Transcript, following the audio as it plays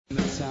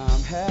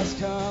has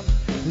come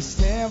to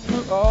stand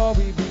for all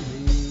we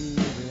believe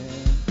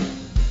in.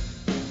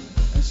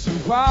 And so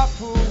I,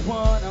 for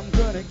one, I'm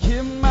gonna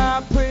give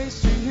my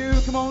praise to you.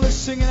 Come on, let's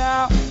sing it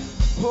out.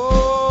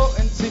 Oh,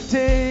 and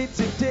today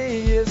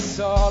is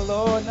all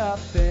or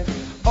nothing.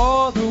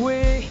 All the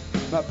way,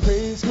 my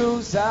praise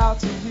goes out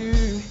to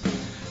you.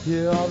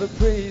 Yeah, all the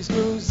praise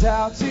goes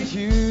out to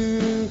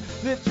you.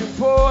 Lift your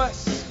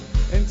voice.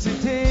 And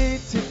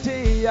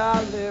today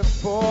I live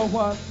for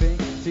one thing,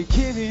 to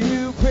give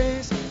you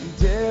praise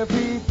and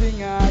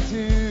everything I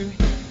do.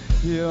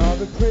 Yeah, all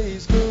the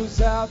praise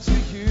goes out to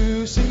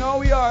you. Sing all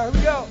we are, here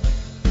we go.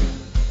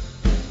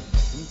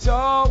 And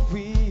all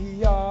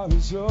we are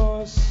is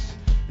yours,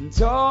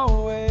 and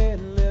all we're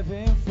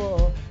living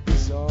for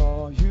is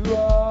all you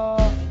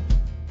are,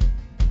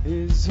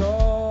 is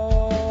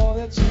all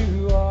that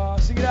you are.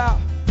 Sing it out.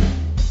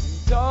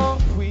 And all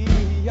we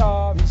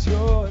are is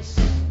yours,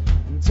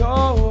 and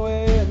all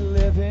we're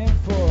living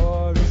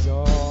for is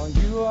all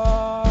you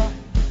are,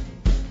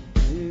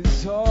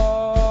 is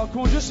all.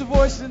 Come on, just the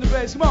voices in the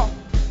bass, come on.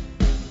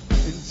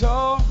 And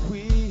all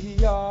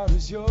we are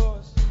is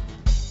yours.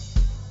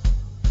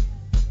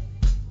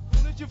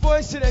 Lift your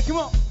voice today, come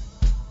on.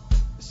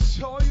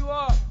 It's all you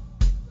are.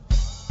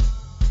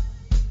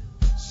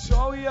 It's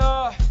all we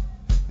are.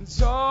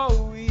 And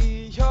all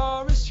we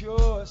are is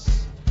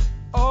yours.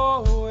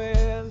 All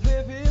we're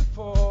living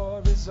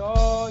for is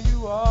all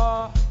you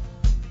are.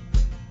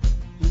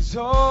 Is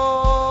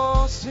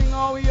all, sing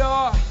all we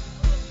are.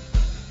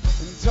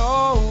 And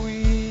all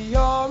we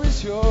are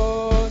is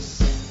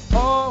yours.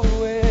 All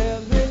we're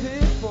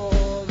living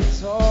for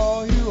is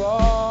all you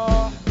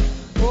are.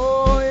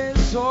 Oh,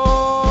 it's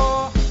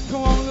all.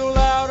 Come on a little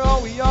loud,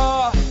 all we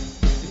are.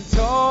 And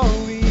all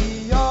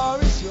we are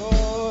is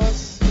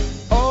yours.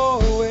 All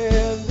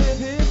we're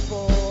living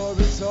for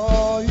is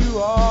all you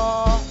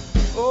are.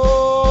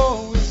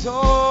 Oh, it's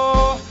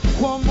all.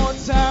 One more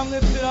time,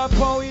 lift it up,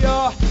 all we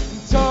are.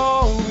 And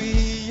all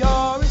we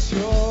are is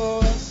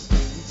yours.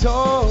 And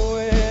all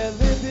we're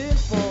living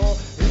for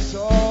is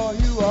all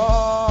you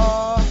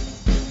are.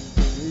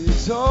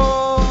 It's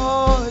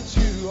all that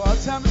you are.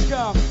 The time has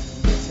come.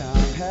 The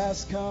time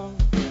has come.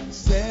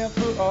 Stand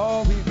for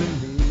all we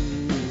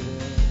believe in.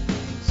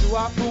 So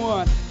I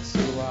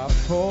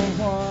for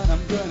one,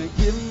 I'm gonna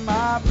give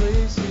my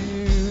praise to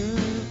you.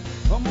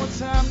 One more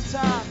time.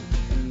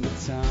 And the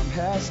time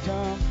has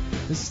come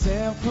to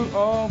stand for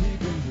all we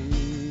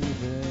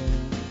believe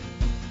in.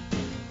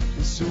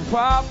 And so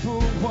I, for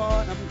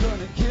one, I'm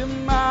gonna give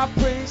my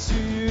praise to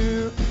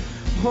you.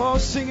 Oh,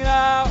 sing it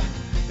out.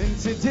 And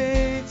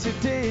today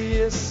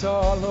is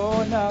all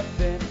or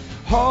nothing.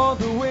 All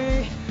the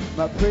way,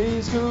 my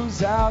praise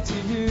goes out to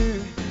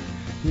you.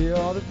 Yeah,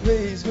 all the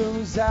praise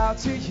goes out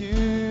to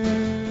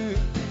you.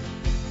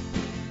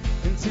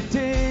 And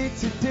today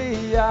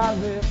I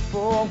live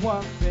for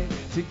one thing,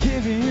 to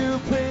give you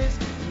praise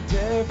and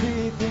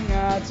everything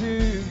I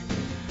do.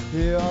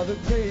 Yeah, all the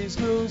praise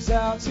goes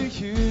out to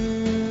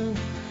you.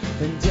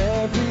 And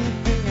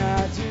everything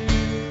I do.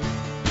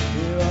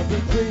 Yeah, all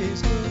the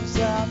praise goes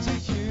out to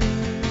you.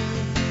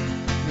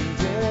 And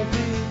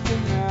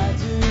everything I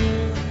do.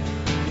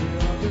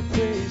 Yeah, all the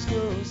praise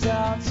goes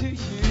out to you.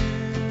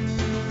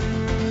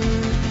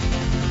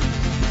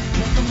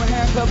 Put my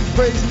hands up and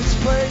praise in this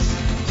place.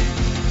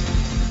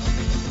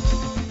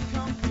 Oh, we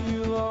come to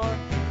you, Lord.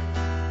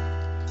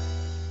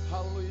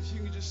 Hallelujah. If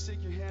you can just stick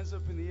your hands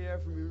up in the air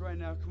for me right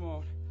now, come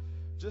on.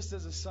 Just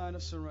as a sign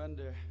of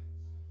surrender.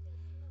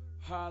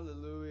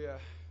 Hallelujah.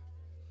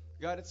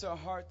 God, it's our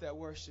heart that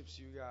worships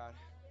you, God.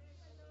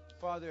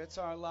 Father, it's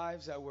our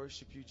lives that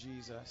worship you,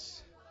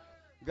 Jesus.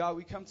 God,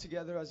 we come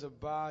together as a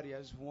body,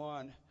 as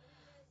one.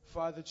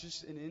 Father,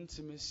 just in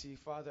intimacy,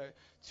 Father,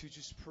 to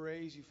just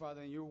praise you,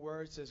 Father. And your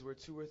word says where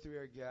two or three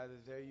are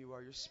gathered, there you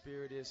are. Your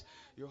Spirit is.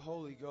 Your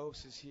Holy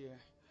Ghost is here.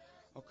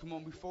 Oh, come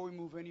on. Before we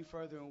move any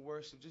further in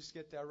worship, just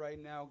get that right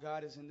now.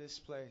 God is in this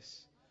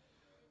place.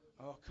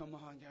 Oh, come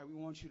on, God. We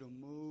want you to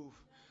move.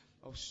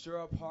 Oh, stir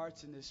up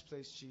hearts in this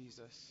place,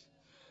 Jesus.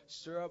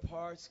 Stir up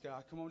hearts,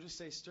 God. Come on, just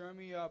say, stir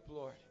me up,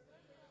 Lord.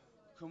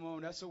 Come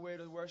on, that's a way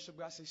to worship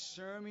God. Say,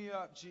 stir me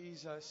up,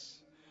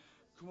 Jesus.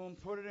 Come on,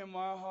 put it in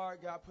my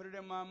heart, God. Put it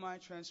in my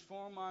mind.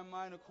 Transform my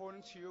mind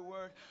according to your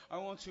word. I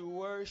want to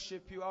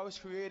worship you. I was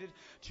created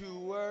to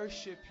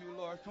worship you,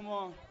 Lord. Come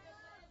on.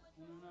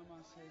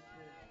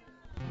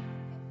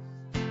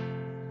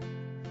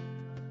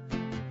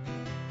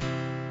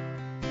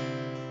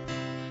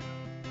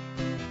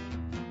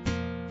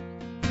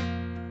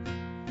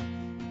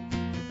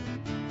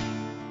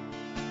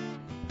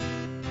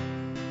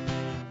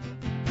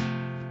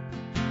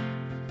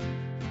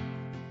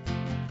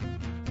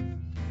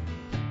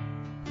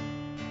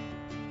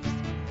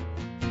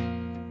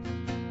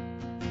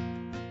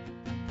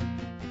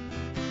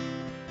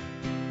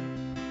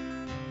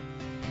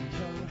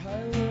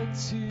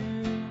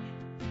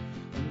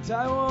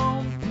 I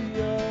won't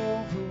be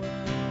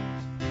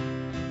overwhelmed.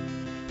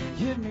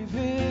 Give me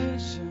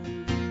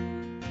vision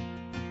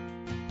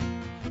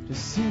to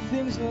see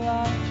things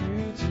like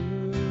you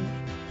do.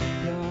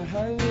 God,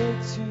 I look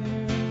to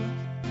you,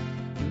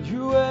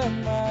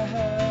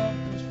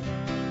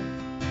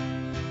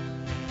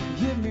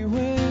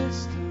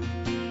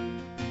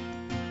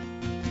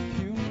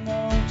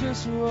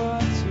 just what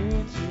to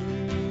do.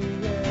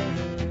 Yeah.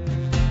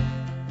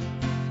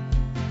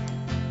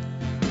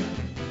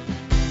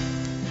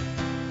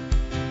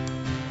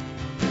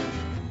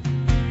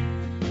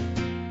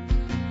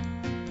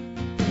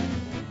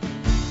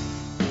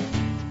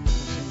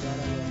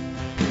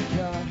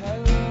 God, I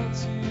look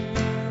to you,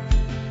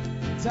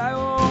 and I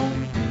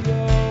won't be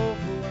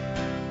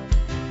overwhelmed.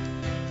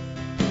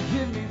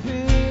 Give me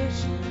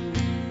vision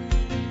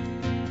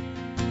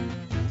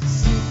to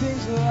see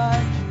things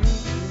like you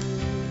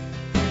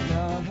do.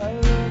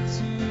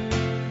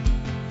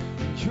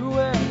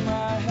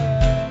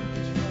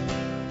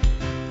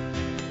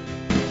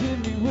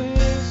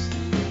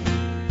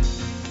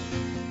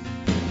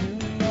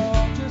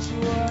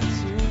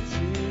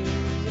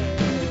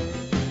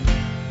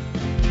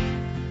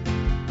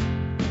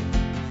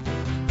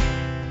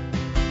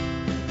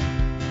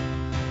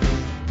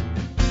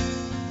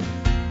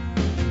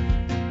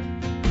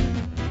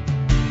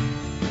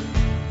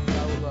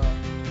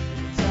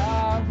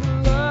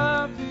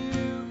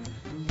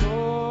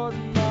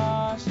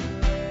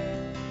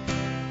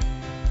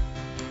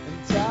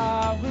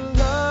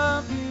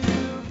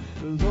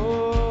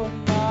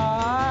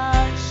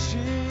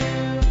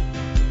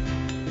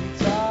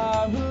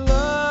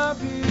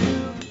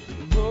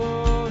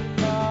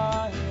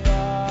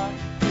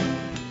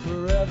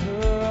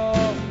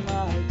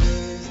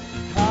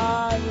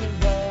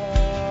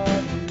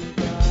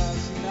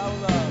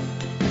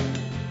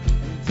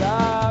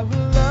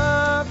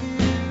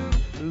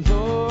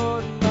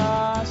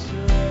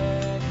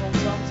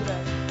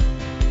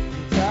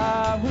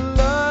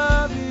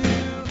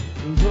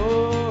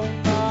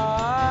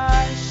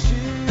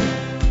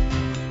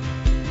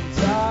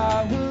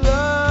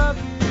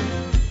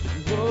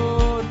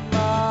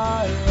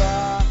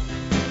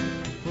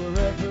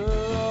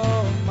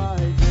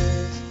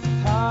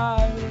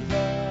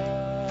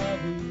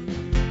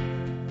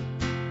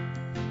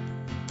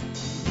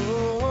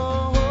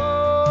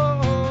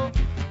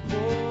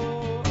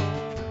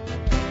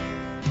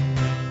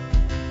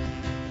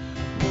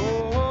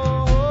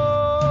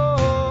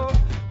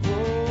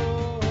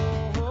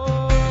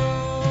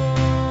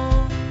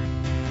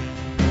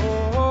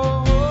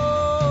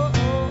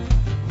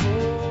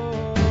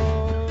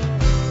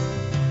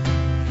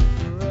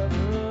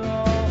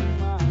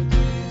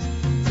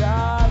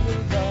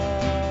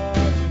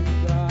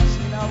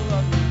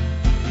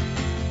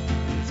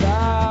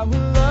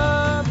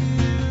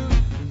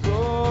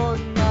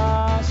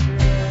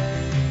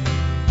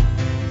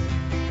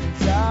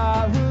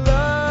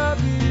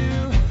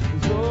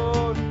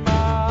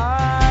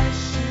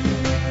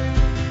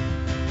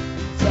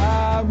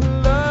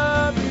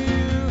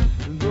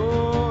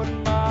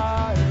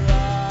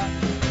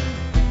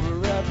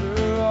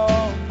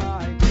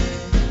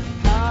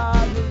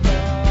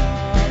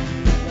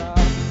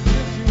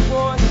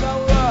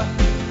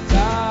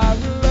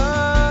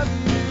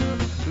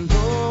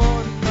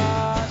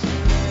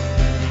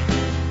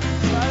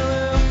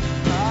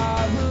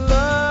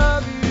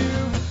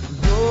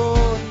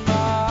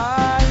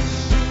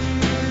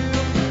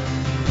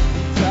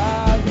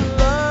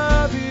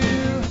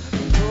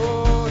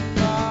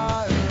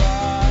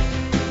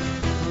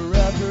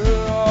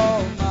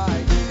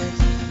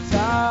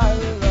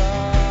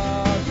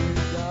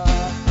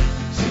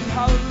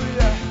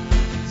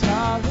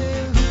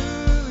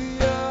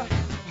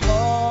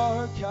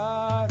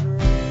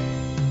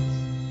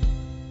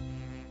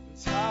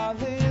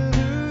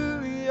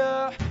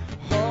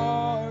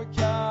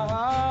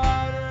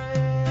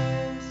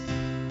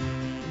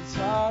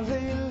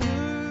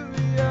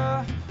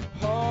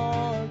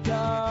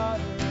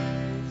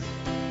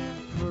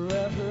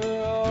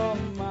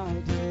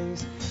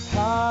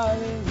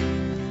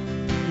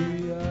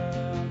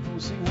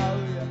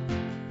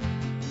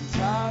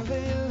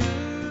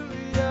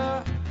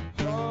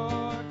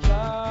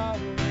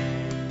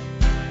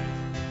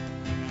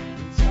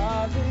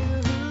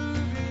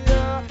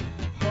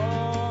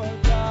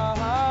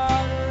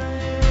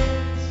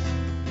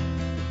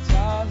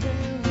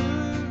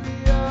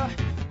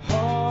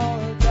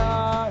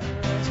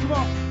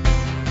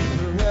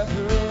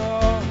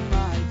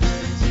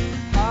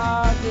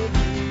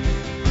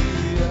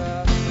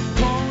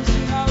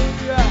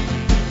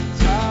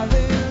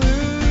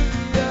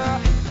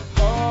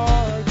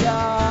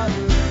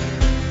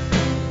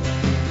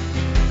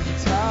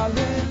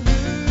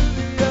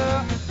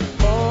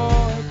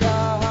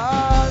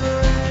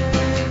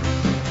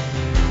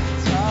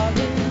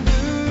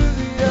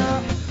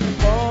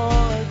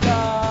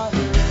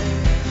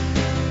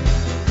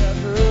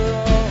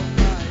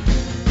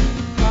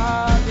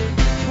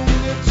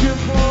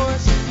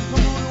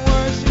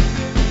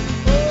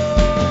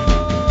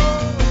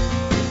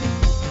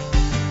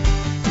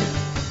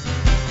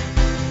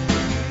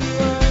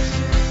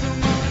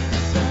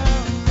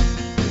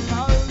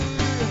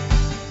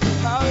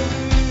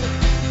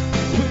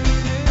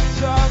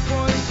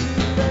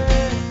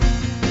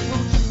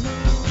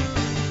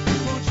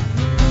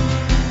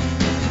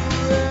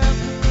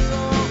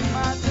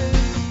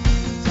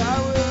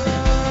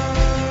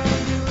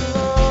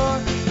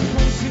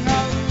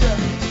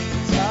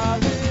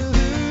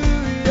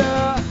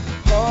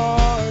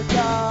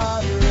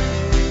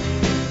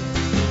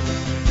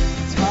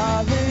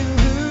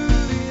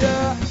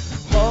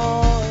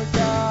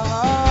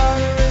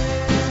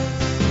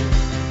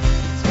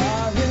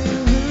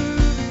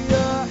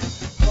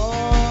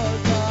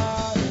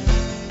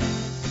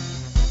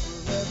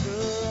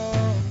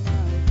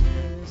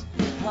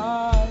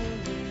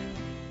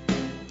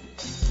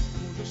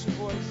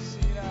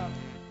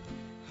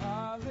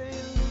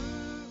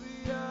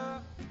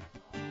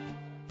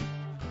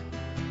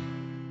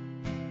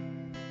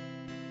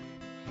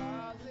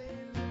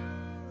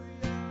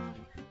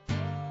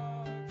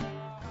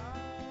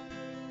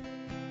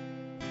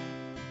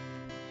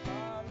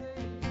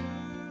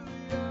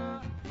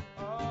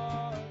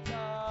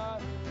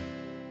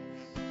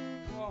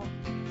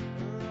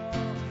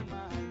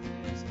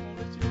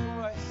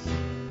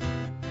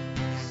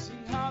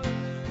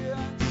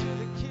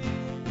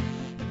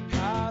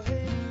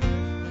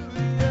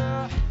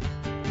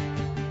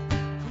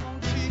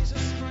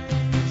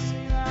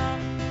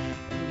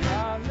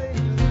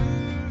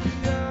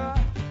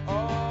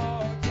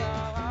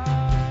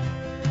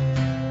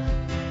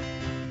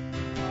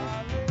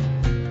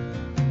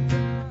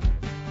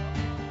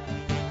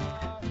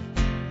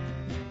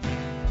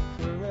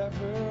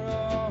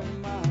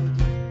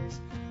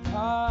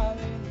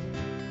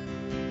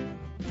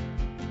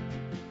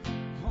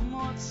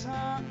 more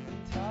time.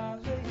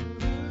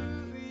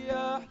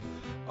 Hallelujah,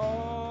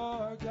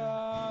 our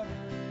God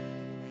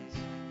reigns.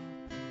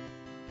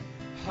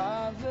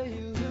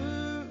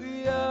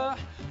 Hallelujah,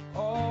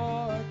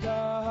 our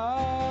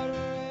God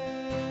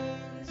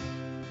reigns.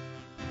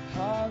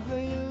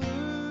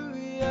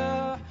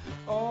 Hallelujah,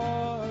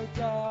 our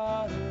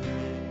God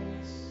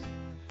reigns.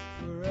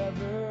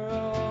 Forever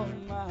all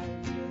my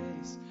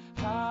days.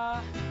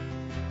 I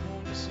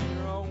won't listen to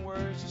your own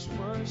words, just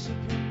worship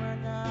Him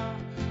right now.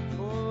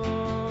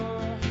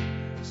 Oh,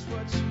 it's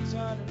what you've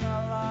done in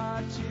our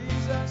lives,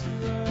 Jesus.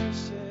 We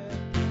worship.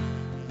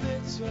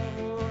 Lift our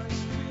voice,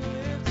 we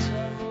lift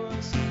our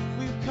voice.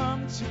 We've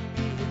come to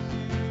be with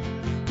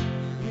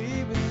you.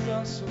 Be with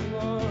us, O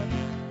Lord.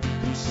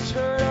 Come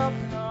stir up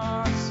in our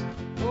hearts.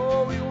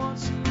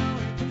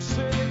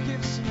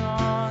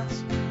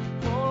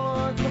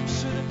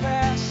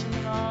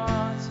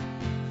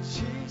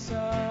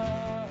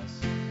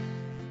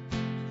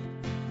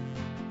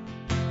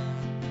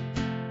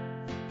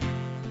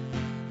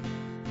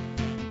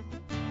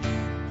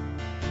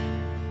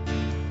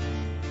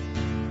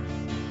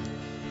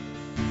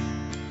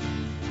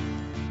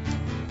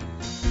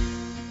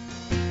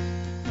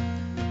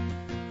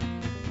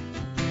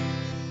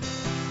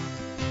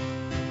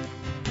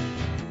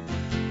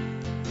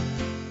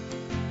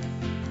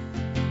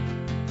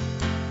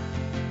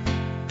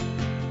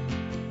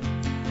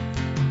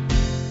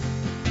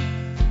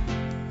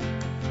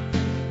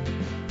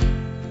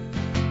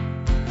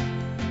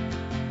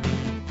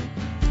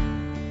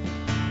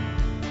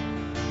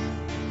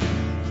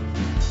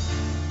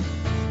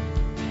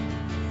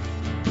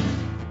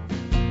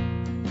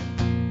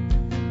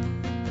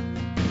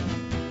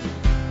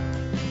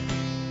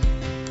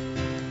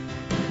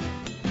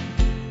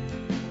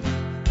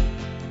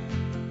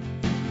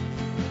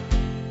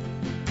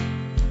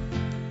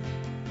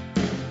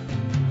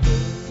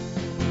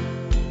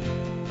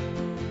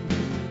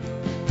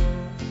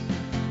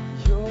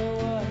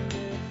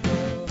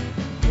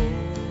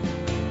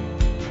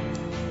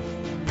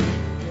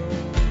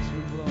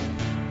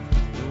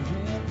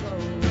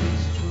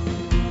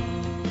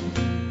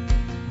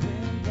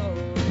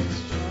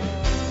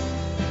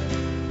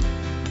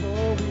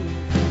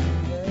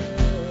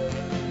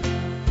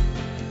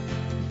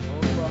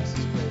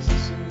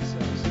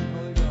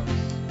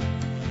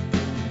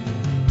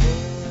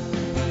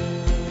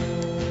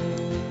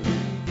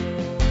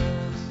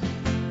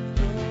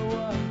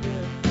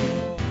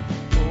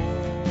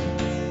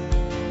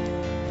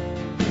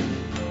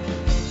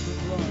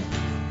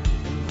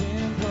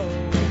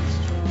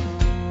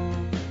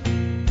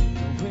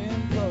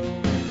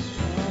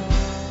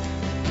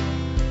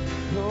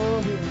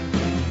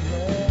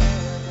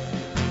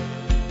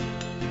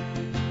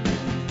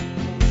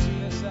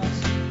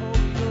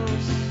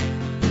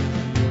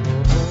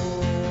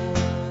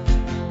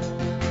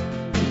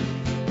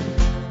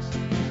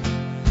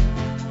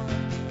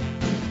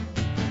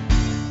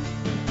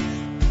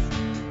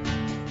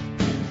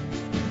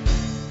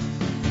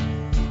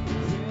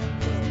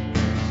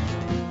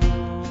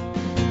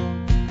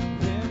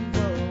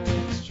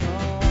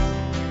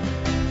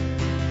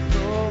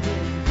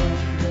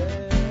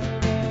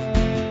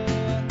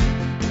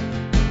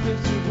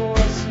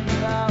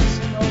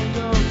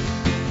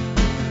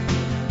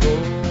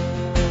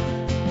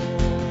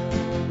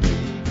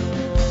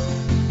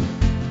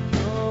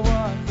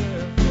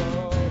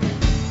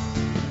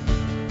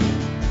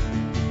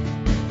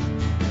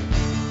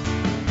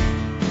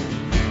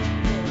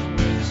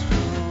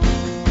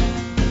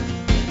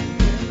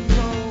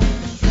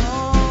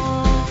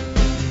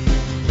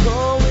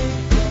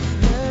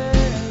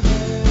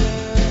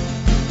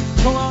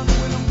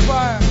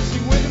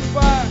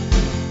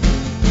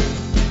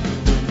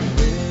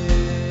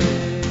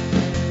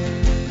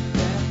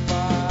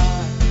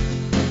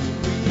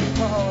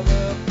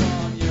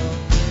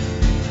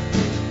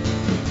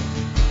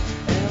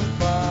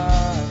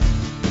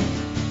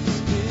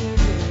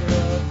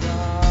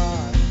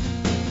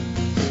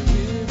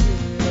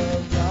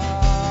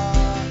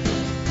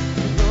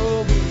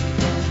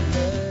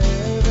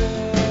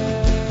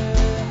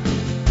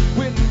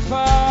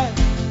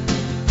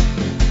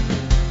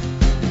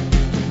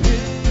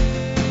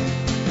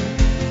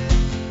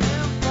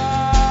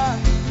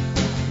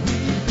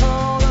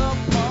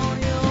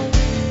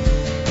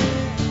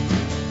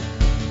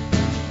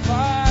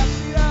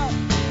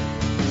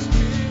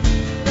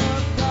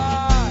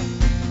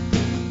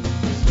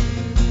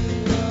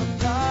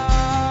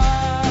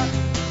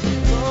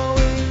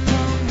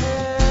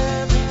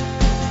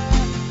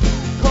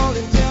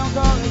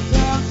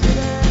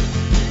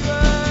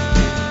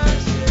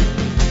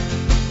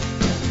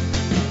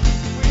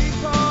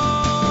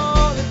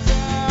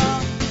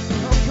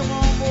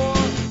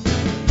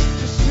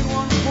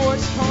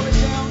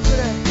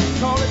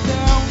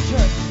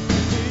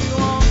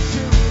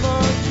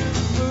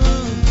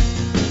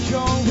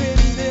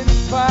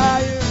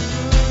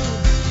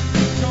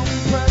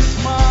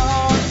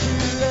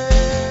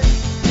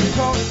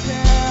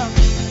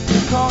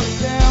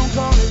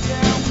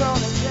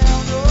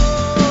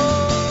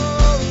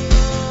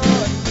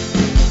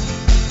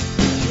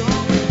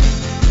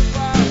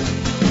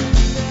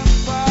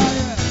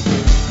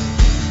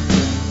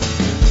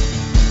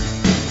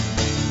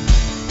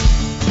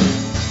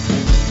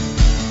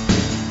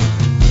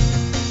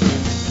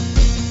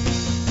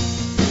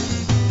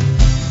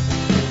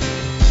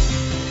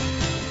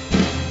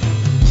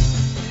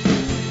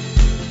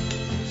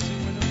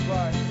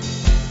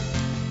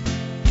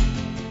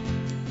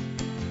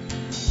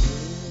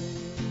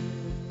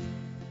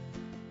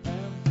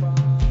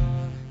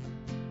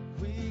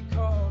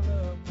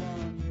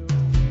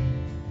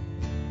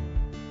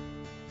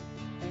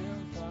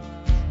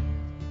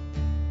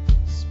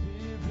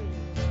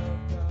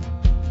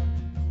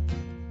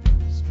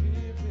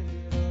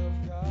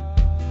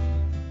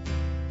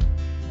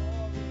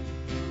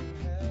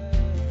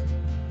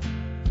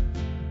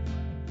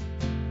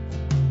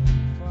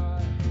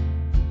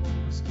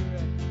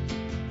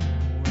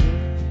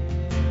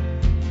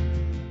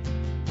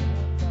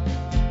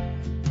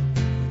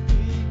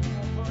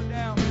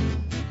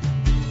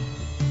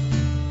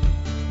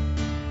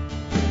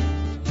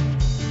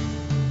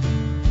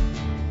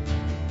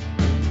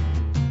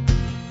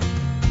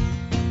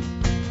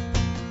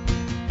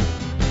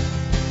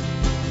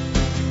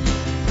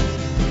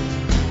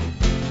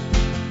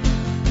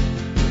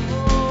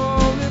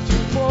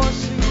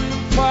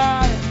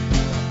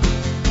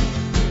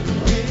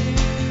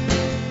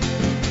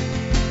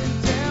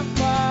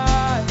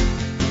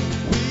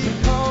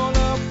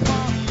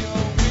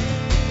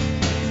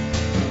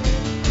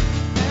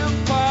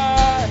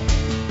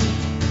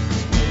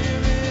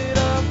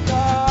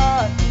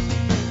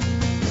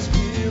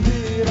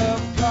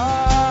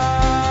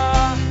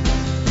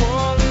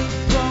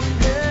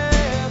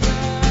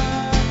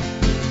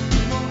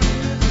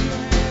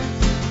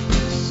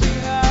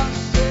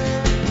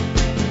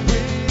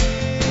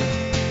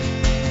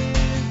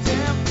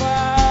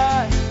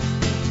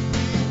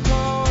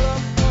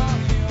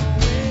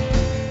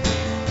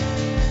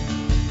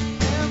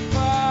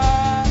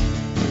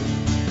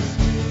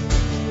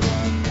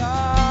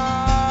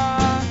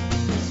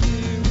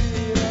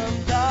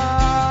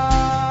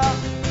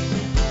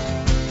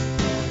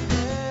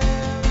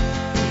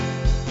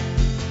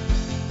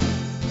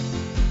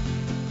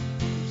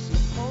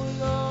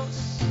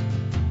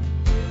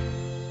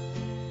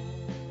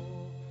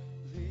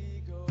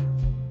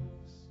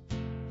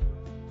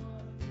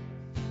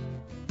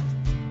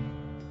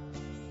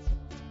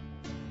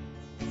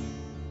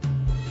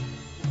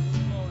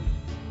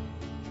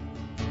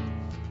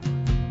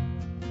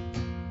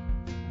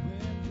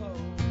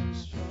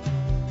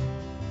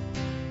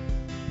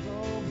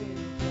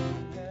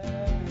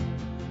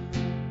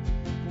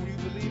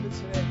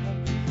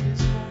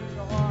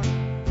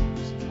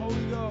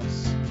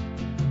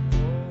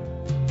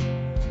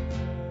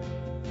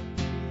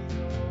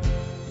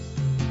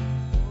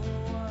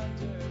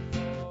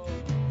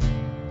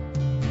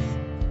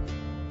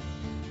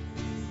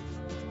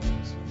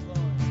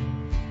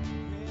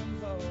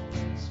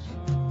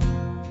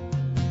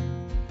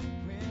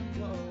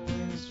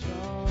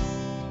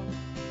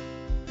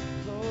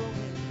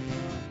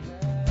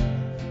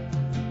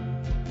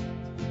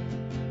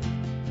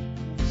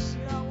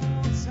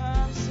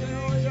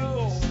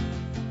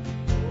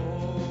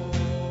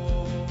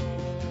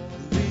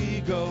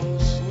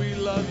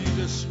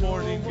 this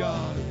morning,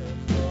 God.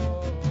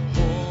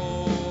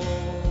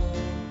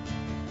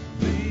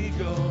 Holy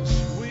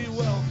Ghost, we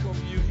welcome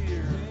you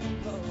here.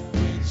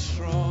 Wind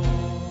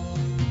strong,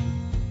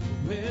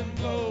 wind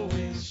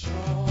blowing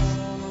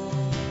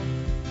strong,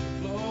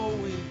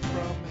 blowing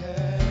from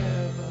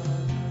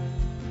heaven.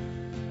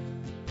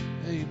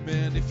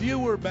 Amen. If you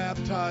were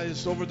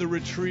baptized over the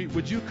retreat,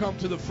 would you come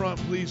to the front,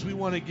 please? We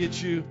want to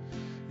get you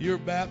your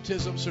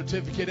baptism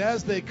certificate.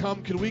 As they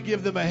come, can we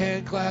give them a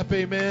hand clap?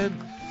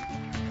 Amen.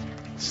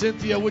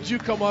 Cynthia, would you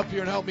come up here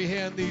and help me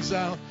hand these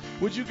out?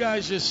 Would you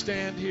guys just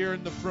stand here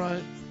in the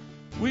front?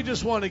 We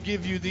just want to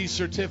give you these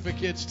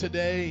certificates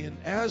today, and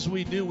as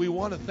we do, we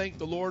want to thank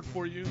the Lord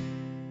for you.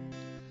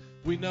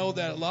 We know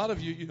that a lot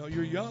of you,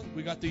 you're young.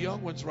 We got the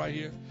young ones right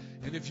here.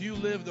 And if you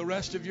live the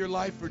rest of your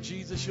life for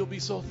Jesus, you'll be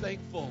so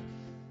thankful.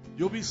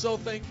 You'll be so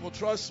thankful,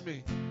 trust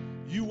me.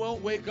 You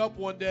won't wake up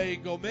one day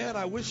and go, man,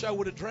 I wish I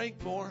would have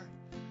drank more.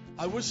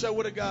 I wish I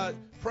would have got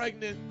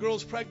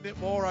girls pregnant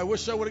more. I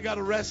wish I would have got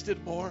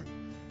arrested more.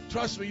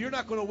 Trust me, you're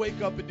not going to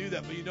wake up and do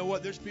that. But you know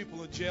what? There's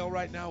people in jail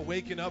right now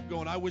waking up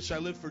going, I wish I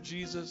lived for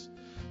Jesus.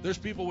 There's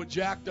people with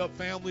jacked up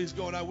families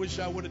going, I wish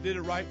I would have did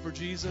it right for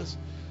Jesus.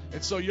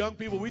 And so young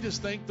people, we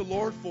just thank the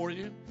Lord for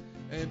you.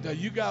 And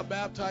you got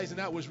baptized, and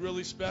that was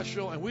really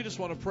special. And we just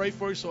want to pray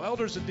for you. So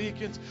elders and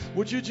deacons,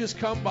 would you just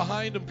come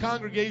behind them?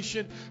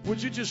 Congregation,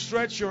 would you just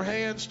stretch your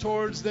hands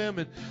towards them?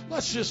 And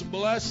let's just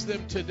bless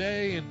them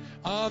today and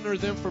honor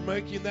them for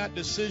making that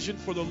decision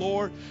for the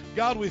Lord.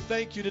 God, we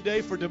thank you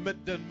today for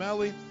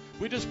Denmelly.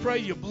 We just pray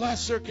you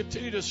bless her,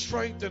 continue to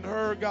strengthen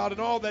her, God, in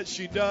all that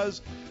she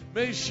does.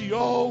 May she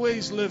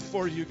always live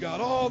for you, God,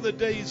 all the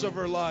days of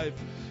her life.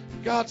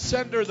 God,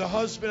 send her the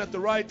husband at the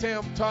right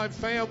time,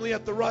 family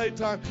at the right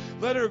time.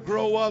 Let her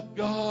grow up,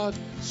 God,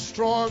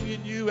 strong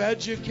in you,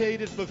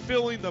 educated,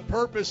 fulfilling the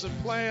purpose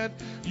and plan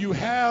you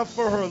have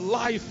for her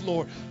life,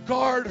 Lord.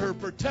 Guard her,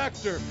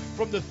 protect her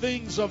from the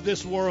things of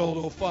this world,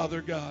 oh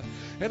Father God.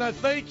 And I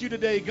thank you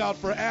today, God,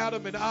 for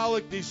Adam and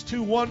Alec, these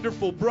two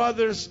wonderful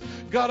brothers.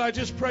 God, I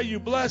just pray you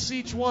bless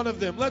each one of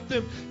them. Let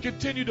them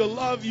continue to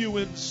love you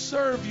and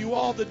serve you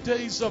all the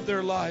days of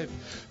their life.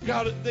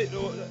 God,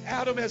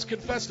 Adam has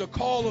confessed a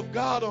call of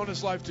God on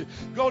his life to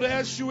go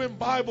to SUM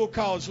Bible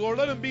College. Lord,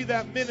 let him be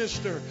that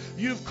minister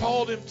you've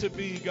called him to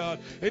be, God.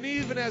 And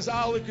even as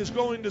Alec is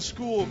going to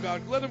school,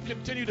 God, let him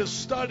continue to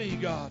study,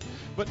 God,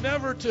 but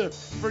never to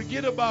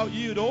forget about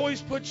you, to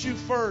always put you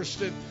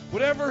first. And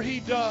whatever he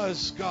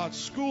does, God,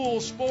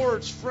 school,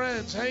 sports,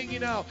 friends,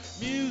 hanging out,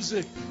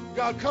 music,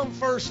 God, come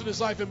first in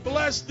his life and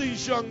bless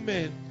these young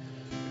men.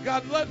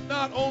 God, let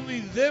not only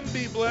them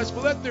be blessed,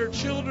 but let their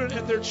children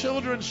and their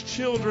children's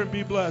children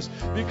be blessed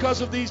because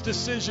of these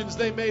decisions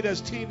they made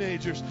as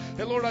teenagers.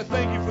 And Lord, I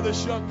thank you for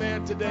this young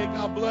man today.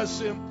 God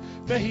bless him.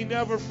 May he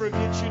never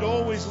forget you, to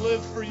always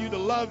live for you, to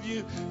love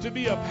you, to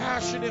be a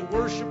passionate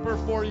worshiper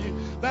for you.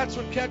 That's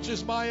what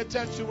catches my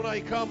attention when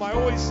I come. I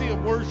always see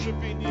him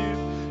worshiping you.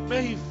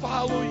 May he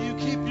follow you,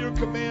 keep your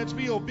commands,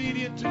 be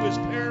obedient to his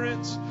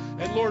parents,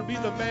 and Lord, be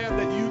the man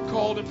that you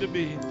called him to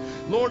be.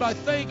 Lord, I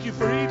thank you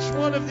for each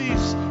one of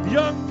these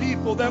young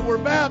people that were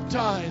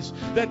baptized,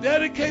 that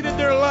dedicated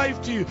their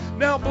life to you.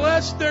 Now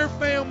bless their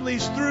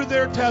families through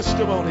their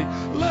testimony.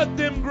 Let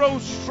them grow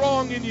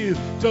strong in you,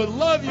 to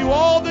love you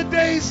all the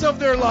days of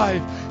their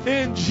life.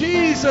 In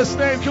Jesus'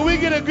 name, can we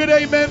get a good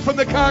amen from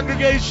the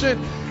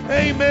congregation?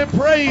 Amen.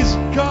 Praise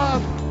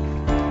God.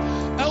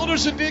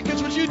 Elders and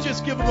deacons, would you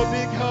just give them a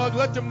big hug?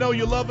 Let them know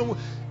you love them.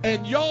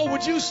 And y'all,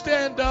 would you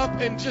stand up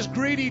and just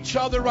greet each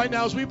other right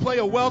now as we play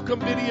a welcome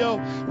video?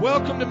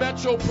 Welcome to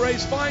Metro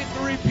Praise. Find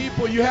 3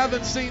 people you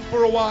haven't seen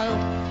for a while.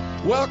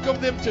 Welcome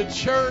them to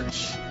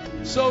church.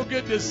 So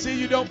good to see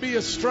you. Don't be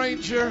a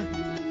stranger.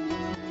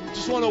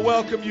 Just want to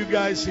welcome you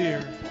guys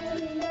here.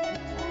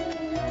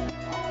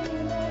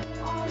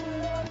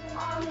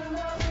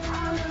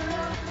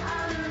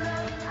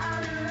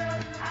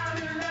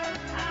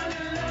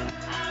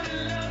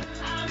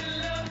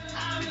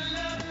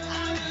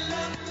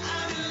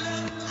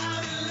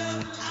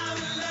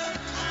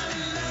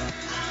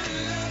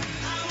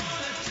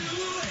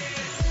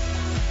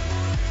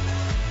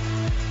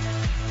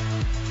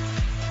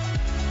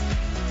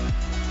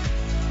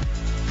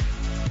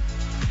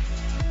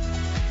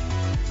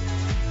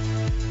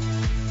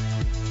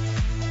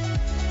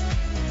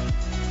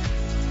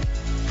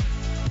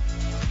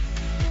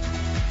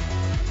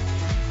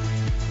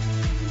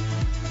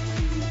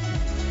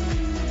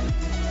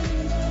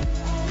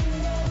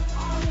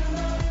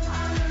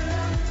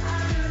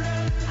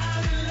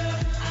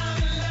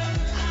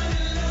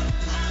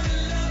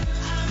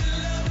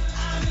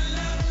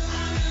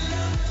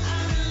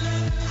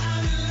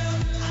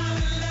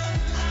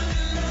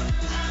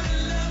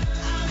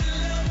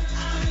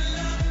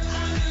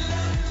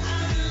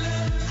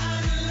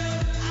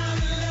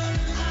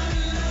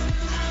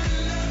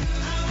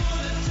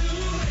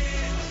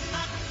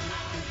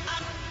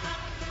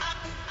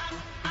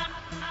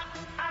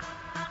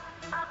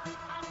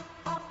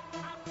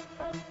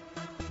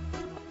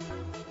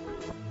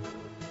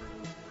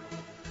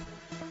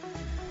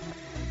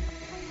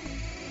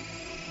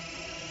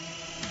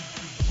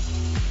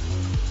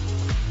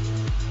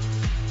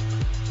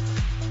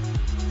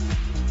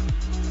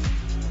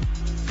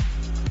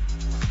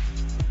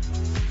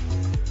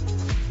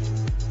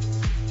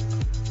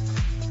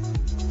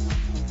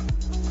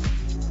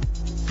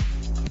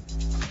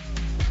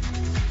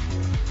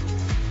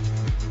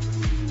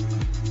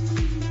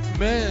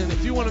 Amen.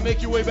 If you want to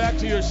make your way back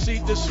to your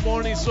seat this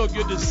morning, so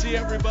good to see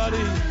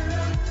everybody.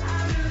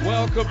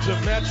 Welcome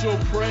to Metro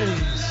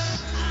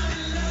Praise.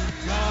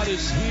 God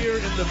is here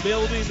in the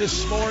building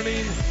this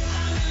morning.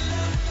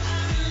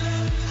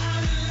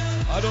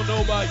 I don't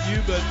know about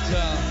you, but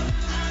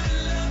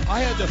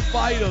I had to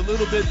fight a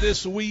little bit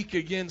this week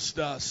against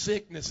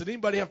sickness. Did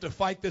anybody have to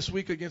fight this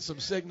week against some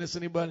sickness?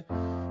 Anybody?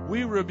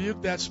 We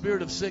rebuke that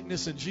spirit of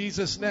sickness in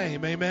Jesus'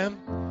 name. Amen.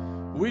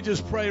 We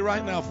just pray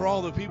right now for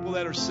all the people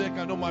that are sick.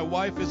 I know my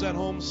wife is at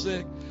home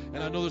sick,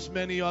 and I know there's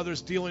many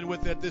others dealing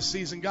with it this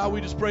season. God,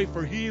 we just pray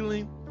for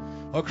healing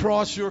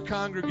across your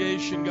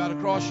congregation, God,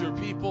 across your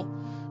people.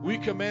 We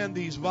command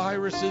these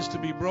viruses to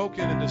be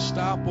broken and to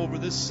stop over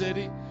this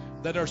city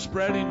that are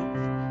spreading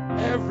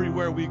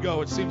everywhere we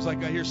go. It seems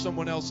like I hear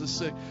someone else is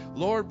sick.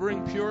 Lord,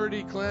 bring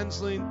purity,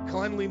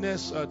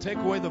 cleanliness, take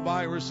away the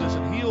viruses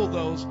and heal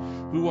those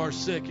who are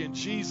sick in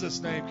Jesus'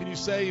 name. Can you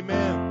say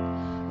amen?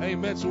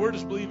 Amen. So we're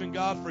just believing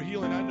God for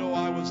healing. I know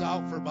I was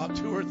out for about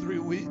 2 or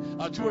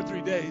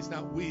 3 days,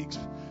 not weeks.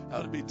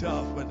 That would be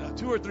tough, but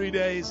 2 or 3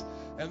 days.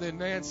 And then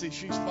Nancy,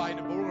 she's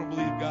fighting, but we're going to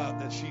believe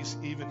God that she's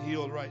even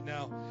healed right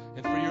now.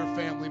 And for your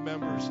family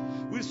members,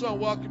 we just want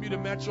to welcome you to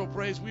Metro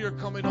Praise. We are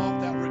coming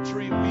off that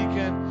retreat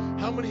weekend.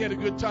 How many had a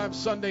good time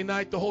Sunday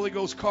night? The Holy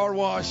Ghost car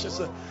wash.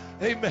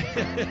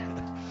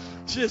 Amen.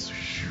 just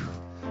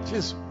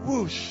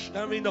whoosh.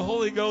 I mean, the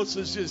Holy Ghost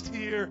is just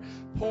here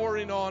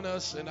pouring on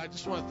us. And I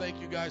just want to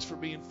thank you guys for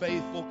being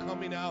faithful,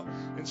 coming out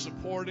and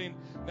supporting.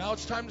 Now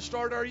it's time to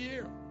start our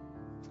year.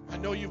 I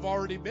know you've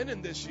already been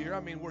in this year. I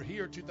mean, we're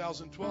here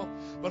 2012.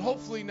 But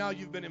hopefully now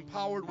you've been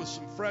empowered with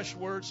some fresh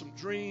words, some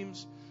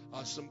dreams,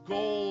 some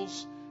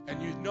goals,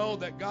 and you know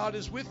that God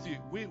is with you.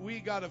 We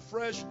got a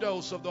fresh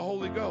dose of the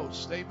Holy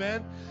Ghost.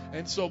 Amen.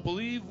 And so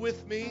believe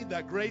with me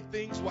that great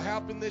things will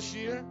happen this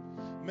year.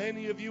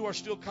 Many of you are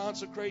still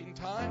consecrating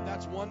time.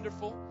 That's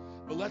wonderful.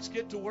 But let's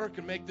get to work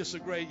and make this a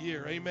great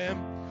year. Amen.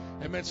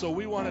 Amen. So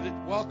we wanted to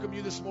welcome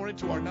you this morning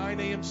to our 9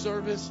 a.m.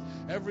 service.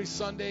 Every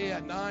Sunday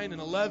at 9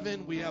 and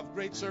 11, we have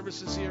great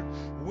services here.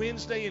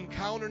 Wednesday,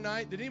 encounter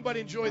night. Did anybody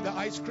enjoy the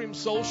ice cream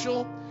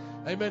social?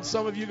 Amen.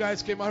 Some of you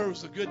guys came out. It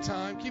was a good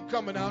time. Keep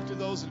coming out to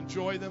those and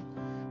enjoy them.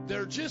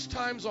 There are just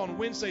times on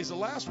Wednesdays. The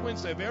last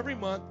Wednesday of every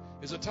month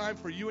is a time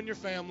for you and your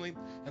family.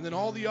 And then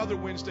all the other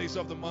Wednesdays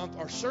of the month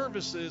are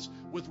services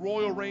with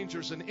Royal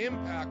Rangers and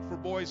Impact for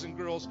boys and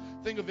girls.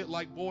 Think of it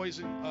like Boy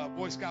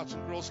Scouts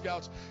and Girl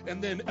Scouts.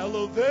 And then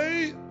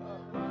Elevate.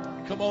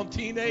 Come on,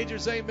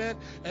 teenagers, amen.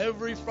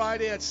 Every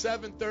Friday at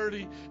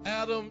 7:30.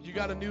 Adam, you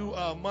got a new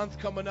month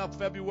coming up,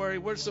 February.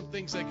 What are some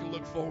things they can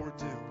look forward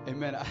to?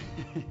 Amen.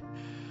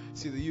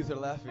 See, the youth are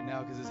laughing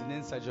now because it's an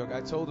inside joke. I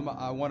told them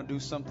I want to do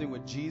something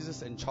with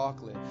Jesus and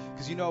chocolate.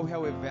 Because you know how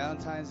with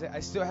Valentine's Day,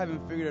 I still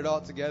haven't figured it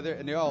all together.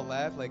 And they all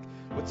laugh, like,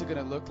 what's it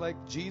going to look like?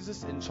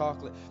 Jesus and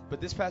chocolate.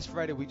 But this past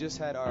Friday, we just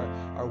had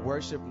our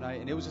worship night.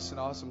 And it was just an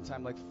awesome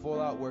time, like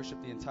full-out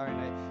worship the entire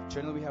night.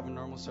 Generally, we have a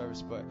normal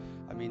service. But,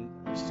 I mean,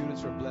 the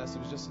students were blessed. It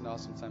was just an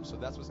awesome time. So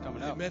that's what's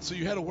coming up. Amen. So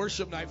you had a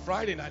worship night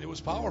Friday night. It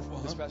was powerful,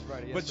 This past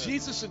Friday, yes, But sir.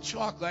 Jesus and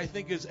chocolate, I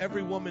think, is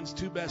every woman's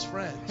two best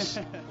friends.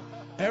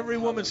 Every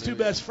woman's two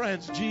best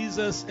friends,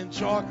 Jesus and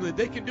chocolate.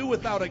 They can do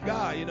without a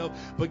guy, you know,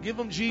 but give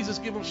them Jesus,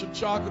 give them some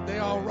chocolate,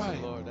 they're all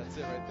right. Lord, that's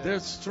it right there. They're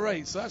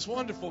straight. So that's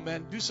wonderful,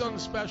 man. Do something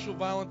special,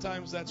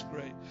 Valentine's, that's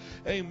great.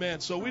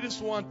 Amen. So we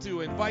just want to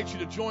invite you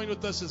to join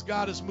with us as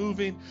God is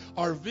moving.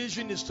 Our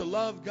vision is to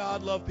love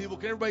God, love people.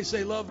 Can everybody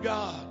say love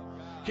God?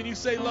 Can you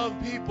say love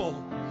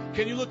people?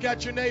 Can you look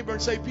at your neighbor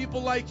and say,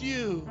 people like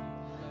you,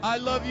 I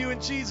love you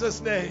in Jesus'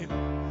 name.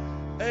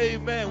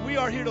 Amen. We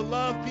are here to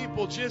love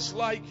people just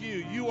like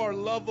you. You are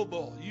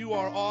lovable. You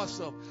are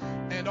awesome.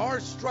 And our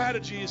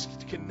strategy is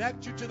to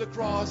connect you to the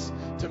cross,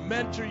 to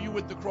mentor you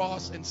with the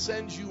cross, and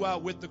send you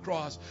out with the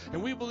cross.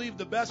 And we believe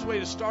the best way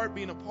to start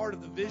being a part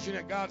of the vision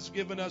that God's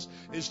given us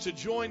is to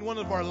join one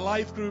of our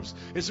life groups.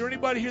 Is there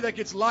anybody here that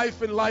gets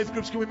life in life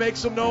groups? Can we make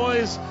some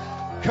noise?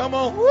 Come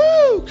on.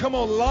 Woo! Come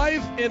on.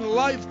 Life in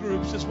life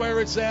groups is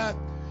where it's at.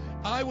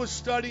 I was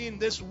studying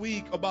this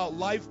week about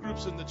life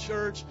groups in the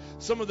church.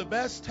 Some of the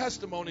best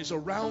testimonies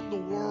around the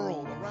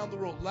world,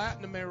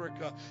 Latin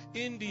America,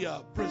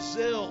 India,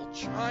 Brazil,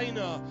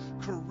 China,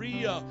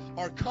 Korea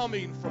are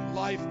coming from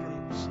life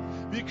groups.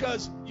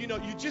 Because, you know,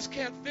 you just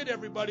can't fit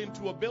everybody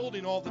into a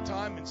building all the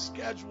time, and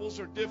schedules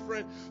are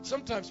different.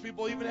 Sometimes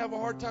people even have a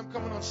hard time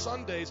coming on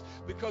Sundays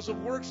because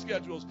of work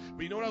schedules.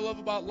 But you know what I love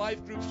about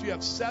life groups? You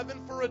have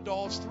 7 for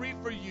adults, 3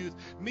 for youth,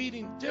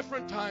 meeting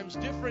different times,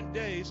 different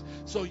days,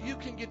 so you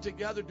can get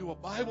together, do a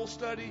Bible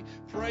study,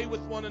 pray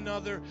with one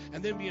another,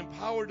 and then be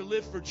empowered to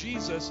live for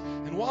Jesus.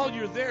 And while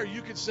you're there,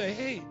 you can say,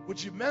 hey,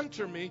 would you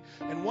mentor me?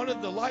 And one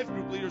of the life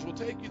group leaders will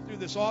take you through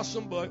this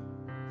awesome book,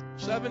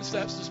 7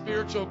 Steps to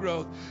Spiritual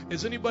Growth.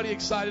 Is anybody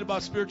excited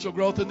about spiritual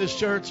growth in this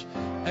church?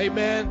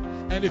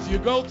 Amen. And if you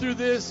go through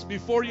this,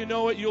 before you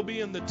know it, you'll be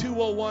in the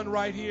 201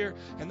 right here.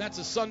 And that's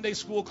a Sunday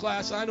school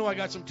class. I know I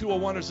got some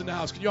 201ers in the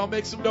house. Can you all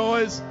make some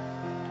noise?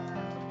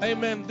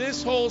 Amen.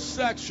 This whole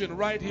section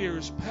right here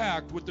is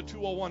packed with the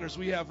 201ers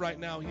we have right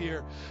now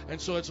here.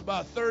 And so it's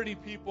about 30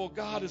 people.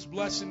 God is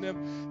blessing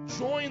them.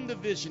 Join the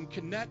vision.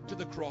 Connect to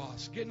the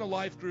cross. Get in a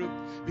life group.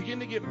 Begin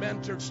to get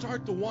mentored.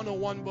 Start the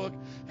 101 book.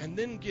 And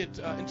then get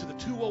into the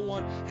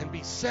 201 and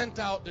be sent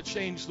out to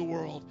change the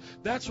world.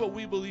 That's what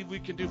we believe we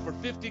can do for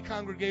 50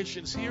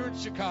 congregations here in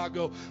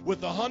Chicago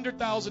with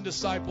 100,000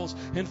 disciples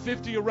and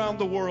 50 around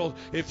the world.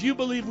 If you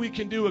believe we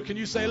can do it, can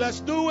you say, let's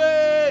do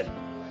it?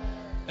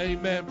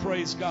 Amen.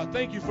 Praise God.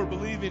 Thank you for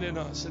believing in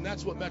us. And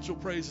that's what Metro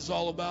Praise is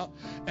all about.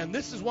 And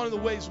this is one of the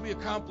ways we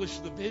accomplish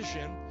the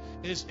vision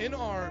is in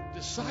our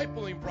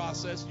discipling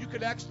process. You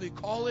could actually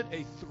call it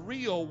a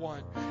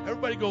 301.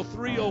 Everybody go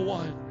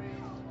 301.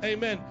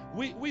 Amen.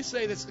 We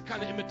say this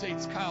kind of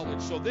imitates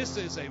college. So this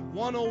is a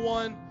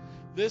 101.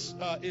 This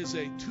is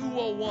a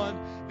 201.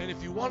 And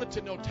if you wanted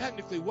to know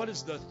technically what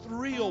is the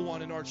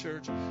 301 in our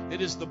church,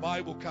 it is the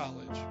Bible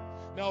College.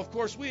 Now, of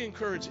course, we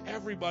encourage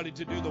everybody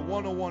to do the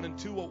 101 and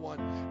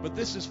 201, but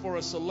this is for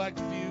a select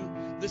few.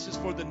 This is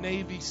for the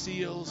Navy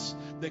SEALs,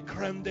 the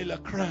creme de la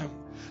creme.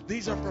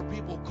 These are for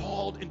people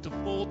called into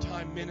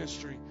full-time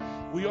ministry.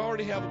 We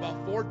already have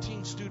about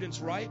 14 students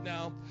right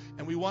now,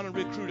 and we want to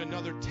recruit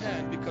another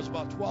 10 because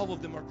about 12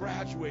 of them are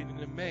graduating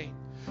in May.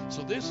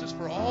 So this is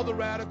for all the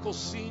radical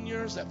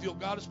seniors that feel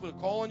God has put a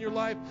call in your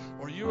life,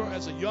 or you are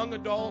as a young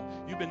adult,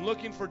 you've been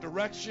looking for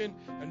direction,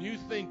 and you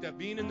think that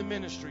being in the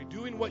ministry,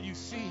 doing what you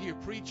see here,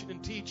 preaching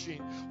and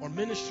teaching, or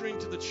ministering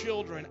to the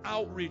children,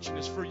 outreaching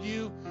is for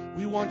you.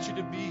 We want you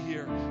to be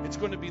here. It's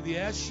going to be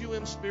the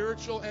SUM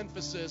Spiritual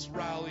Emphasis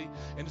Rally,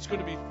 and it's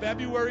going to be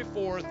February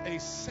 4th, a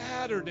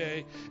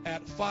Saturday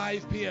at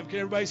 5 p.m. Can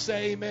everybody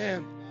say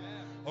amen?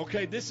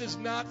 Okay, this is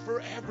not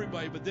for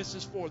everybody, but this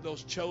is for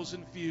those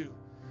chosen few.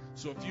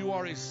 So if you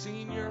are a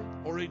senior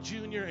or a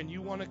junior and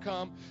you want to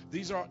come,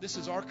 this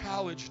is our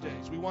college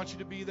days. We want you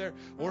to be there.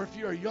 Or if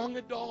you're a young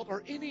adult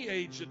or any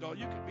age adult,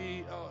 you could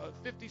be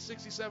 50,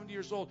 60, 70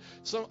 years old.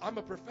 So I'm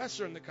a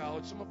professor in the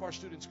college. Some of our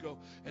students go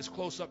as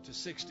close up to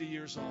 60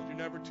 years old. You're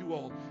never too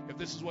old if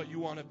this is what you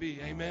want to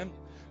be. Amen?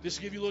 Just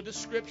to give you a little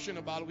description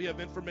about it, we have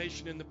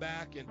information in the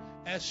back, and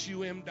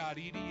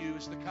sum.edu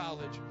is the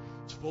college.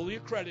 It's fully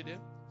accredited.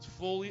 It's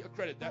fully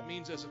accredited. That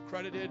means as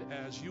accredited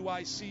as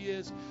UIC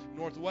is,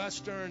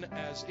 Northwestern,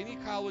 as any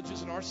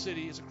colleges in our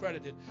city is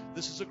accredited.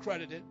 This is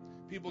accredited.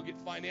 People get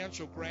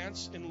financial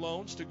grants and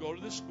loans to go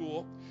to the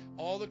school.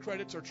 All the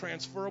credits are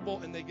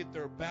transferable, and they get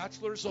their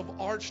Bachelor's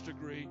of Arts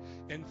degree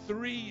in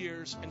 3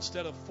 years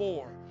instead of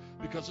 4.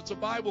 Because it's a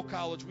Bible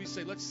college, we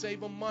say, let's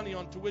save them money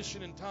on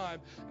tuition and time.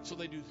 And so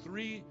they do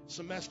 3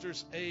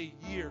 semesters a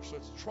year. So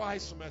it's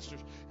tri-semesters.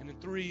 And in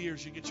 3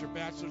 years, you get your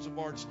Bachelor's of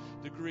Arts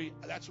degree.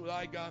 That's what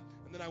I got.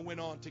 And then I went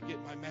on to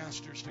get my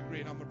master's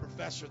degree, and I'm a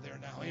professor there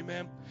now.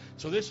 Amen?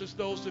 So this is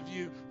those of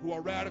you who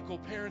are radical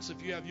parents.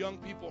 If you have young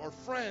people or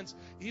friends,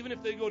 even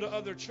if they go to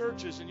other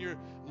churches and you're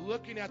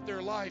looking at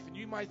their life and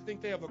you might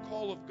think they have a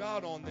call of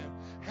God on them,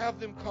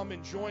 have them come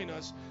and join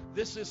us.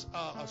 This is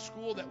a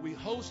school that we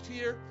host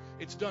here.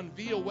 It's done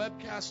via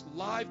webcast,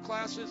 live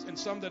classes, and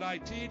some that I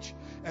teach.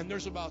 And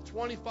there's about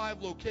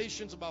 25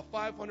 locations, about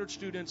 500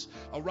 students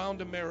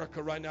around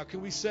America right now.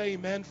 Can we say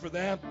amen for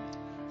that?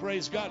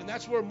 Praise God. And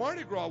that's where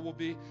Mardi Gras will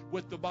be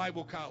with the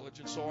Bible College.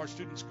 And so our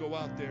students go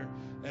out there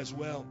as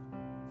well.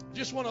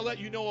 Just want to let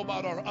you know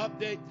about our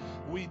update.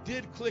 We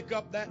did click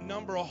up that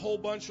number a whole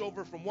bunch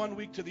over from one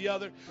week to the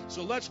other.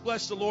 So let's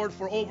bless the Lord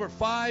for over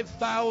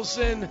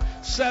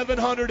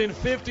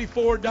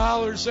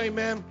 $5,754.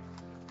 Amen.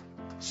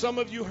 Some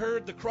of you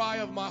heard the cry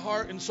of my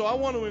heart. And so I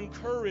want to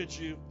encourage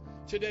you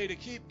today to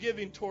keep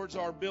giving towards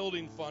our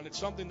building fund. It's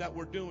something that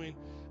we're doing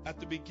at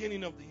the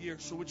beginning of the year.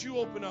 So would you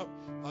open up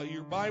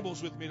your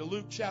Bibles with me to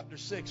Luke chapter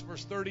 6,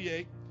 verse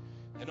 38.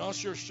 And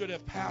ushers should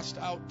have passed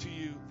out to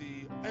you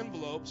the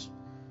envelopes.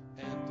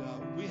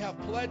 And we have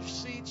pledge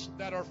seats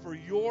that are for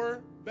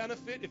your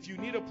benefit. If you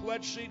need a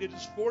pledge sheet, it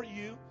is for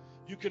you.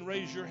 You can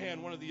raise your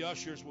hand. One of the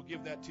ushers will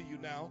give that to you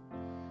now.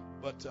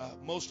 But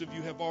most of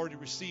you have already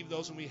received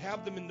those, and we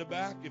have them in the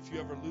back if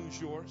you ever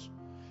lose yours.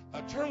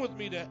 Turn with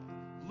me to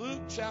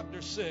Luke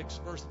chapter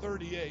 6, verse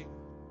 38.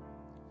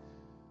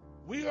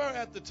 We are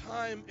at the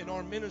time in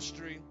our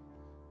ministry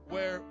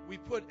where we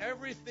put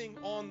everything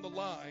on the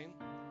line,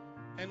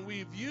 and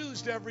we've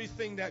used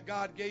everything that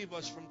God gave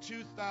us from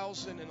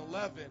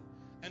 2011.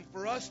 And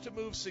for us to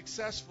move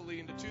successfully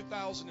into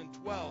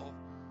 2012,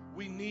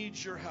 we need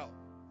your help.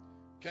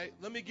 Okay,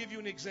 let me give you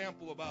an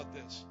example about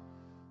this.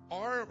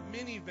 Our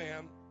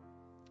minivan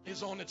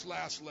is on its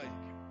last leg.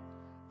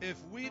 If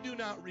we do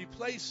not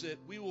replace it,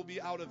 we will be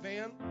out of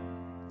van.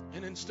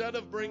 And instead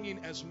of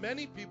bringing as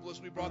many people as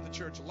we brought to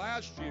church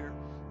last year,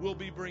 we'll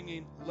be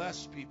bringing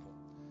less people.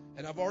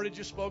 And I've already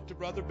just spoke to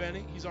Brother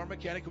Benny. He's our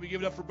mechanic. Can we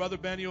give it up for Brother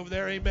Benny over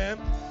there? Amen.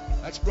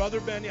 That's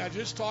Brother Benny. I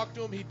just talked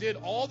to him. He did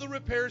all the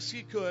repairs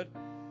he could.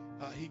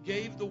 He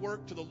gave the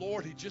work to the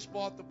Lord. He just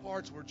bought the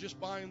parts. We're just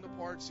buying the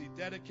parts. He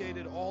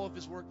dedicated all of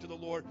his work to the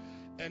Lord.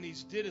 And he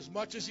did as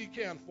much as he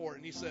can for it.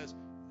 And he says,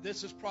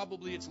 this is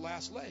probably its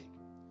last leg.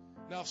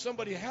 Now, if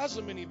somebody has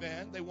a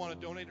minivan, they want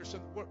to donate or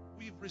something,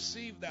 we've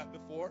received that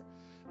before.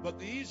 But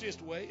the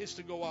easiest way is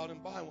to go out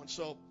and buy one.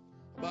 So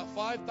about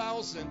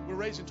 $5,000, we're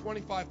raising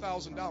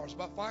 $25,000.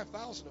 About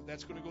 $5,000 of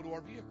that's going to go to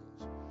our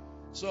vehicles.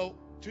 So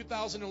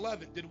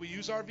 2011, did we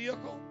use our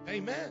vehicle?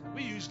 Amen.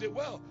 We used it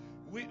well.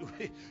 We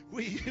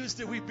used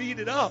it. We beat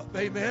it up.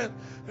 Amen.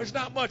 There's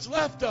not much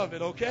left of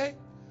it, okay?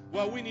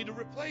 Well, we need to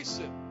replace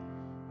it.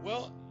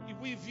 Well,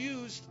 we've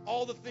used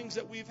all the things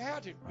that we've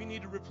had here. We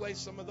need to replace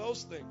some of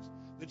those things.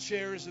 The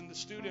chairs in the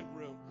student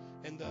room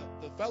and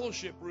the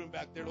fellowship room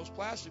back there, those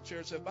plastic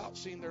chairs have about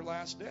seen their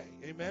last day.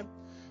 Amen.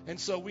 And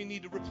so we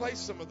need to replace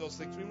some of those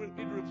things. We need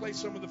to replace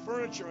some of the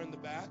furniture in the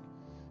back.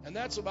 And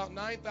that's about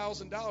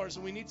 $9,000.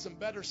 And we need some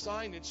better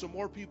signage so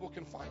more people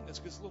can find us,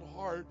 because it's a little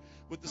hard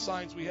with the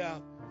signs we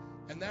have.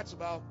 And that's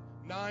about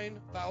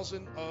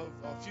 $9,000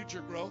 of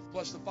future growth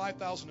plus the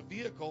 $5,000 of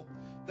vehicle.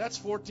 That's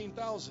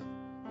 $14,000.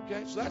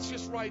 Okay, so that's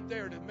just right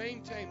there to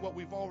maintain what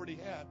we've already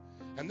had.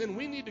 And then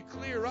we need to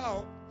clear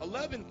out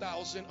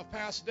 $11,000 of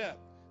past debt,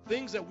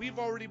 things that we've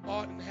already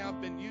bought and have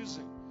been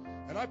using.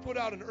 And I put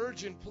out an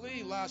urgent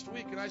plea last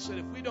week, and I said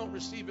if we don't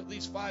receive at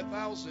least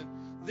 $5,000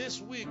 this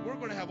week, we're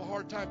going to have a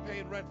hard time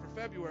paying rent for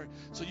February.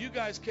 So you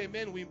guys came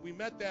in, we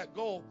met that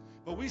goal,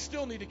 but we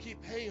still need to keep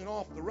paying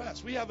off the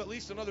rest. We have at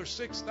least another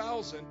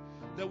 $6,000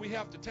 that we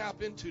have to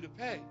tap into to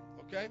pay,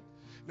 okay?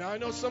 Now, I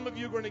know some of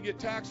you are going to get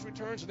tax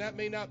returns, and that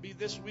may not be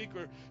this week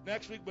or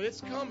next week, but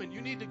it's coming.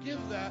 You need to give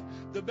that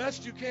the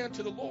best you can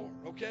to the Lord,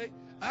 okay?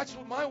 That's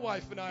what my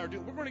wife and I are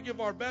doing. We're going to give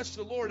our best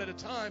to the Lord at a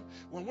time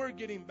when we're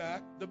getting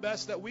back the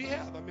best that we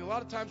have. I mean, a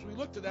lot of times we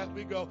look to that and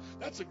we go,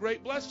 that's a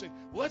great blessing.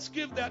 Well, let's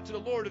give that to the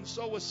Lord and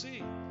sow a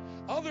seed.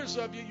 Others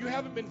of you, you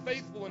haven't been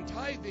faithful in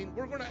tithing.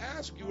 We're going to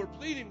ask you, we're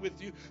pleading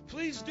with you,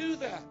 please do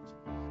that.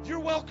 You're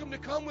welcome to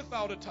come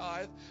without a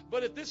tithe,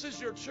 but if this is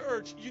your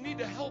church, you need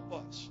to help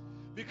us.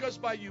 Because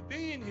by you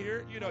being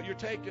here, you know, you're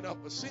taking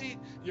up a seat,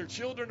 your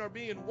children are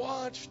being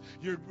watched,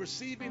 you're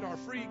receiving our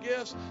free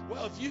gifts.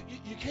 Well, if you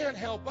can't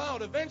help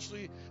out,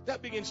 eventually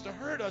that begins to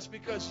hurt us,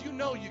 because you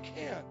know you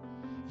can.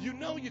 You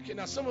know you can.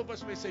 Now, some of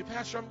us may say,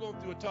 Pastor, I'm going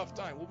through a tough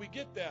time. Well, we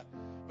get that.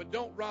 But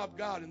don't rob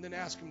God and then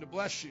ask him to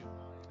bless you.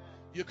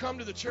 You come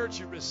to the church,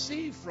 you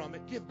receive from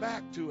it, give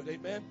back to it.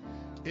 Amen.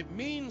 It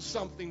means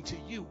something to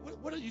you.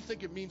 What do you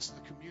think it means to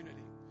the community?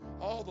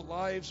 All the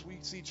lives we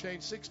see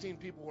change. 16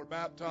 people were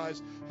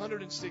baptized,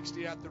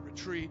 160 at the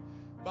retreat.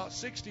 About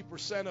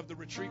 60% of the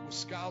retreat was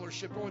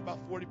scholarship. Only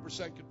about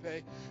 40% could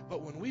pay.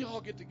 But when we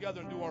all get together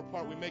and do our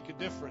part, we make a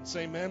difference.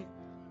 Amen?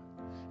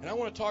 And I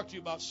want to talk to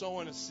you about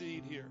sowing a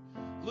seed here.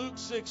 Luke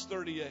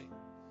 6:38.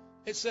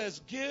 It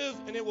says, give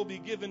and it will be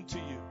given to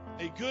you.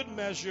 A good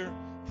measure,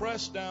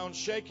 pressed down,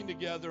 shaken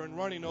together, and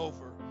running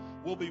over,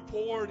 will be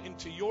poured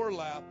into your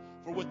lap.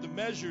 For with the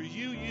measure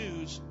you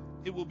use,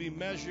 it will be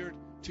measured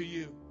to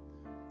you.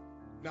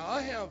 Now,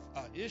 I have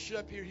Ish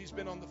up here. He's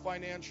been on the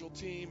financial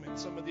team, and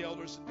some of the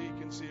elders and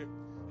deacons here,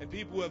 and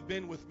people who have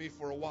been with me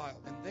for a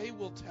while. And they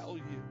will tell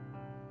you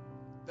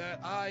that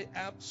I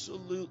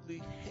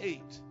absolutely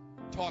hate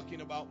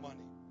talking about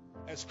money.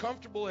 As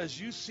comfortable as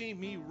you see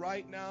me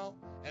right now,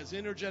 as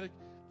energetic,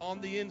 on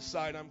the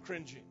inside, I'm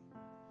cringing.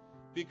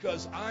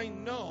 Because I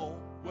know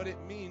what it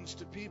means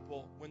to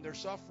people when they're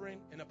suffering,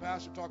 and a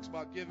pastor talks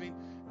about giving,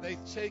 they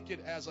take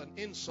it as an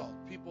insult.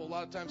 People a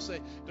lot of times say,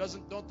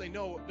 doesn't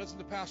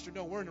the pastor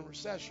know we're in a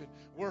recession?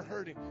 We're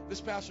hurting.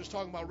 This pastor's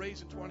talking about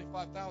raising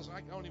 $25,000.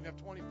 I don't even have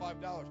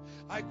 $25.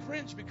 I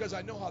cringe because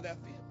I know how that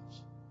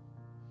feels.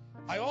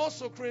 I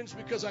also cringe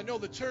because I know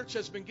the church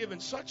has been given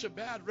such a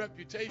bad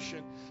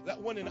reputation that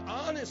when an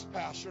honest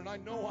pastor, and I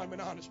know I'm an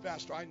honest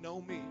pastor, I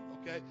know me,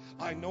 okay?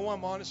 I know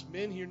I'm honest.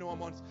 Men here know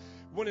I'm honest.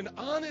 When an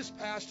honest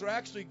pastor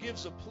actually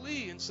gives a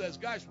plea and says,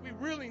 guys, we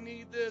really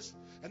need this,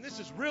 and this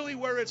is really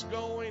where it's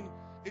going,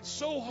 it's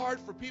so hard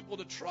for people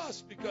to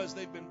trust because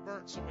they've been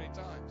burnt so many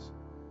times.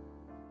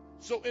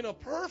 So in a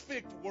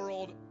perfect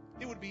world,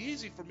 it would be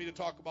easy for me to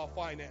talk about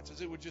finances.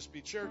 It would just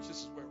be, church,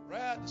 this is where we're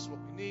at, this is what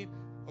we need.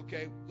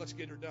 Okay, let's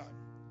get her done.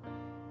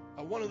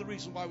 One of the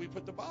reasons why we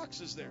put the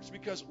boxes there is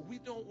because we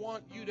don't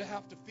want you to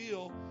have to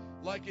feel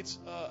like it's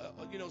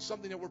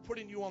something that we're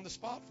putting you on the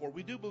spot for.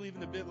 We do believe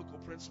in the biblical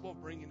principle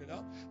of bringing it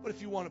up, but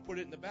if you want to put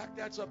it in the back,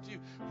 that's up to you.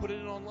 Put it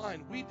in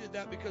online. We did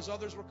that because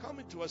others were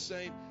coming to us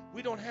saying,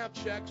 we don't have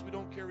checks, we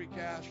don't carry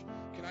cash.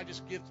 Can I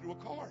just give through a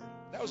card?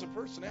 That was a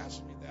person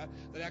asking me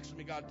that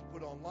actually got to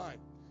put online.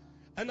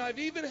 And I've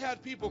even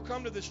had people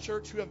come to this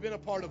church who have been a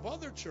part of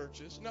other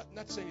churches,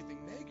 not saying anything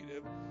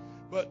negative,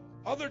 but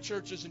other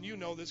churches, and you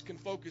know this, can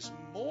focus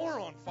more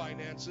on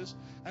finances.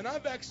 And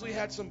I've actually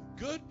had some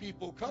good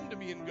people come to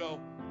me and go,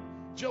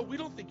 Joe, we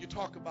don't think you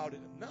talk about it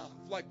enough.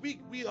 Like,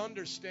 we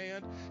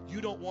understand you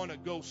don't want to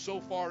go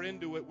so far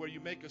into it where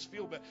you make us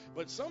feel bad.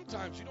 But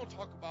sometimes you don't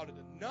talk about it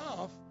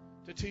enough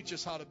to teach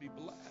us how to be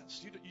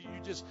blessed.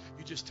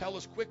 You just tell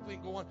us quickly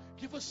and go on.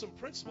 Give us some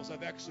principles.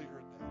 I've actually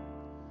heard that.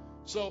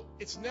 So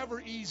it's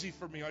never easy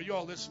for me. Are you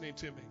all listening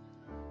to me?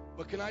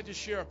 But can I just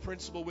share a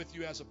principle with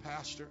you as a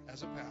pastor?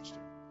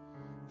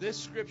 This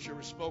scripture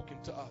is spoken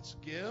to us.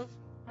 Give,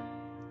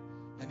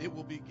 and it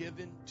will be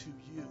given to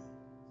you.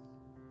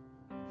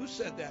 Who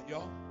said that,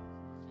 y'all?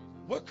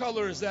 What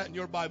color is that in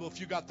your Bible if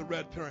you got the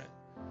red print?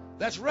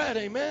 That's red,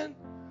 amen?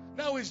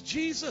 Now, is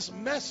Jesus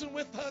messing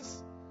with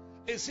us?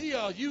 Is he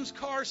a used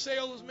car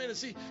salesman?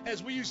 Is he,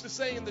 as we used to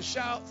say in the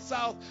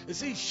South, is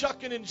he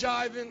shucking and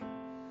jiving?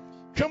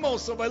 Come on,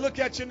 somebody, look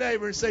at your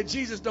neighbor and say,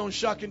 Jesus don't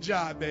shuck and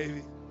jive,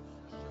 baby.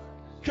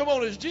 Come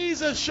on, is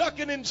Jesus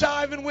shucking and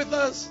jiving with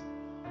us?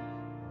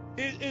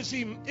 Is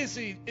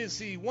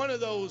he one of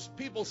those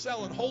people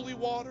selling holy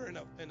water in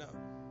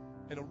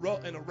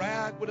a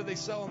rag? What do they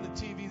sell on the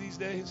TV these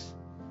days?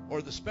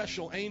 Or the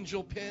special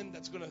angel pin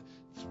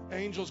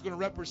angel's gonna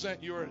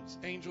represent your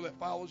angel that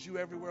follows you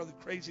everywhere. The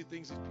crazy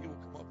things these people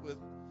come up with.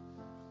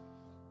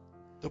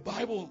 The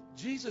Bible,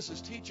 Jesus is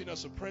teaching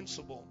us a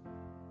principle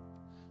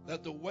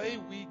that the way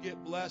we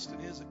get blessed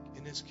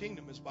in his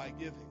kingdom is by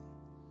giving.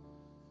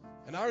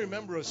 And I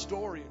remember a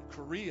story in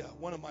Korea.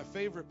 One of my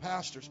favorite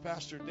pastors,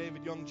 Pastor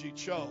David Youngji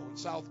Cho in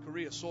South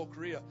Korea, Seoul,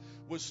 Korea,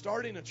 was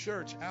starting a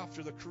church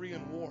after the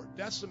Korean War.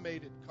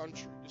 Decimated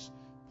country, just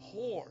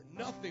poor,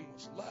 nothing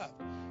was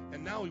left.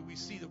 And now we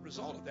see the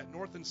result of that.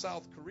 North and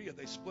South Korea,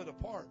 they split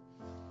apart.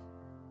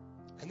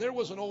 And there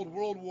was an old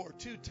World War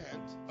II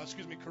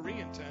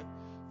Korean tent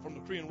from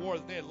the Korean War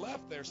that they had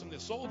left there, some of the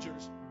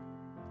soldiers.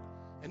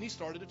 And he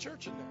started a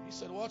church in there. He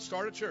said, well, let's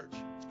start a church.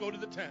 Let's go to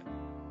the tent.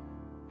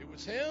 It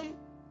was him,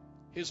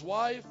 his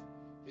wife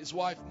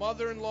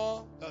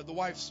mother-in-law, the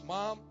wife's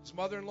mom, his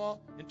mother-in-law,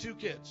 and 2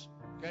 kids.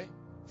 Okay?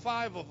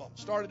 5 of them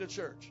started a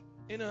church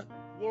in a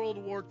World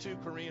War II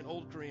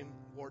old Korean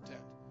War tent.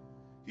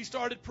 He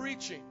started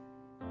preaching.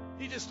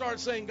 He just started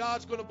saying,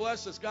 God's going to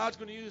bless us. God's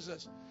going to use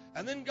us.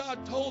 And then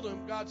God told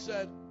him, God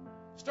said,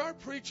 start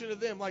preaching to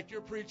them like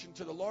you're preaching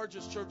to the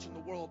largest church in the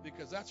world,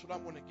 because that's what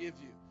I'm going to give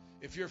you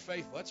if you're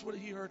faithful. That's what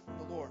he heard from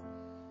the Lord.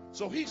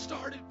 So he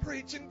started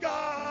preaching,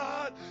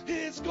 God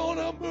is going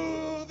to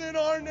move in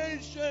our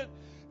nation.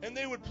 And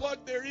they would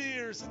plug their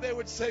ears and they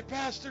would say,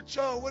 Pastor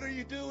Cho, what are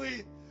you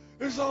doing?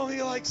 There's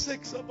only like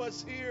 6 of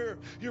us here.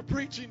 You're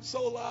preaching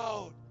so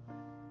loud.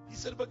 He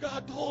said, but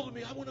God told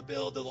me I want to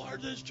build the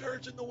largest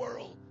church in the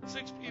world.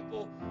 6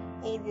 people,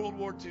 old World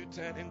War II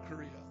tent in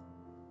Korea.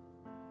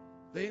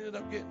 They ended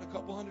up getting a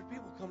couple hundred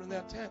people coming in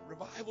that tent.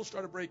 Revival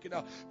started breaking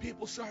out.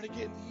 People started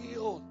getting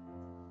healed.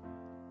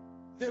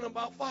 Then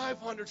about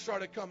 500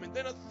 started coming.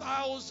 Then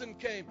 1,000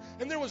 came.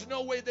 And there was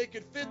no way they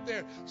could fit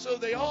there. So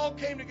they all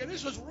came together.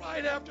 This was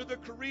right after the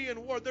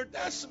Korean War. They're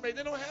decimated.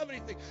 They don't have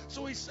anything.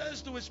 So he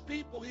says to his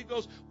people, he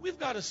goes, we've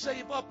got to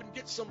save up and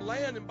get some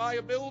land and buy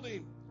a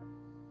building.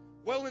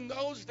 Well, in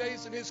those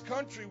days in his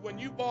country, when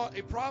you bought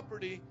a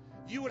property,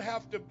 you would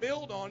have to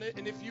build on it.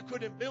 And if you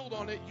couldn't build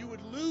on it, you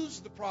would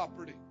lose the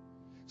property.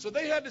 So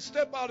they had to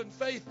step out in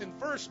faith and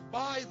first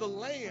buy the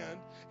land,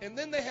 and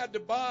then they had to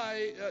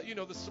buy,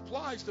 the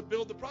supplies to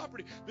build the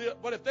property.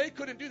 But if they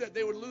couldn't do that,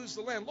 they would lose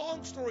the land.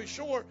 Long story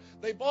short,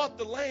 they bought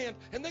the land,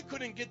 and they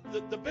couldn't get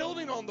the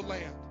building on the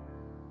land.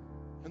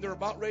 And they're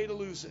about ready to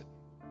lose it.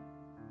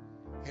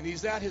 And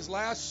he's at his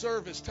last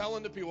service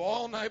telling the people,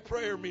 all night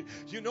prayer meeting.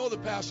 You know the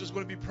pastor's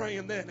going to be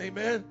praying then,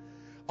 amen?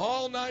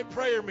 All night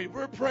prayer meeting.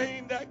 We're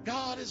praying that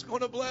God is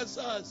going to bless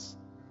us.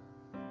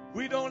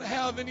 We don't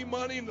have any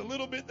money, and the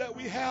little bit that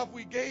we have,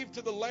 we gave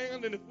to the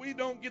land, and if we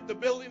don't get the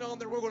building on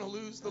there, we're going to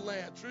lose the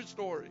land. True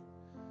story.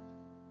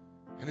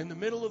 And in the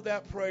middle of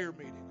that prayer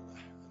meeting,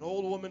 an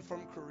old woman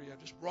from Korea,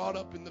 just brought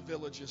up in the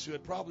villages, who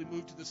had probably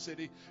moved to the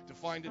city to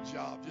find a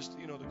job. Just,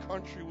 the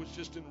country was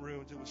just in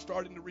ruins. It was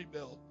starting to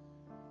rebuild.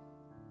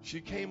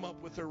 She came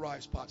up with her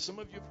rice pot. Some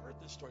of you have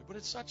heard this story, but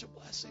it's such a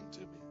blessing to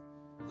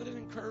me. Let it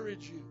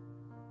encourage you.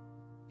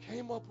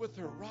 Came up with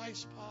her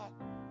rice pot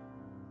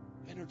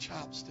and her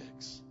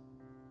chopsticks.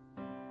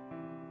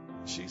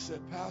 She said,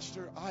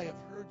 Pastor, I have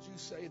heard you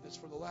say this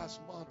for the last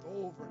month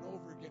over and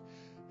over again,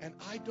 and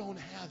I don't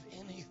have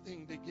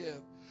anything to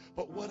give.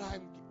 But what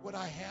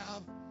I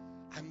have,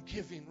 I'm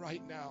giving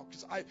right now,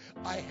 because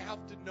I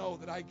have to know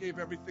that I gave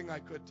everything I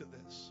could to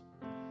this.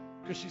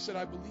 Because she said,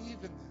 I believe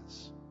in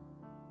this.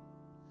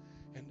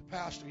 And the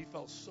pastor, he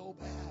felt so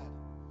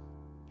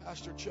bad.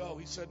 Pastor Cho,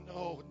 he said,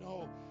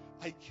 no,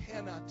 I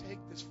cannot take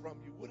this from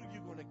you. What are you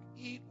going to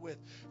eat with?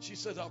 She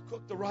said, I'll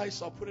cook the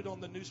rice. I'll put it on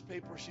the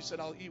newspaper. She said,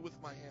 I'll eat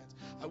with my hands.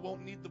 I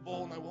won't need the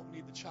bowl and I won't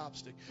need the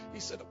chopstick.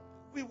 He said,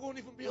 we won't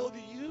even be able to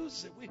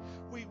use it.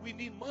 We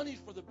need money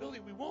for the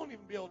building. We won't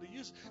even be able to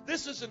use it.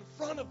 This is in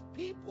front of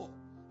people.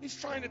 He's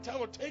trying to tell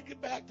her, take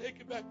it back, take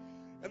it back.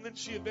 And then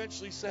she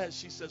eventually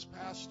says,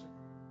 Pastor,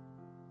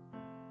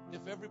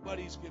 if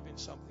everybody's giving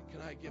something,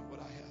 can I give what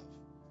I have?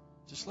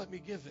 Just let me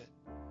give it.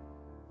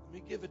 Let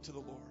me give it to the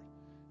Lord.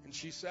 And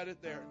she said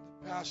it there.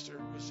 The pastor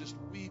was just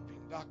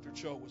weeping. Dr.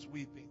 Cho was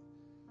weeping.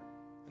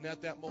 And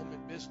at that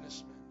moment,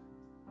 businessmen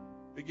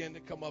began to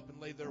come up and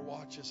lay their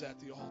watches at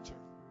the altar.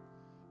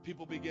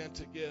 People began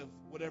to give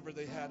whatever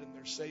they had in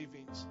their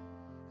savings.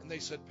 And they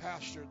said,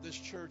 Pastor, this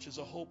church is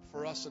a hope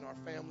for us and our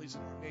families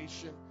and our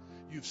nation.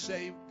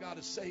 God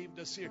has saved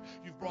us here.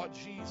 You've brought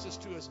Jesus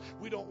to us.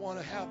 We don't want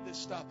to have this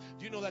stop.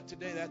 Do you know that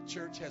today that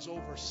church has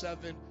over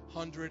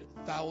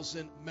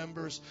 700,000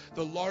 members?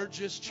 The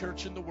largest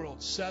church in the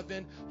world,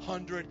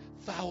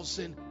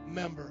 700,000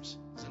 members.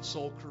 It's in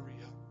Seoul, Korea.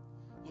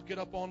 Look it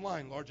up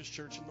online, largest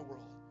church in the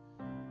world.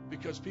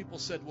 Because people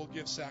said we'll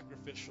give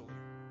sacrificially.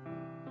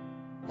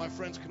 My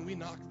friends, can we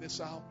knock this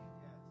out?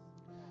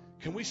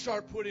 Can we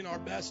start putting our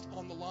best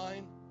on the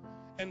line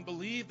and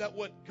believe that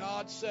what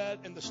God said,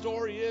 and the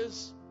story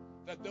is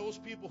that those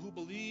people who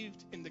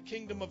believed in the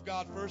kingdom of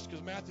God first,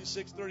 because Matthew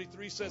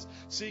 6:33 says,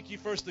 seek ye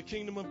first the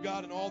kingdom of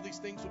God and all these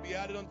things will be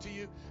added unto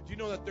you. Do you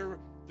know that their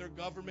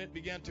government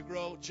began to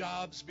grow,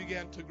 jobs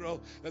began to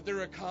grow, that their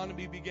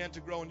economy began to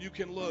grow, and you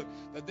can look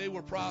that they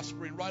were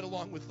prospering right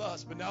along with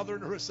us, but now they're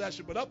in a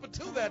recession. But up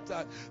until that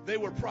time, they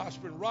were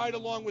prospering right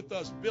along with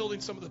us, building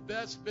some of the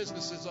best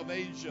businesses of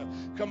Asia,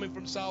 coming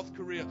from South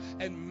Korea.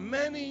 And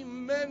many,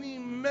 many,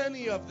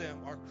 many of them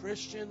are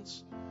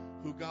Christians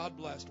who God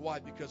blessed. Why?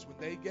 Because when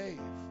they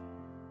gave,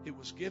 it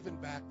was given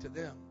back to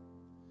them.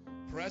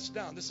 Pressed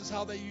down. This is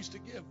how they used to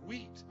give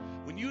wheat.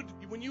 When you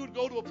would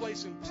go to a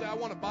place and say, I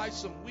want to buy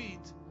some wheat,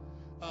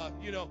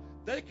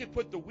 they could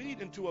put the wheat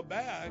into a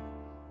bag,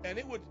 and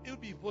it would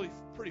be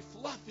pretty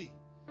fluffy,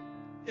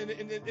 and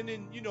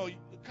then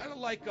kind of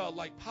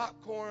like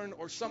popcorn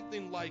or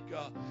something like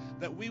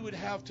that we would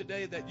have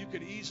today that you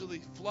could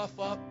easily fluff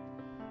up.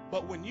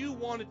 But when you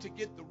wanted to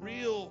get the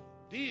real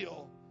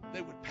deal,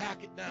 they would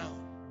pack it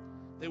down.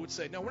 They would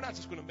say, no, we're not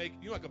just going to make,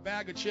 like a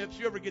bag of chips.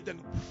 You ever get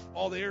them,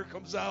 all the air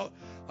comes out,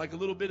 like a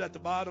little bit at the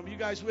bottom? You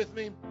guys with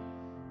me?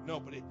 No,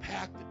 but it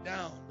packed it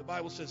down. The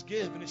Bible says,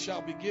 give, and it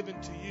shall be given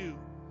to you.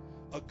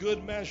 A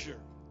good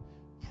measure,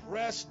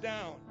 pressed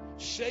down,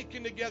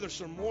 shaken together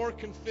so more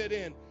can fit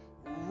in,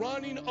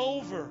 running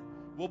over,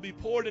 will be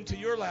poured into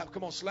your lap.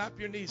 Come on, slap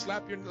your knee,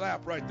 slap your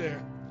lap right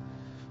there.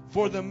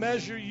 For the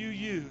measure you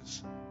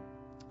use,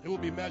 it will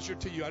be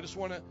measured to you. I just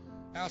want to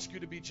ask you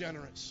to be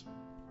generous.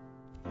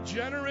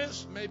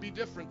 Generous may be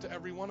different to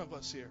every one of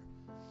us here.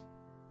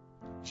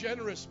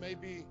 Generous may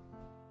be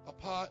a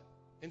pot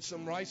and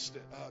some rice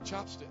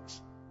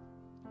chopsticks.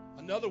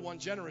 Another one,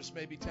 generous,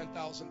 may be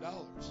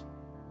 $10,000.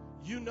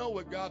 You know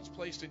what God's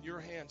placed in your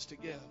hands to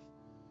give.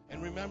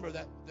 And remember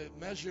that the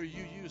measure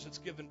you use, it's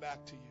given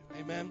back to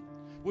you. Amen?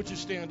 Would you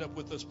stand up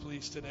with us,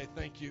 please, today?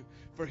 Thank you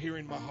for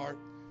hearing my heart.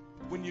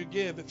 When you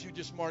give, if you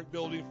just mark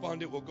building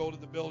fund, it will go to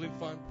the building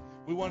fund.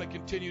 We want to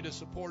continue to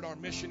support our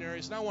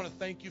missionaries, and I want to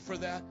thank you for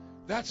that.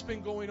 That's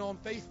been going on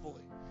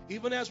faithfully.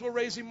 Even as we're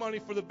raising money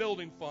for the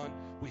building fund,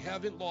 we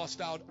haven't lost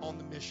out on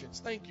the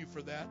missions. Thank you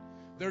for that.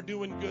 They're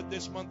doing good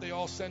this month. They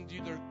all send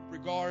you their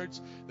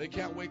regards. They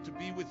can't wait to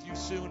be with you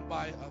soon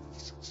by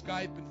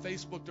Skype and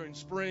Facebook during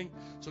spring.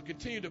 So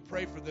continue to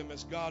pray for them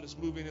as God is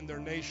moving in their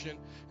nation,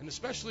 and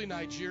especially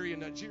Nigeria.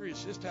 Nigeria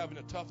is just having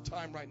a tough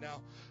time right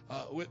now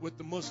with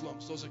the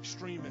Muslims, those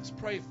extremists.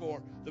 Pray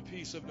for the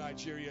peace of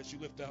Nigeria as you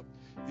lift up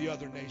the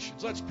other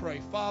nations. Let's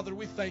pray. Father,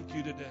 we thank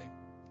you today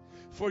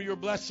for your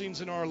blessings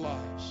in our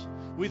lives.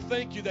 We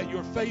thank you that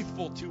you're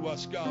faithful to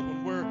us, God,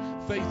 when we're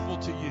faithful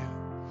to you.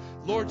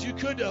 Lord, you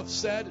could have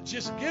said,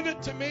 just give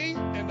it to me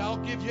and I'll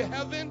give you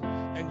heaven,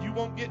 and you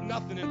won't get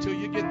nothing until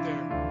you get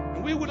there.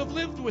 And we would have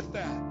lived with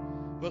that.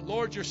 But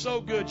Lord, you're so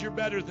good. You're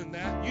better than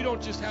that. You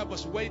don't just have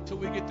us wait till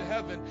we get to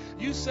heaven.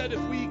 You said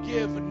if we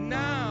give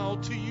now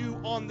to you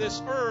on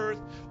this earth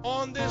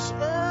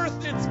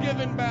it's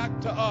given back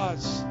to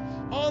us.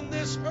 On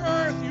this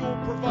earth you will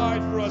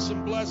provide for us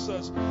and bless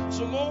us.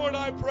 So Lord,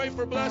 I pray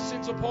for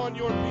blessings upon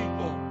your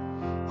people.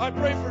 I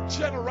pray for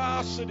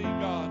generosity,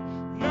 God.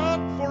 Not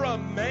for a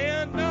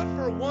man, not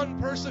for one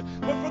person,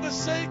 but for the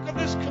sake of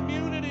this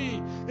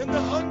community and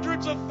the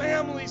hundreds of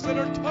families that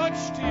are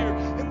touched here,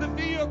 and the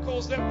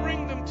vehicles that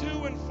bring them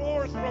to and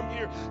forth from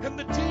here, and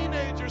the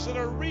teenagers that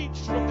are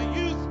reached from the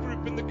youth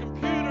group and the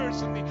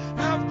computers and the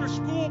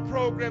after-school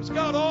programs.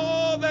 God,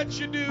 all that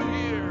you do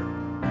here,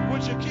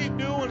 would you keep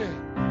doing it?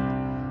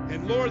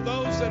 And Lord,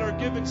 those that are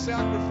given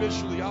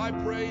sacrificially, I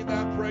pray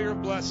that prayer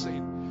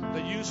blessing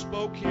that you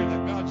spoke here,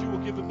 that God, you will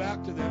give it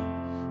back to them.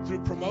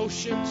 Through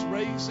promotions,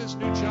 raises,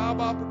 new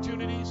job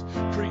opportunities,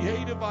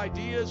 creative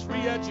ideas,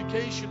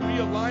 re-education,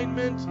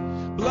 realignment,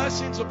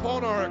 blessings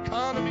upon our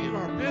economy and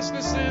our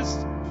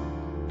businesses,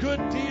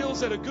 good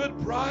deals at a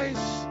good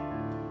price,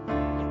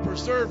 and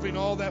preserving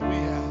all that we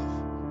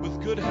have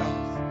with good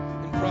health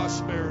and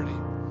prosperity.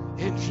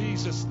 In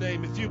Jesus'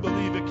 name, if you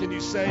believe it, can you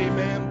say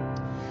amen?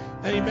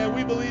 Amen.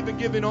 We believe in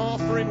giving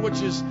offering,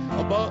 which is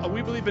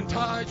we believe in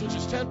tithes, which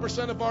is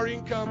 10% of our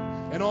income,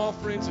 and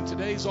offerings. And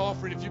today's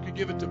offering, if you could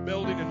give it to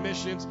building and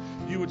missions,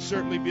 you would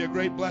certainly be a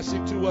great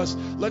blessing to us.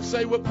 Let's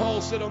say what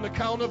Paul said on the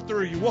count of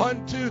 3.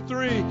 1, 2,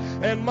 3.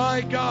 And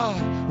my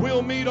God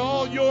will meet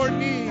all your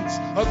needs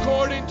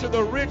according to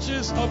the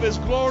riches of his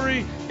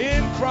glory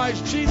in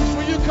Christ Jesus.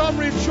 Will you come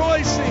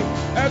rejoicing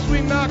as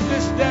we knock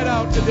this debt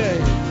out today?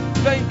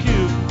 Thank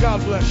you. God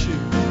bless you.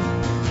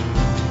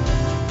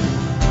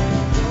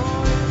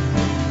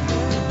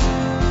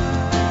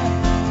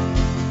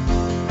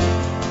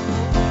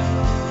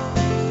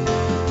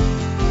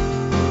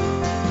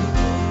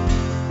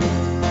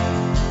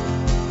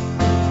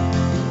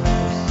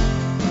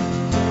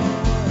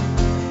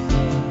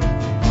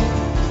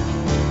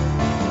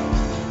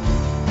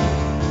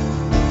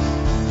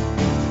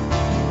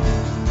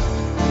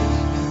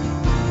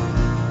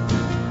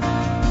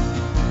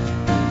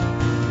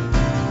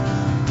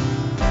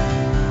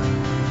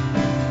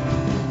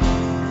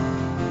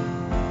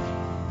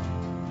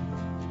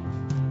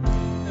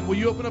 Will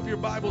you open up your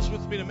Bibles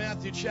with me to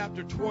Matthew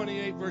chapter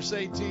 28, verse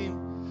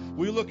 18?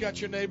 Will you look at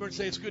your neighbor and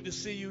say, it's good to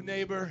see you,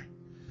 neighbor?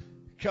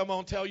 Come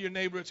on, tell your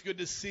neighbor it's good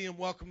to see him.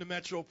 Welcome to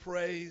Metro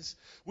Praise.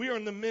 We are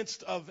in the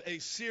midst of a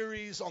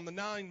series on the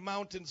 9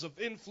 mountains of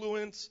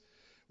influence.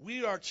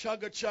 We are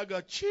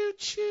chugga,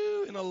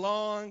 choo-choo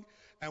along,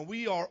 and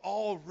we are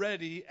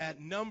already at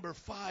number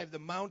 5, the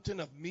mountain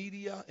of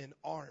media and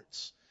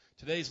arts.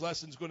 Today's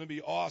lesson is going to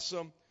be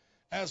awesome.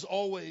 As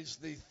always,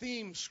 the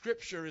theme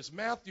scripture is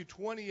Matthew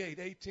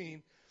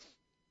 28:18,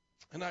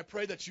 and I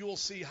pray that you will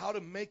see how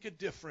to make a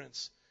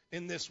difference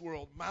in this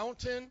world.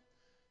 Mountain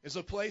is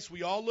a place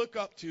we all look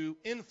up to.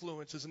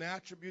 Influence is an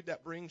attribute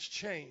that brings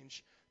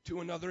change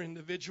to another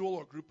individual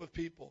or group of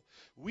people.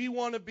 We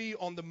want to be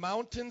on the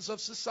mountains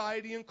of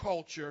society and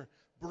culture,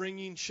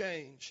 bringing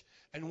change.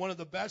 And one of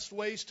the best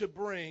ways to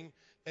bring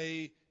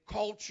a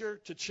culture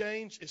to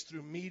change is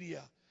through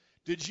media.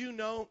 Did you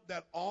know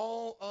that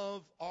all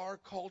of our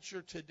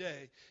culture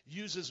today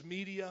uses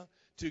media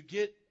to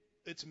get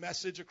its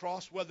message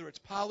across, whether it's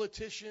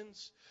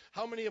politicians?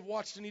 How many have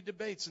watched any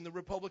debates in the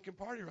Republican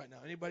Party right now?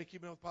 Anybody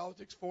keeping up with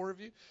politics? 4 of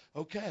you?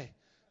 Okay.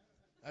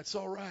 That's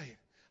all right.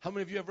 How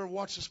many of you ever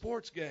watched a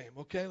sports game?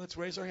 Okay, let's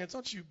raise our hands.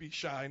 Don't you be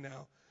shy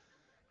now.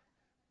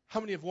 How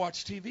many have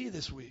watched TV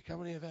this week? How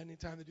many have had any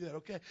time to do that?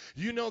 Okay.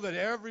 You know that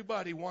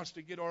everybody wants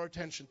to get our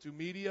attention through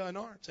media and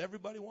arts.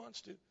 Everybody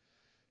wants to.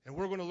 And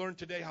we're going to learn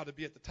today how to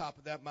be at the top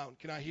of that mountain.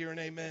 Can I hear an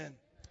amen?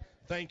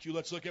 Thank you.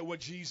 Let's look at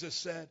what Jesus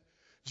said.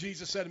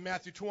 Jesus said in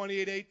Matthew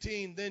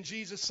 28:18, then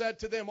Jesus said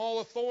to them, all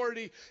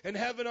authority in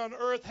heaven and on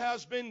earth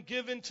has been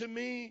given to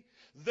me.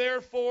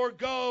 Therefore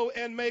go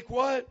and make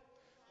what?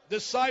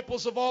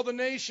 Disciples of all the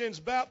nations,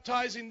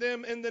 baptizing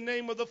them in the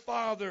name of the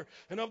Father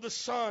and of the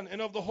Son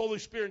and of the Holy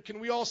Spirit. Can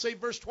we all say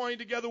verse 20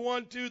 together?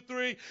 1, 2,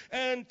 3.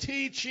 And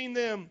teaching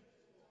them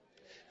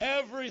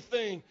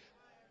everything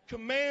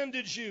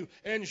commanded you,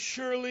 and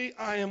surely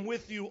I am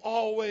with you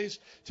always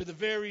to the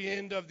very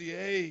end of the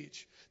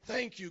age.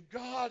 Thank you.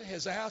 God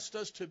has asked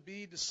us to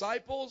be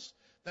disciples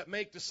that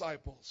make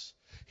disciples.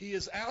 He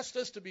has asked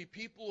us to be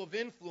people of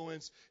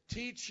influence,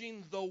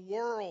 teaching the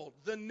world,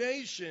 the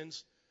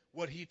nations,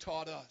 what he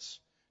taught us.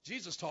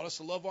 Jesus taught us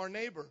to love our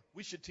neighbor.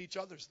 We should teach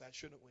others that,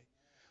 shouldn't we?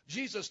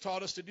 Jesus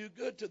taught us to do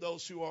good to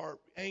those who are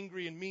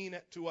angry and mean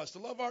to us, to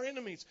love our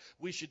enemies.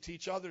 We should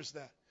teach others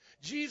that.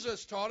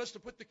 Jesus taught us to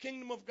put the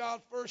kingdom of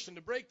God first and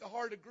to break the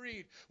heart of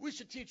greed. We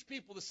should teach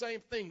people the same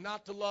thing,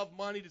 not to love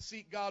money, to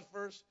seek God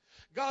first.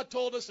 God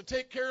told us to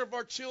take care of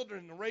our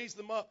children and raise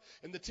them up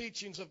in the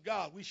teachings of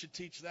God. We should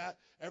teach that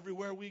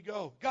everywhere we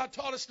go. God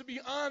taught us to be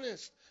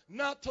honest,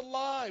 not to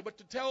lie, but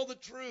to tell the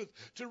truth,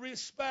 to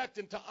respect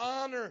and to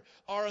honor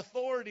our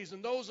authorities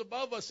and those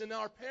above us and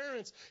our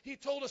parents. He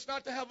told us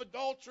not to have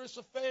adulterous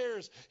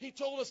affairs. He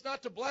told us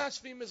not to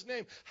blaspheme his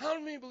name. How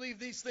many believe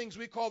these things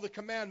we call the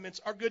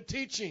commandments are good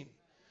teaching?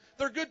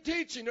 They're good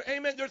teaching.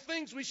 Amen. They're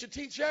things we should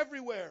teach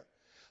everywhere.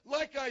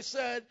 Like I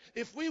said,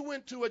 if we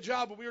went to a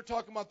job where we were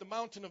talking about the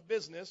mountain of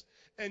business,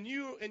 and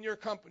you and your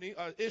company,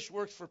 Ish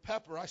works for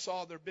Pepper. I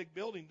saw their big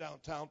building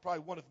downtown,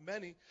 probably one of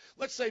many.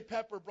 Let's say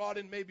Pepper brought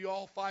in maybe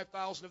all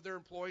 5,000 of their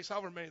employees,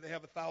 however many they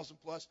have, 1,000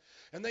 plus.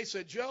 And they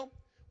said, Joe,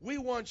 we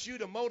want you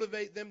to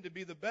motivate them to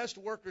be the best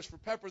workers for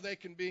Pepper they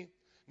can be.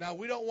 Now,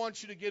 we don't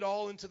want you to get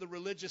all into the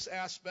religious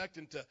aspect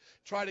and to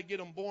try to get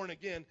them born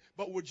again,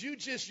 but would you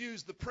just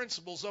use the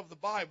principles of the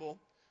Bible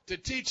to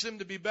teach them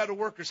to be better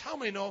workers? How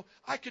many know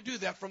I could do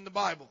that from the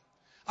Bible?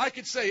 I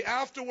could say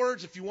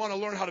afterwards, if you want to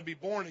learn how to be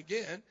born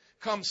again,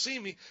 come see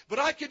me. But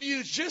I could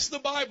use just the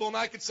Bible, and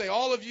I could say,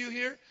 all of you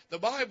here, the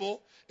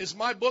Bible is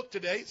my book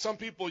today. Some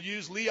people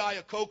use Lee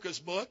Iacocca's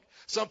book.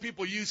 Some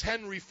people use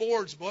Henry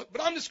Ford's book.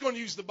 But I'm just going to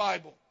use the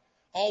Bible.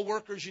 All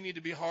workers, you need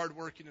to be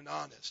hardworking and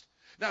honest.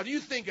 Now, do you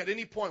think at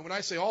any point, when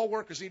I say all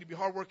workers need to be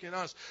hardworking and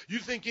honest, you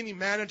think any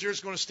manager is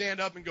going to stand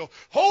up and go,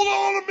 hold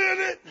on a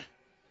minute.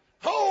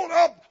 Hold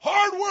up,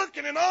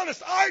 hardworking and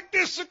honest. I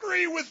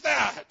disagree with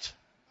that.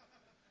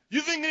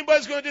 You think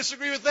anybody's going to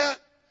disagree with that?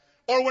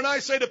 Or when I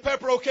say to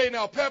Pepper, okay,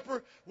 now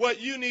Pepper,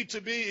 what you need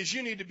to be is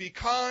you need to be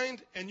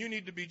kind and you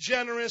need to be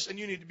generous and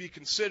you need to be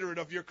considerate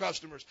of your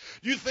customers.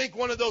 You think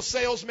one of those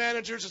sales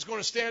managers is going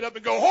to stand up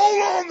and go,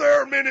 hold on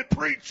there a minute,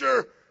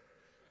 preacher.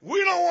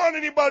 We don't want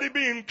anybody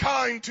being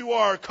kind to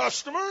our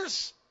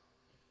customers.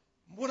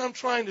 What I'm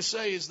trying to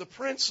say is the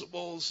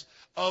principles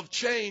of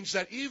change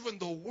that even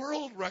the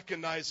world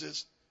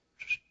recognizes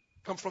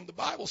come from the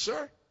Bible,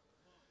 sir.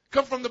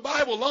 Come from the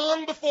Bible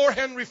long before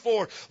Henry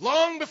Ford,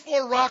 long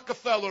before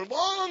Rockefeller,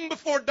 long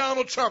before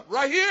Donald Trump,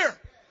 right here.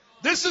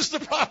 This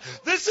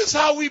is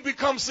how we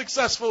become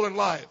successful in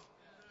life.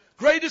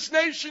 Greatest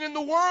nation in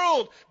the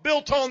world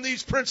built on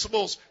these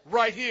principles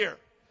right here.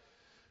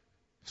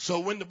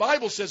 So when the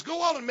Bible says,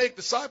 go out and make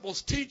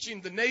disciples,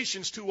 teaching the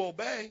nations to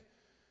obey,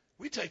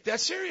 we take that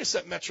serious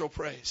at Metro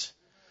Praise.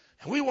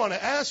 And we want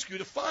to ask you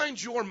to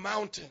find your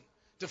mountain,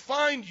 to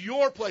find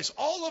your place.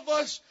 All of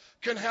us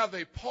can have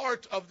a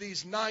part of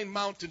these 9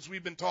 mountains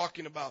we've been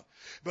talking about.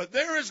 But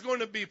there is going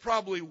to be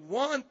probably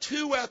 1,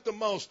 2 at the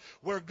most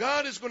where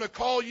God is going to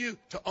call you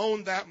to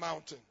own that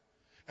mountain.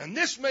 And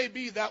this may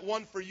be that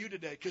one for you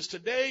today, because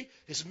today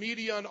is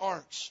Media and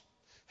Arts.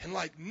 And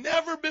like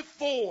never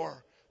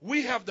before,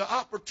 we have the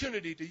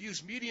opportunity to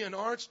use media and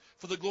arts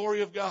for the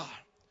glory of God.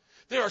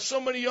 There are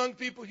so many young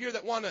people here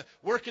that want to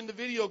work in the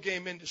video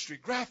game industry,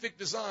 graphic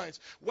designs,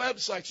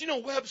 websites. You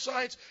know,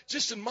 websites,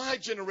 just in my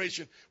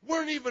generation,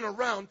 weren't even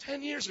around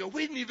 10 years ago.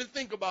 We didn't even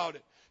think about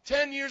it.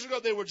 10 years ago,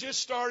 they were just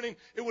starting.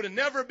 It would have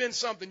never been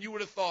something you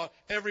would have thought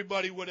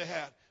everybody would have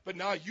had. But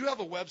now you have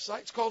a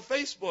website. It's called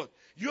Facebook.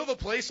 You have a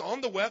place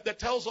on the web that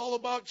tells all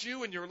about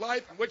you and your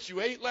life and what you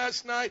ate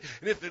last night.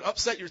 And if it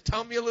upset your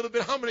tummy a little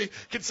bit, how many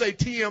can say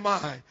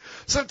TMI?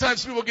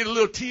 Sometimes people get a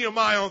little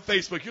TMI on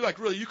Facebook. You're like,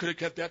 really, you could have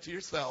kept that to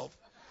yourself.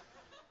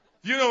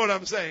 You know what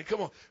I'm saying?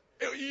 Come on.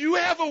 You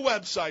have a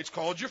website. It's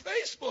called your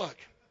Facebook.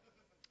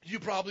 You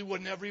probably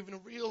would never even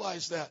have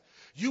realized that.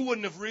 You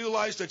wouldn't have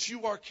realized that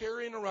you are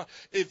carrying around.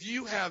 If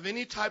you have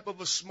any type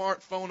of a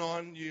smartphone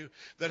on you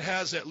that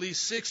has at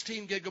least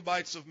 16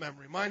 gigabytes of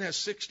memory, mine has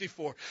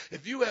 64.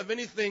 If you have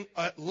anything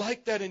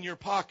like that in your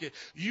pocket,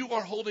 you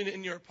are holding it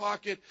in your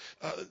pocket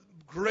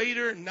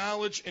greater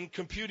knowledge and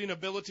computing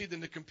ability than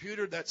the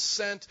computer that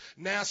sent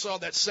NASA,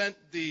 that sent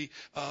the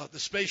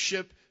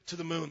spaceship to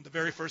the moon the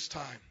very first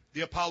time.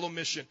 The Apollo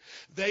mission.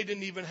 They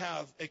didn't even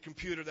have a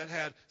computer that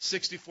had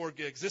 64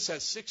 gigs. This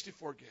has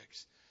 64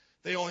 gigs.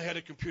 They only had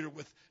a computer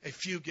with a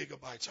few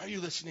gigabytes. Are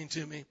you listening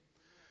to me?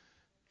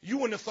 You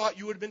wouldn't have thought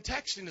you would have been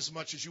texting as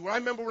much as you were. I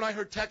remember when I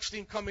heard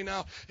texting coming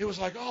out, it was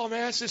like, oh,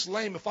 man, it's just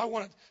lame. If I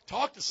want to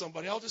talk to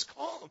somebody, I'll just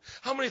call them.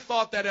 How many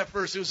thought that at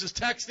first? It was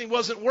just texting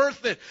wasn't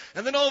worth it.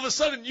 And then all of a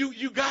sudden,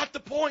 you got the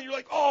point. You're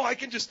like, oh, I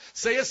can just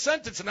say a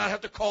sentence and not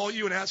have to call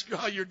you and ask you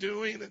how you're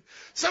doing. And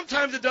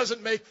sometimes it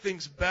doesn't make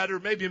things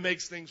better. Maybe it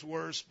makes things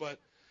worse. But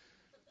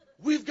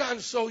we've gotten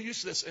so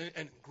used to this.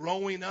 And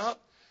growing up,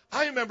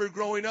 I remember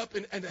growing up,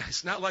 and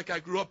it's not like I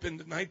grew up in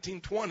the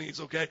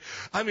 1920s, okay?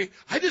 I mean,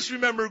 I just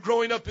remember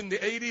growing up in the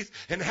 80s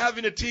and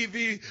having a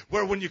TV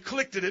where when you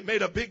clicked it, it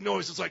made a big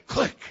noise. It's like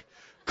click,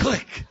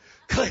 click,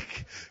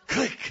 click,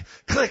 click,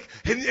 click.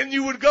 And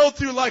you would go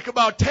through like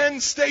about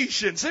 10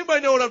 stations.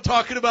 Anybody know what I'm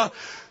talking about?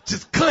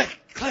 Just click,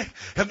 click.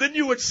 And then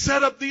you would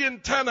set up the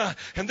antenna.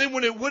 And then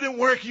when it wouldn't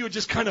work, you would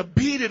just kind of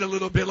beat it a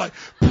little bit like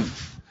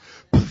poof.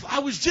 I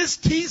was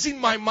just teasing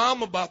my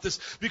mom about this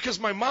because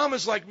my mom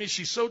is like me.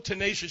 She's so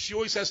tenacious. She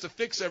always has to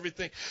fix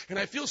everything. And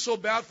I feel so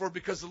bad for her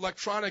because the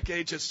electronic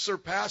age has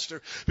surpassed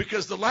her.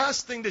 Because the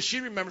last thing that she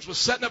remembers was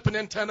setting up an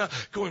antenna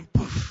going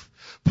poof,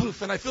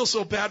 poof. And I feel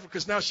so bad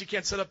because now she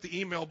can't set up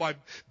the email by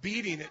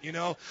beating it, you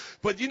know.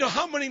 But you know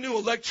how many new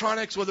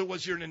electronics, whether it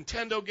was your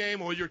Nintendo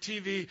game or your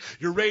TV,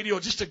 your radio,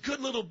 just a good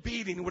little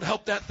beating would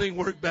help that thing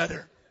work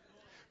better.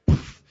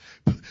 Poof,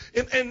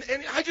 poof. And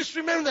I just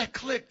remember that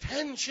click,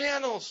 10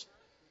 channels.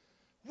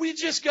 We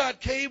just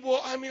got cable.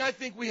 I mean, I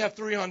think we have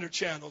 300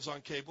 channels on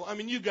cable. I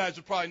mean, you guys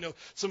would probably know,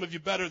 some of you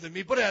better than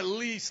me, but at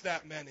least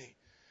that many.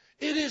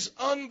 It is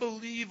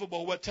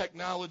unbelievable what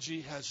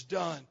technology has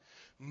done.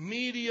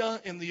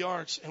 Media and the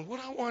arts. And what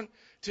I want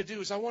to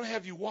do is I want to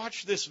have you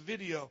watch this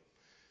video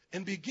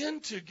and begin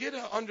to get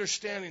an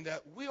understanding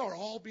that we are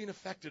all being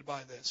affected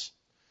by this.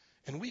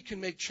 And we can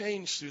make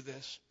change through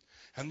this.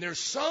 And there's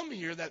some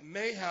here that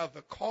may have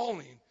a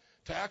calling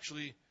to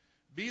actually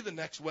be the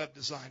next web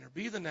designer,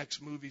 be the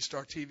next movie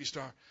star, TV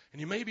star. And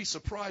you may be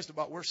surprised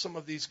about where some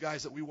of these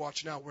guys that we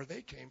watch now, where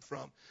they came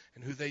from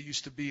and who they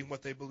used to be and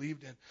what they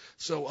believed in.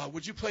 So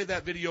would you play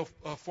that video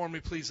for me,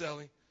 please,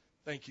 Ellie?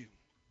 Thank you.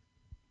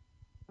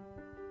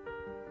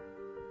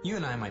 You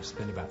and I might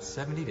spend about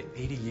 70 to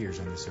 80 years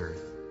on this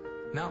earth.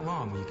 Not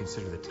long when you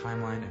consider the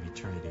timeline of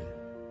eternity.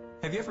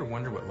 Have you ever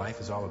wondered what life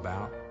is all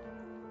about?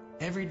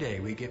 Every day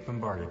we get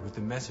bombarded with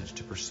the message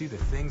to pursue the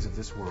things of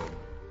this world.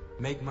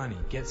 Make money,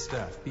 get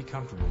stuff, be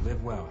comfortable,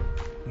 live well.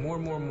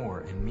 More,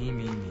 and me,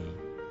 me, me.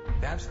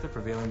 That's the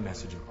prevailing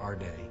message of our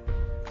day.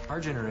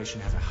 Our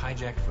generation has a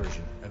hijacked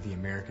version of the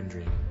American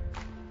dream.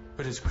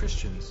 But as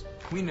Christians,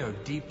 we know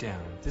deep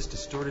down this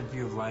distorted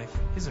view of life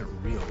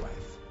isn't real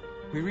life.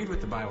 We read what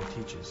the Bible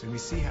teaches, and we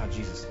see how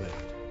Jesus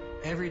lived.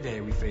 Every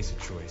day we face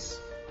a choice,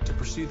 to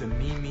pursue the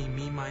me, me,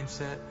 me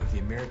mindset of the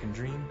American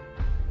dream,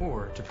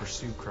 or to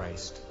pursue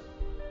Christ.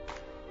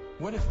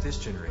 What if this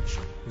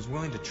generation was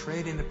willing to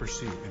trade in the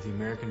pursuit of the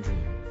American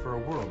dream for a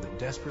world that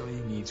desperately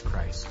needs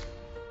Christ?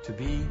 To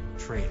be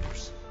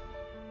traders.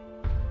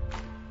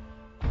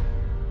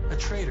 A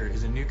trader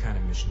is a new kind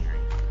of missionary,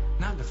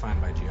 not defined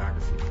by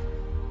geography.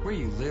 Where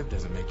you live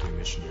doesn't make you a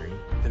missionary.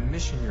 The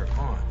mission you're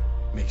on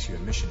makes you a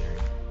missionary.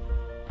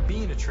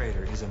 Being a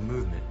trader is a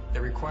movement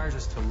that requires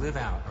us to live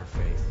out our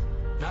faith,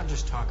 not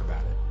just talk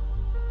about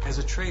it. As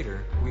a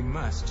trader, we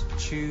must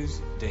choose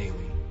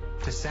daily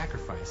to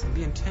sacrifice and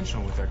be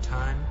intentional with our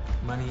time,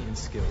 money, and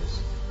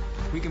skills.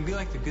 We can be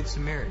like the Good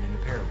Samaritan in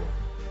the parable.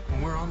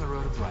 When we're on the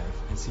road of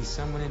life and see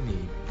someone in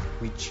need,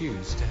 we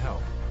choose to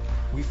help.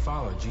 We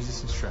follow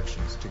Jesus'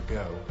 instructions to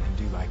go and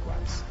do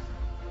likewise.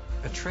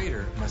 A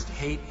trader must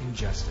hate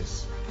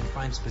injustice and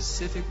find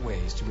specific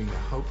ways to bring the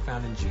hope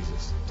found in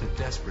Jesus to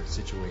desperate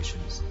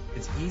situations.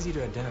 It's easy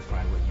to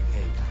identify what you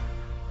hate.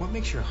 What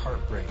makes your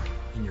heart break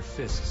and your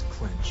fists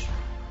clench?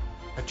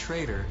 A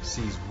trader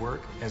sees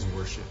work as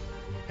worship.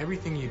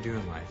 Everything you do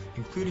in life,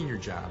 including your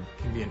job,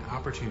 can be an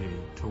opportunity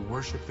to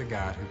worship the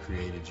God who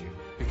created you.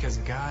 Because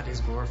God is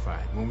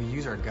glorified when we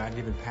use our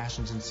God-given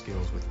passions and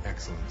skills with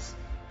excellence.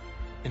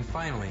 And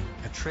finally,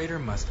 a trader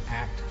must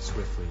act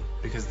swiftly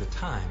because the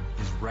time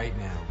is right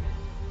now.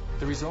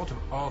 The result of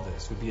all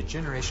this would be a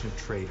generation of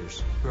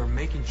traders who are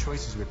making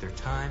choices with their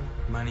time,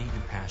 money,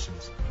 and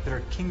passions that are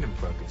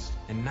kingdom-focused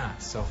and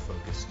not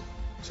self-focused,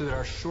 so that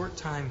our short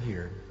time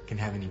here can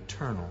have an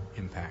eternal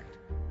impact.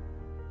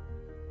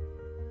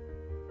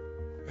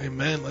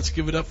 Amen. Let's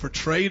give it up for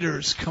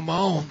traders. Come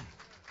on.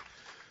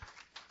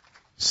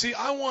 See,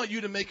 I want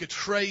you to make a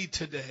trade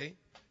today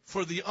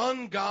for the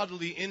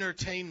ungodly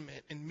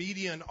entertainment in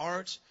media and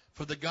arts,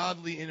 for the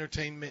godly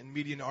entertainment in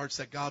media and arts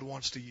that God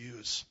wants to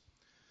use.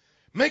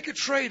 Make a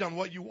trade on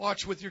what you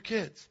watch with your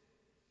kids.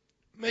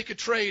 Make a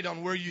trade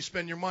on where you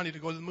spend your money to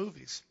go to the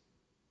movies.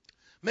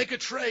 Make a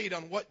trade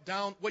on what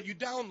you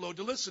download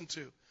to listen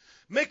to.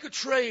 Make a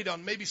trade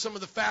on maybe some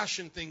of the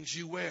fashion things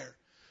you wear.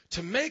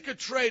 To make a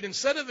trade,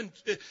 instead of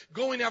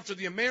going after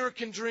the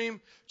American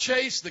dream,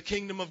 chase the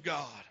kingdom of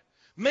God.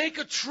 Make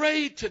a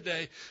trade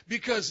today,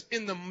 because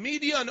in the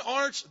media and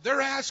arts,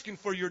 they're asking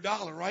for your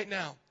dollar right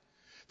now.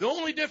 The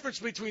only difference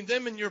between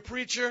them and your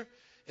preacher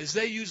is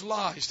they use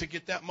lies to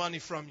get that money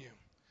from you.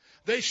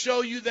 They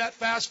show you that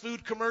fast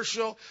food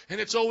commercial, and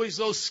it's always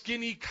those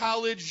skinny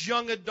college,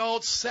 young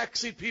adults,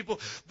 sexy people.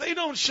 They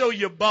don't show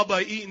you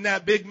Bubba eating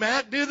that Big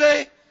Mac, do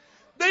they?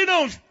 They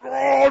don't, just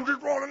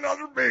want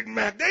another Big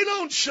Mac. They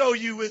don't show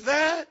you with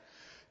that.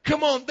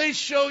 Come on, they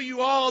show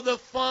you all the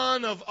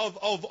fun of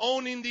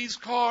owning these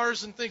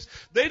cars and things.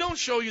 They don't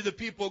show you the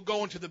people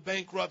going to the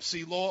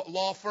bankruptcy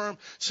law firm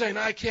saying,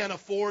 I can't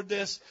afford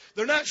this.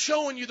 They're not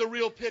showing you the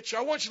real picture.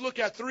 I want you to look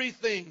at three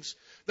things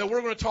that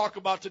we're going to talk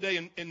about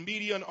today in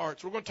media and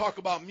arts. We're going to talk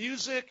about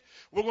music.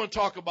 We're going to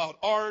talk about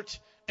art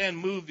and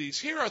movies.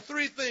 Here are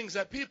three things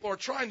that people are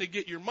trying to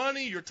get: your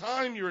money, your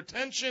time, your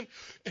attention.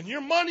 And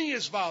your money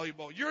is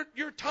valuable.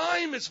 Your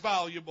time is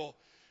valuable.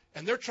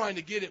 And they're trying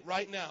to get it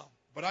right now.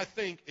 But I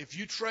think if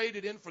you trade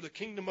it in for the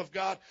kingdom of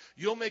God,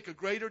 you'll make a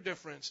greater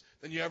difference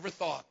than you ever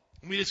thought.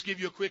 Let me just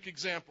give you a quick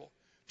example.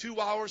 2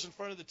 hours in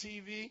front of the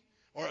TV,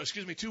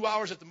 2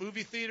 hours at the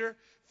movie theater,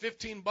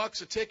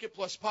 $15 a ticket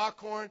plus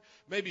popcorn,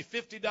 maybe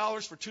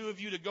 $50 for two of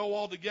you to go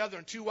all together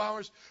in 2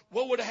 hours.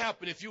 What would have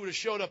happened if you would have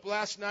showed up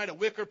last night at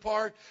Wicker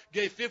Park,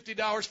 gave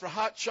 $50 for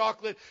hot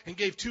chocolate, and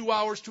gave 2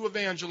 hours to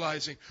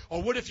evangelizing?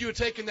 Or what if you had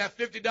taken that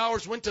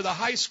 $50, went to the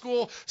high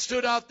school,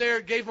 stood out there,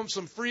 gave them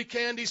some free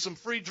candy, some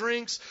free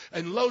drinks,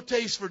 and low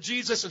taste for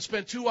Jesus, and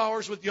spent 2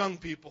 hours with young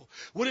people?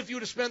 What if you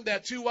would have spent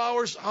that 2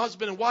 hours,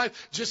 husband and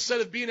wife, just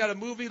instead of being at a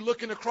movie,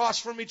 looking across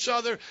from each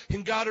other,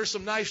 and got her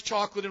some nice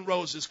chocolate and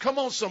roses? Come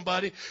on,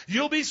 somebody.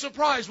 You'll be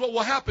surprised what will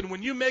happen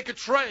when you make a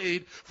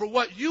trade for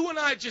what you and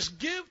I just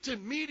give to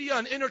media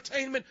and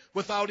entertainment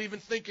without even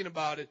thinking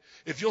about it.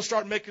 If you'll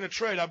start making a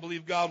trade, I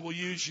believe God will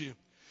use you.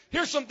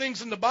 Here's some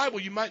things in the Bible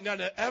you might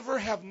not ever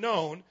have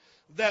known,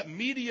 that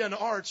media and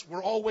arts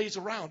were always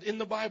around in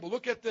the Bible.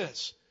 Look at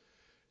this.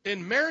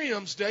 In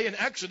Miriam's day in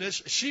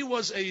Exodus, she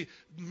was a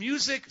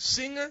music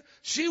singer.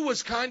 She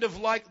was kind of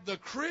like the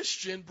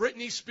Christian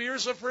Britney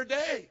Spears of her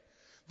day.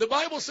 The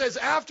Bible says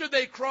after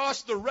they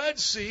crossed the Red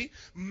Sea,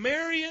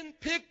 Miriam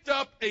picked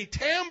up a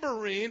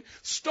tambourine,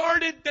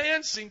 started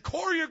dancing,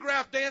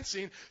 choreographed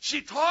dancing.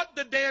 She taught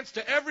the dance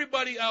to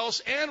everybody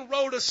else and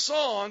wrote a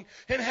song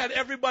and had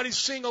everybody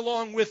sing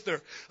along with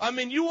her. I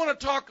mean, you want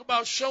to talk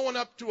about showing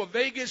up to a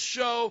Vegas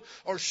show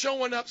or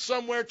showing up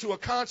somewhere to a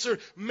concert?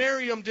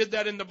 Miriam did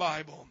that in the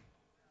Bible.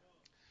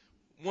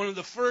 One of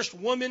the first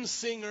women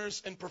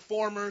singers and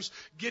performers,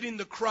 getting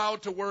the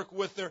crowd to work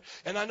with her.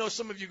 And I know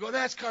some of you go,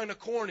 that's kind of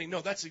corny.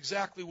 No, that's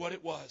exactly what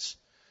it was.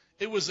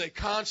 It was a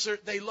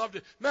concert. They loved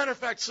it. Matter of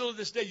fact, still to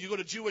this day, you go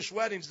to Jewish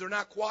weddings, they're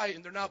not quiet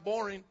and they're not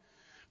boring.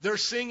 They're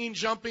singing,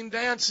 jumping,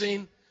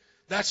 dancing.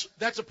 That's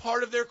a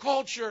part of their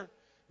culture.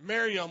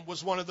 Miriam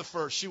was one of the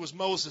first. She was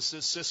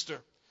Moses' sister.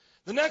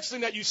 The next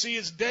thing that you see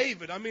is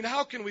David. I mean,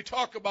 how can we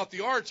talk about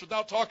the arts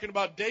without talking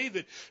about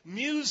David?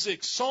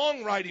 Music,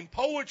 songwriting,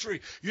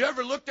 poetry. You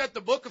ever looked at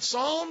the book of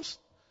Psalms?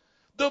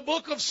 The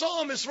book of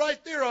Psalms is right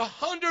there,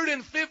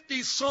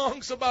 150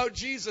 songs about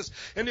Jesus.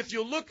 And if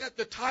you look at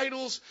the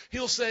titles,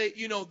 he'll say,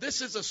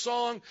 this is a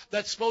song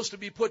that's supposed to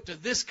be put to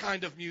this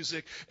kind of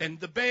music. And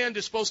the band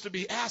is supposed to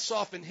be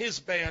Asaph and his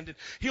band. And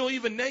he'll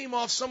even name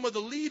off some of the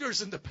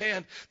leaders in the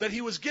band that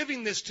he was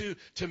giving this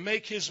to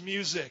make his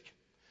music.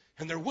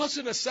 And there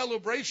wasn't a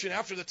celebration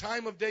after the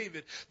time of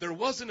David. There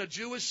wasn't a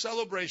Jewish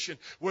celebration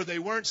where they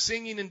weren't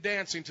singing and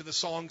dancing to the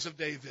songs of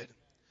David.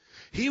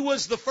 He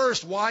was the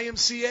first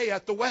YMCA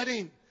at the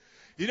wedding.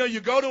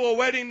 You go to a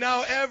wedding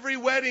now, every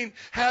wedding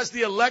has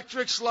the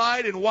electric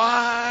slide and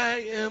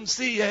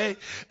YMCA.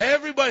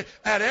 Everybody,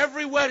 at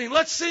every wedding,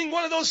 let's sing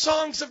one of those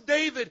songs of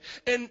David.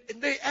 And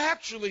they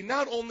actually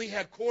not only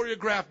had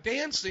choreographed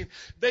dancing,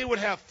 they would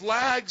have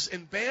flags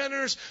and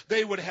banners.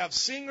 They would have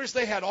singers.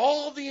 They had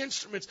all the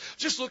instruments.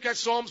 Just look at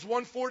Psalms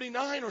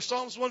 149 or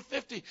Psalms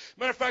 150.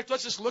 Matter of fact,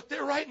 let's just look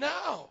there right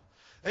now.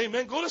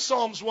 Amen. Go to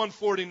Psalms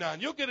 149.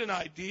 You'll get an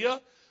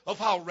idea of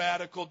how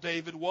radical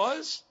David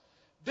was.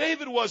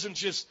 David wasn't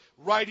just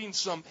writing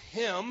some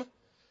hymn.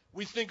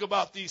 We think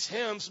about these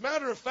hymns.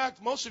 Matter of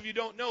fact, most of you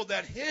don't know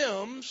that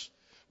hymns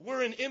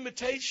were an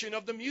imitation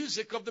of the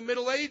music of the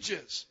Middle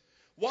Ages.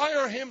 Why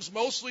are hymns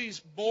mostly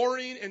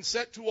boring and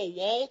set to a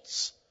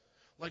waltz?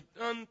 Like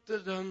dun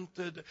dun dun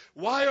dun.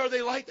 Why are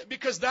they like that?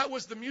 Because that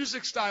was the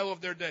music style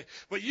of their day.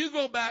 But you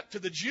go back to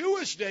the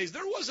Jewish days,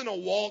 there wasn't a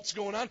waltz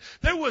going on.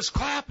 There was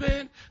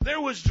clapping, there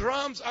was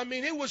drums. I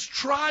mean, it was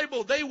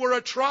tribal. They were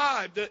a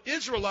tribe. The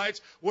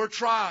Israelites were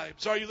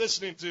tribes. Are you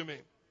listening to me?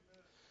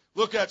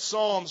 Look at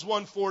Psalms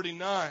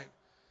 149.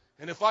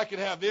 And if I could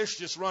have Ish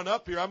just run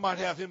up here, I might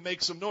have him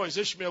make some noise.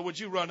 Ishmael, would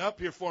you run up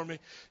here for me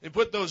and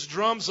put those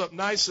drums up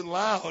nice and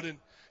loud? And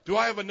do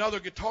I have another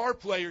guitar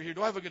player here?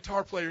 Do I have a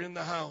guitar player in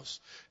the house?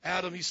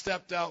 Adam, he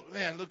stepped out.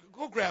 Man, look,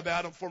 go grab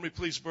Adam for me,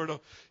 please,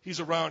 Berto. He's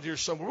around here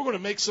somewhere. We're going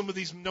to make some of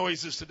these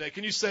noises today.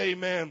 Can you say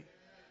amen?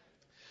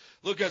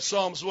 Look at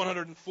Psalms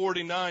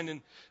 149,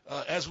 and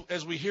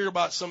as we hear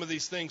about some of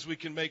these things, we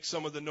can make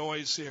some of the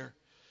noise here.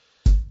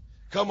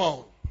 Come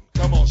on.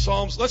 Come on,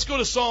 Psalms. Let's go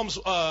to Psalms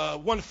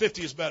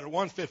 150 is better.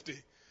 150.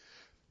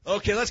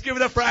 Okay, let's give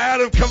it up for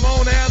Adam. Come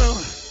on, Adam.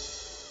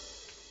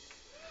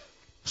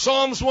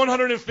 Psalms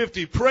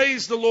 150.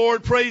 Praise the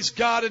Lord. Praise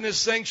God in His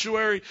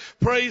sanctuary.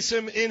 Praise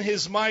Him in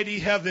His mighty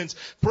heavens.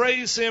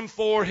 Praise Him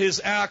for His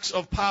acts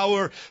of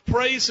power.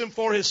 Praise Him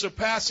for His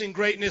surpassing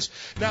greatness.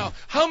 Now,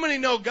 how many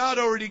know God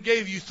already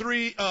gave you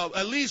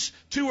at least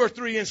 2 or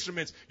 3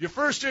 instruments? Your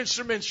first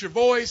instrument's your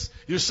voice.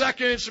 Your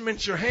second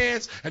instrument's your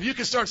hands. And you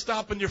can start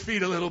stomping your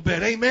feet a little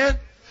bit. Amen?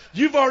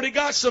 You've already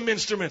got some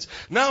instruments.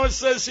 Now it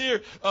says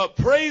here,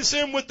 praise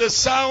Him with the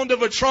sound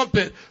of a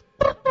trumpet.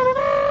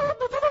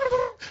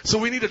 So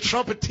we need a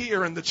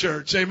trumpeter in the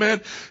church.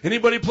 Amen.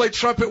 Anybody play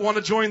trumpet, want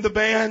to join the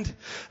band?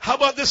 How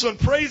about this one?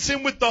 Praise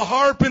Him with the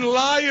harp and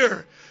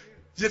lyre.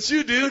 It's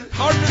you, dude.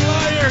 Harp and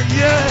lyre.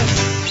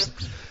 Yes.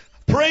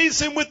 Praise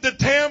Him with the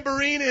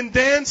tambourine and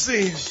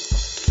dancing.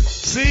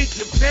 See,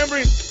 the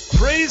tambourine.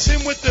 Praise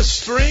Him with the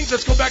strings.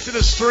 Let's go back to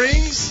the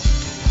strings.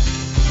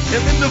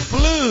 And then the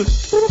flute.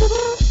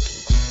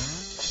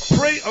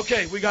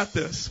 Okay, we got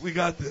this. We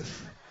got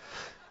this.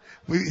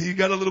 You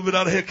got a little bit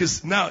out of here,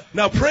 because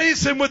now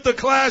praise Him with the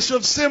clash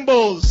of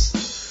cymbals.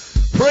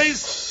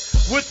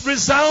 Praise with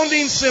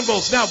resounding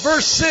cymbals. Now,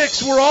 verse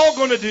 6, we're all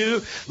going to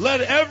do.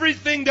 Let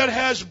everything that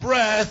has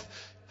breath.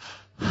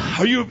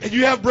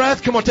 You have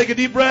breath? Come on, take a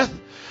deep breath.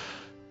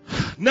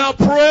 Now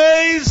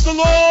praise the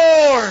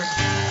Lord.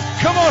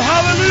 Come on,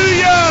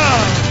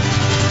 hallelujah.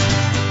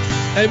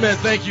 Amen.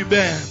 Thank you,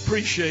 Ben.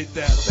 Appreciate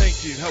that.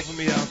 Thank you helping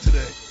me out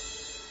today.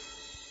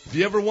 If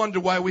you ever wonder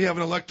why we have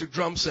an electric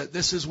drum set,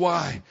 this is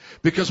why.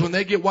 Because when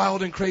they get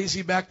wild and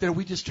crazy back there,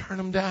 we just turn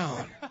them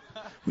down.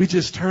 We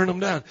just turn them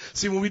down.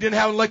 See, when we didn't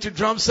have an electric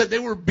drum set, they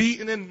were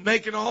beating and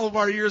making all of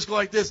our ears go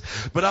like this.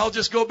 But I'll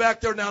just go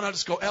back there now and I'll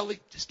just go, Ellie,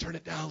 just turn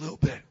it down a little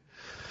bit.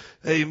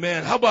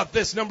 Amen. How about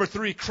this? Number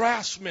 3,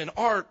 craftsmen,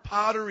 art,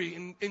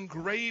 pottery,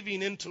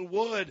 engraving into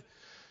wood.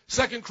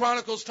 2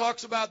 Chronicles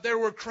talks about there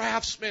were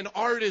craftsmen,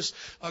 artists,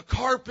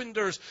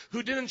 carpenters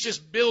who didn't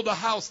just build a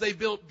house. They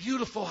built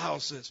beautiful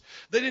houses.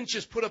 They didn't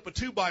just put up a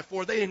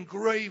 2x4. They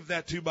engraved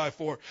that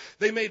 2x4.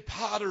 They made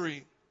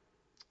pottery.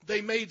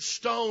 They made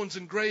stones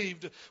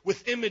engraved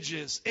with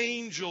images,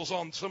 angels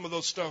on some of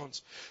those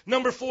stones.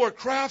 Number 4,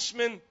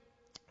 craftsmen,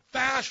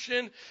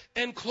 fashion,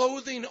 and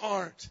clothing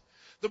art.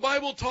 The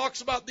Bible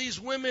talks about these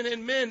women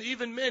and men,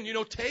 even men,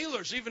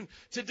 tailors. Even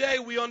today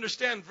we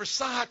understand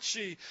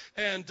Versace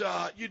and,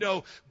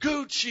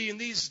 Gucci and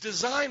these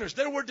designers.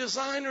 There were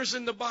designers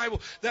in the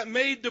Bible that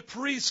made the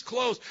priest's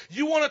clothes.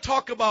 You want to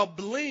talk about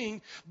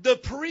bling? The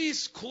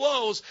priest's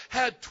clothes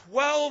had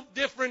 12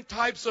 different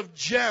types of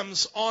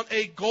gems on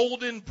a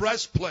golden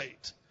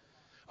breastplate.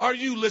 Are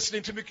you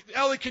listening to me?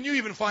 Ellie, can you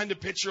even find a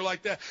picture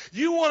like that?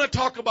 You want to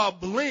talk about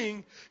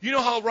bling? You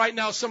know how right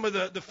now some of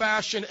the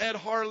fashion, Ed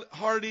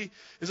Hardy,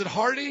 is it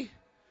Hardy?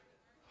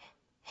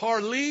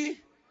 Harley?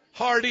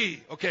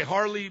 Hardy. Okay,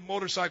 Harley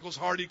motorcycles,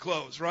 Hardy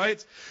clothes,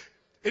 right?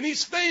 And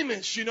he's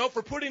famous,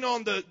 for putting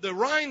on the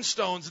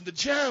rhinestones and the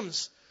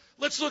gems.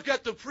 Let's look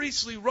at the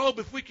priestly robe,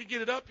 if we could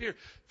get it up here.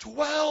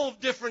 12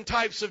 different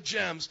types of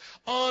gems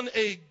on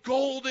a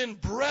golden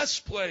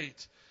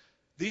breastplate.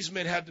 These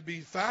men had to be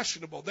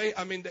fashionable. They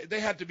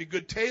had to be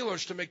good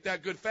tailors to make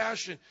that good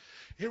fashion.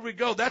 Here we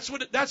go. That's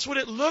what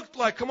it looked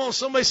like. Come on,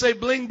 somebody say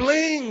bling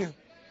bling.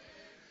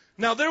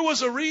 Now there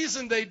was a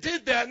reason they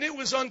did that, and it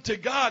was unto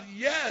God.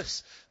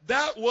 Yes,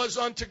 that was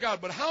unto God.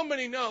 But how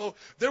many know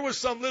there was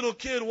some little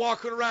kid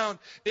walking around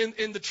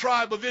in the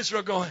tribe of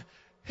Israel going,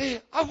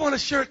 hey, I want a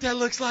shirt that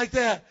looks like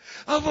that.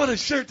 I want a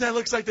shirt that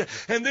looks like that.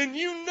 And then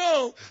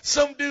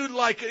some dude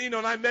like, and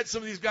I met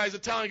some of these guys,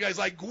 Italian guys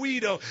like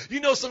Guido.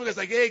 Some guys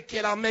like, hey,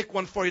 kid, I'll make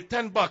one for you.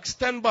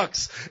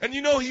 $10. And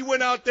he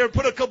went out there,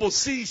 put a couple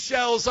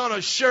seashells on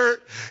a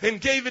shirt and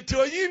gave it to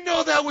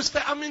her. That was,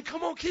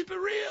 come on, keep it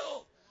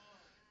real.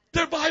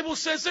 Their Bible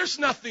says there's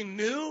nothing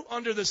new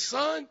under the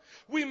sun.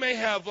 We may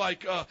have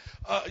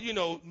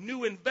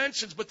new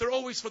inventions, but they're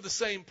always for the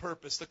same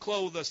purpose, to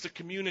clothe us, to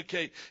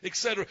communicate,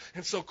 etc.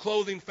 And so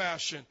clothing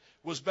fashion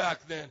was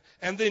back then.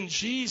 And then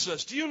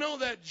Jesus. Do you know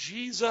that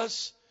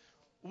Jesus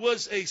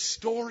was a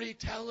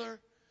storyteller?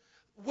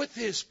 With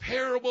his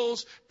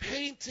parables,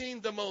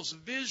 painting the most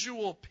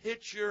visual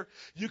picture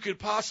you could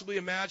possibly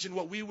imagine,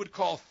 what we would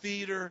call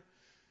theater.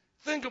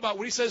 Think about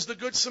when he says the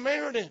Good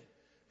Samaritan,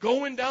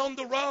 going down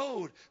the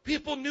road.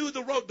 People knew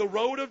the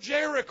road of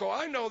Jericho.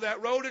 I know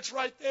that road, it's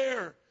right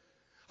there.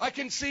 I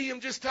can see him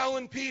just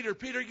telling Peter,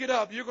 Peter, get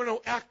up, you're going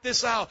to act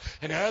this out.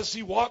 And as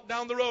he walked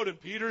down the road, and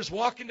Peter's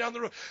walking down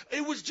the road,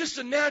 it was just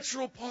a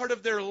natural part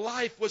of their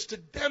life, was to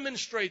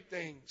demonstrate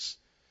things.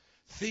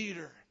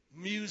 Theater,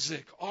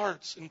 music,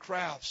 arts, and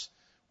crafts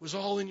was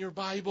all in your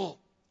Bible.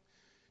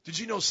 Did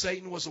you know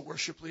Satan was a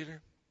worship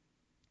leader?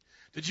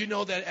 Did you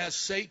know that as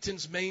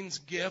Satan's main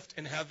gift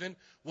in heaven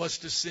was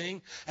to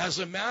sing? As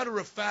a matter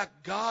of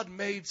fact, God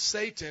made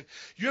Satan.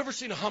 You ever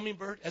seen a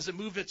hummingbird as it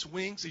moves its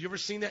wings? Have you ever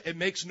seen that? It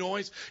makes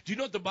noise. Do you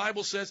know what the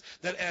Bible says?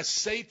 That as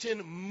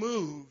Satan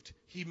moved,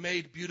 he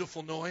made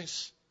beautiful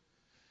noise.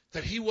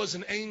 That he was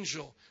an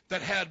angel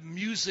that had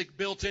music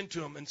built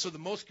into him. And so the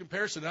most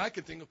comparison that I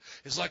can think of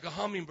is like a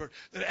hummingbird.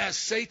 That as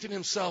Satan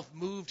himself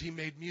moved, he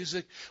made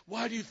music.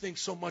 Why do you think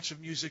so much of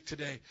music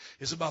today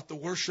is about the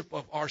worship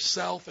of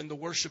ourself and the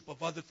worship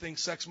of other things,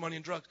 sex, money,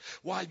 and drugs?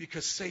 Why?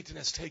 Because Satan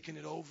has taken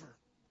it over.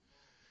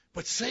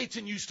 But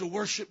Satan used to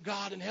worship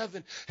God in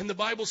heaven. And the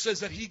Bible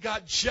says that he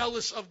got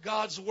jealous of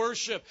God's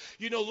worship.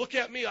 You know, look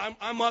at me.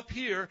 I'm up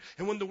here.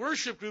 And when the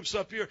worship group's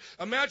up here,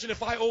 imagine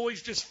if I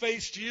always just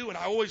faced you and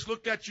I always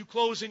looked at you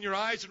closing your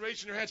eyes and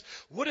raising your hands.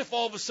 What if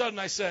all of a sudden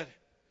I said,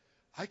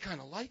 I kind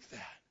of like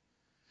that.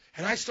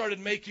 And I started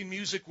making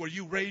music where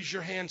you raise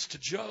your hands to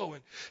Joe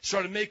and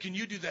started making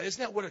you do that.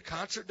 Isn't that what a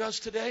concert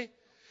does today?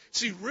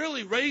 See,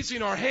 really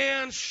raising our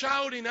hands,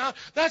 shouting out,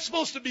 that's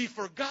supposed to be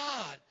for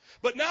God.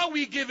 But now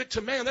we give it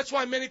to man. That's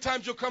why many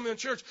times you'll come in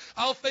church,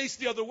 I'll face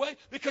the other way,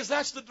 because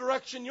that's the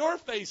direction you're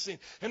facing.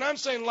 And I'm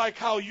saying, like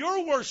how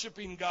you're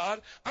worshiping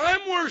God,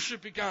 I'm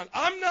worshiping God.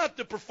 I'm not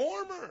the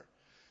performer.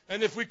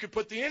 And if we could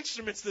put the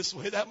instruments this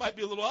way, that might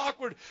be a little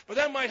awkward, but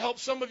that might help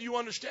some of you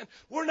understand.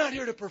 We're not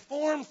here to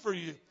perform for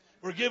you.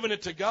 We're giving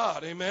it to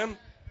God. Amen?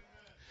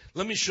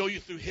 Let me show you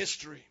through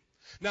history.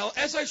 Now,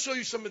 as I show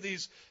you some of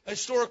these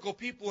historical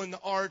people in the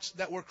arts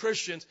that were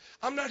Christians,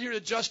 I'm not here to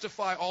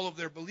justify all of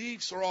their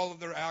beliefs or all of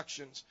their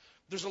actions.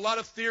 There's a lot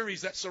of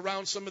theories that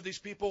surround some of these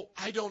people.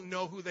 I don't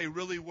know who they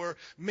really were.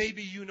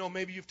 Maybe you know,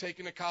 maybe you've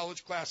taken a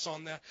college class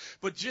on that.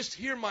 But just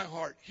hear my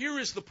heart. Here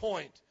is the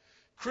point.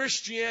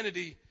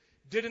 Christianity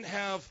didn't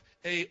have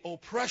an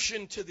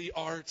oppression to the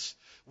arts.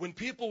 When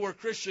people were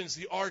Christians,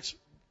 the arts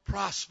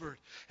prospered.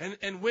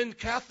 And when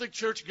Catholic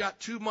Church got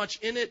too much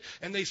in it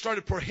and they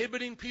started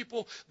prohibiting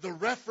people, the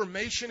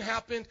Reformation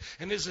happened.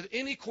 And is it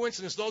any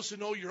coincidence, those who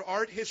know your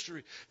art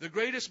history, the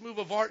greatest move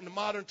of art in the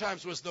modern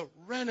times was the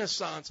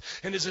Renaissance.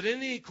 And is it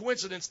any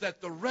coincidence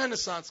that the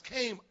Renaissance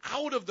came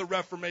out of the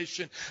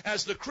Reformation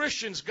as the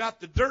Christians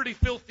got the dirty,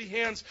 filthy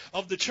hands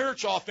of the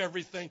church off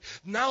everything?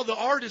 Now the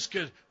artists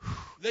could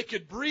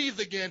breathe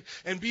again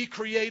and be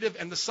creative,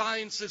 and the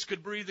sciences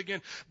could breathe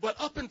again. But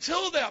up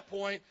until that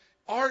point,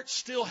 art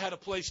still had a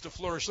place to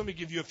flourish. Let me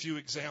give you a few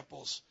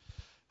examples.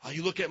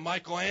 You look at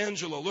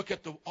Michelangelo. Look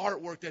at the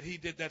artwork that he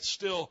did that's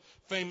still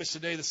famous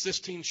today, the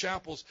Sistine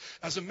Chapels.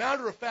 As a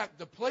matter of fact,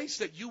 the place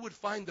that you would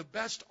find the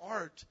best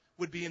art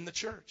would be in the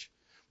church.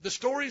 The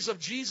stories of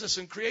Jesus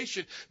in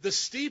creation, the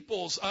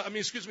steeples,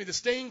 the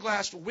stained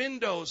glass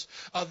windows,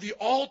 the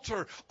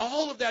altar,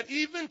 all of that,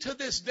 even to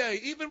this day,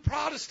 even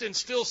Protestants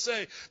still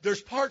say there's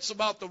parts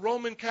about the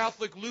Roman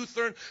Catholic,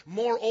 Lutheran,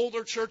 more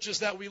older churches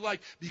that we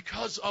like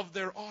because of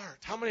their art.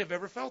 How many have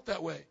ever felt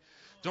that way?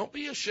 Don't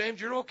be ashamed.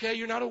 You're okay.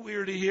 You're not a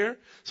weirdie here.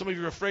 Some of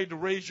you are afraid to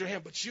raise your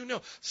hand. But you know,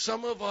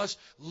 some of us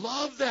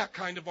love that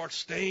kind of art,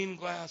 stained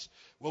glass.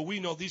 Well, we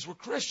know these were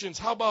Christians.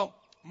 How about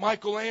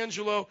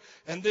Michelangelo,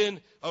 and then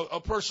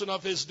a person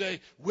of his day,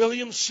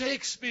 William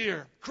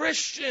Shakespeare,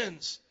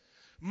 Christians.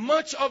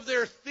 Much of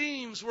their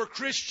themes were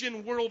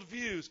Christian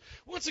worldviews.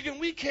 Once again,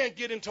 we can't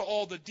get into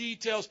all the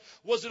details.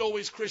 Was it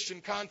always Christian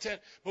content?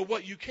 But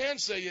what you can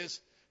say is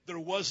there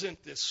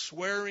wasn't this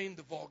swearing,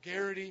 the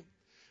vulgarity.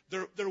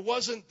 There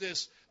wasn't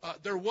this,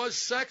 there was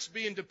sex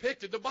being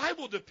depicted. The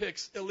Bible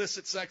depicts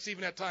illicit sex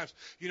even at times.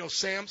 You know,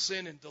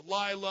 Samson and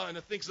Delilah and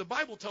the things. The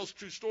Bible tells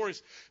true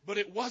stories, but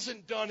it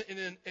wasn't done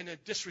in a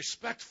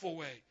disrespectful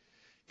way.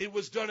 It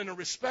was done in a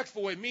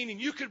respectful way, meaning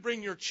you could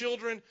bring your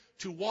children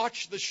to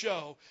watch the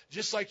show,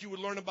 just like you would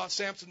learn about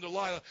Samson and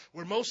Delilah,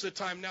 where most of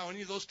the time now,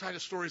 any of those kind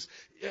of stories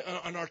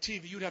on our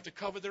TV, you'd have to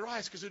cover their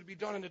eyes because it would be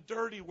done in a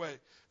dirty way.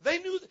 They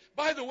knew,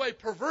 by the way,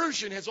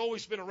 perversion has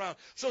always been around.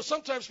 So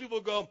sometimes people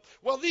go,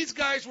 well, these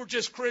guys were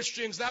just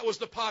Christians. That was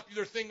the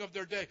popular thing of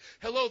their day.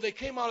 Hello, they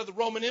came out of the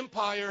Roman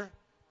Empire.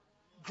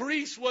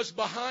 Greece was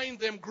behind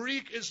them.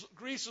 Greece is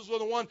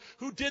the one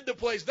who did the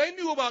plays. They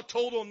knew about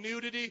total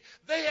nudity.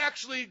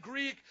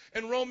 Greek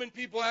and Roman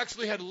people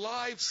actually had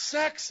live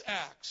sex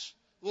acts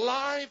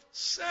live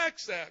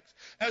sex acts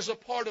as a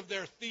part of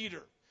their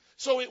theater.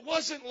 So it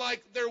wasn't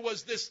like there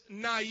was this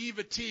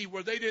naivety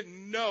where they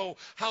didn't know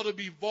how to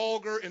be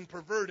vulgar and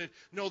perverted.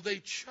 No, they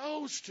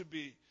chose to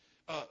be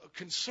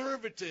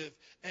conservative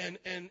and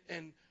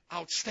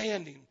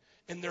outstanding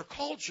in their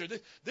culture.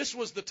 This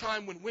was the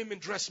time when women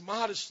dressed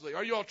modestly.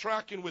 Are you all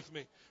tracking with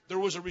me? There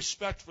was a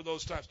respect for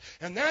those times.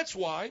 And that's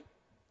why,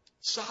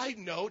 side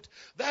note,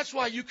 that's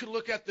why you can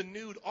look at the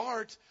nude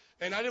art.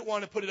 And I didn't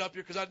want to put it up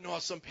here because I didn't know how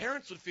some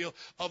parents would feel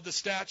of the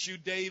statue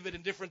David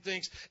and different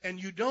things.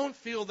 And you don't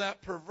feel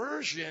that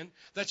perversion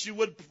that you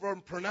would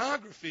from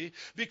pornography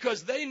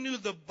because they knew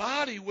the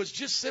body was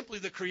just simply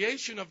the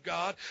creation of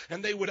God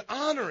and they would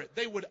honor it.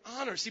 They would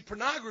honor. See,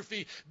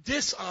 pornography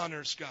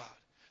dishonors God.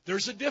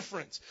 There's a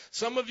difference.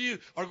 Some of you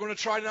are going to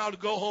try now to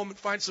go home and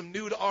find some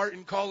nude art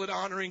and call it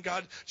honoring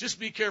God. Just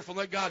be careful.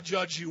 Let God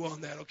judge you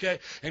on that, okay?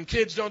 And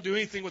kids, don't do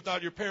anything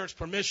without your parents'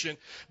 permission.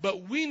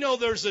 But we know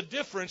there's a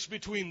difference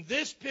between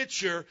this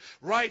picture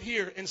right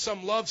here and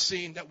some love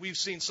scene that we've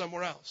seen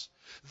somewhere else.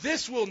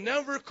 This will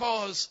never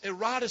cause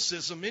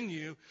eroticism in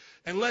you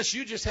unless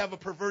you just have a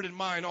perverted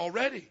mind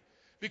already.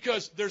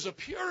 Because there's a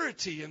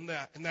purity in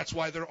that. And that's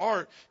why their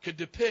art could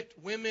depict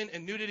women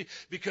and nudity,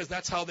 because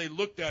that's how they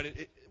looked at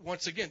it.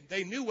 Once again,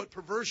 they knew what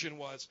perversion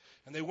was,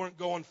 and they weren't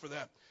going for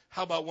that.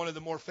 How about one of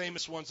the more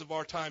famous ones of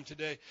our time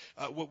today,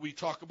 what we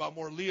talk about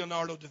more,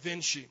 Leonardo da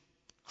Vinci,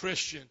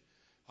 Christian.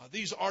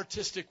 These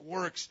artistic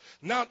works,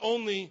 not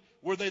only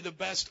were they the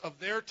best of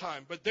their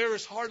time, but there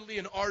is hardly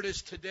an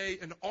artist today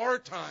in our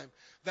time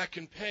that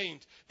can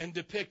paint and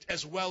depict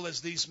as well as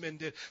these men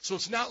did. So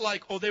it's not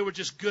like, oh, they were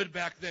just good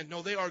back then.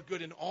 No, they are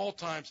good in all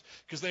times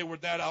because they were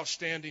that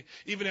outstanding.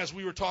 Even as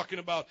we were talking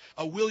about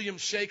William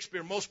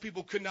Shakespeare, most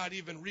people could not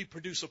even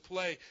reproduce a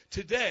play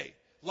today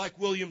like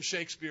William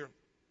Shakespeare.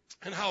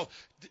 And how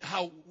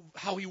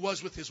he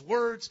was with his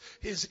words,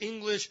 his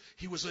English.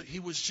 He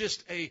was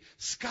just a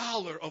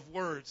scholar of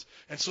words.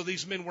 And so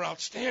these men were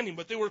outstanding,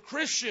 but they were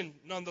Christian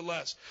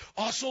nonetheless.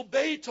 Also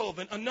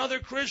Beethoven, another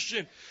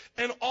Christian.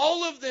 And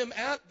all of them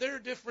at their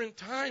different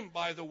time,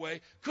 by the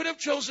way, could have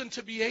chosen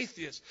to be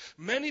atheists.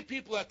 Many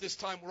people at this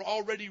time were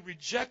already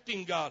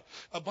rejecting God.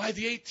 By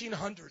the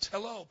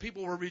 1800s,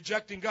 people were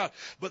rejecting God.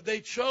 But they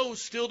chose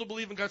still to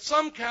believe in God.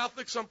 Some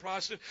Catholic, some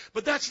Protestant.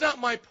 But that's not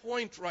my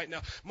point right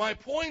now. My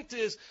point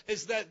is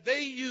that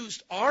they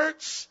used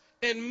arts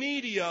and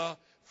media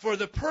for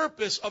the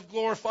purpose of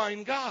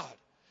glorifying God.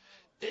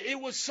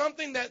 It was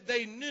something that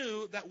they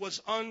knew that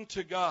was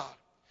unto God.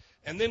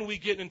 And then we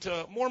get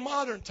into more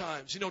modern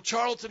times.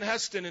 Charlton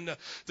Heston and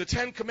the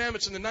Ten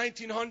Commandments in the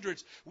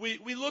 1900s.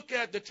 We look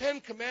at the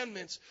Ten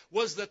Commandments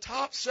was the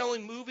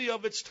top-selling movie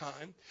of its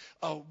time.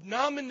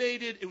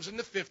 Nominated, it was in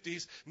the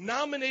 50s,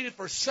 nominated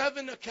for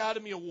 7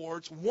 Academy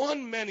Awards,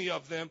 won many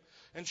of them.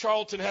 And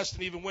Charlton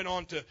Heston even went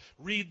on to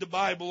read the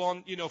Bible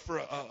on, for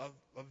a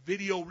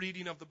video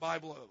reading of the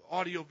Bible, an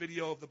audio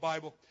video of the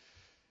Bible.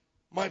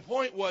 My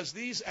point was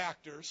these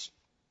actors,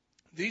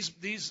 these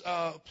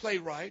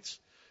playwrights,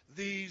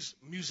 these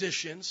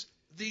musicians,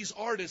 these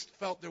artists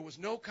felt there was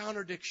no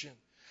contradiction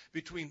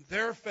between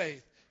their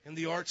faith and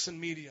the arts and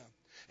media.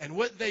 And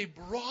what they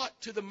brought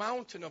to the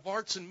mountain of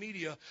arts and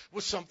media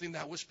was something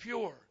that was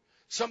pure,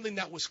 something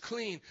that was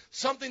clean,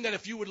 something that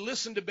if you would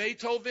listen to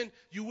Beethoven,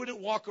 you wouldn't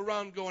walk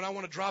around going, I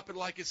want to drop it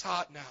like it's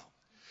hot now.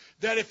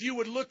 That if you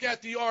would look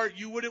at the art,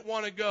 you wouldn't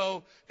want to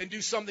go and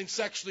do something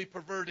sexually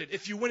perverted.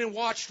 If you went and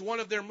watched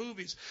one of their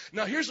movies.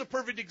 Now, here's a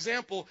perfect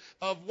example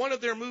of one of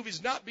their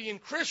movies not being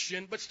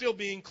Christian, but still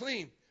being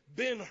clean.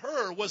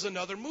 Ben-Hur was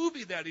another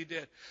movie that he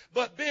did.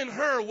 But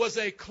Ben-Hur was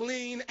a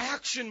clean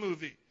action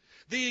movie.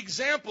 The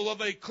example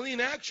of a clean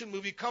action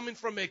movie coming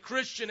from a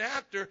Christian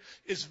actor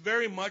is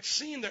very much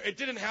seen there. It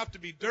didn't have to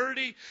be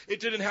dirty. It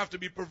didn't have to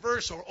be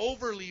perverse or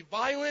overly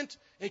violent.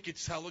 It could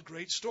tell a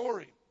great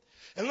story.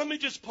 And let me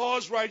just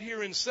pause right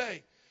here and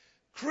say,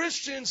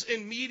 Christians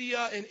in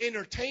media and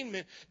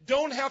entertainment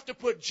don't have to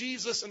put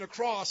Jesus and a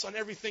cross on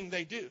everything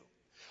they do.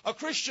 A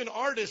Christian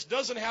artist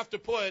doesn't have to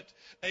put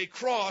a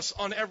cross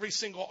on every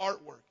single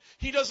artwork.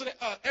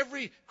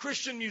 Every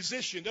Christian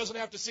musician doesn't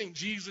have to sing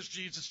Jesus,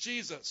 Jesus,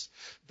 Jesus.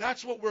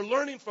 That's what we're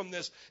learning from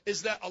this,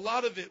 is that a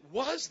lot of it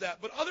was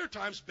that, but other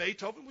times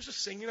Beethoven was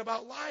just singing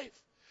about life.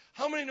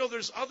 How many know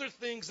there's other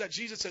things that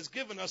Jesus has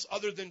given us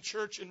other than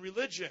church and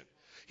religion?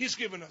 He's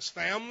given us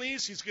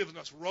families. He's given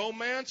us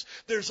romance.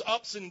 There's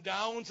ups and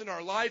downs in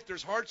our life.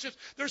 There's hardships.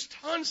 There's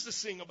tons to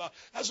sing about.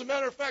 As a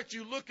matter of fact,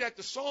 you look at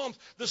the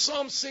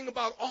Psalms sing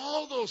about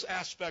all those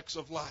aspects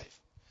of life.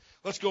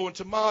 Let's go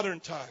into modern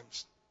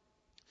times.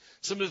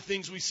 Some of the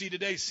things we see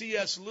today,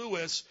 C.S.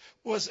 Lewis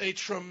was a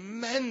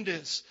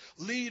tremendous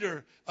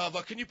leader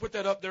of, can you put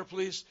that up there,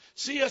 please?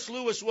 C.S.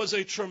 Lewis was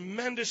a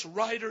tremendous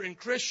writer and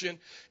Christian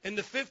in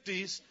the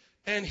 50s,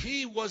 and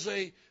he was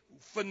a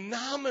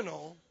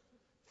phenomenal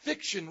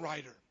fiction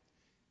writer.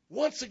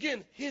 Once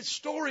again, his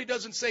story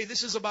doesn't say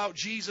this is about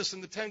Jesus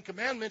and the Ten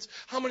Commandments.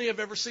 How many have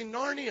ever seen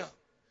Narnia?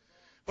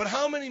 But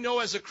how many know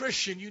as a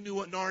Christian you knew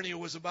what Narnia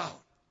was about?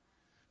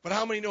 But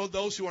how many know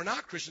those who are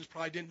not Christians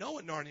probably didn't know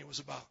what Narnia was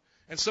about?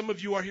 And some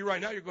of you are here right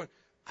now, you're going,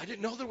 I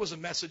didn't know there was a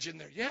message in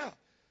there. Yeah,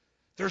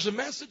 there's a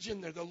message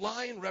in there. The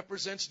lion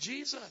represents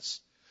Jesus.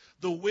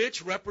 The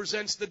witch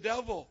represents the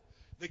devil.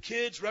 The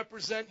kids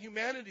represent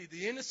humanity,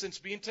 the innocence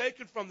being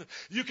taken from them.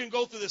 You can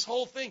go through this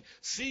whole thing.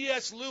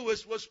 C.S.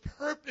 Lewis was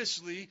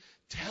purposely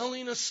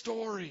telling a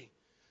story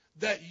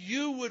that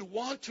you would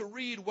want to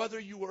read whether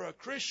you were a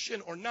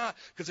Christian or not,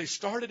 because they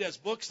started as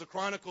books, the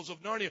Chronicles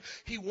of Narnia.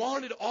 He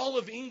wanted all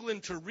of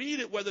England to read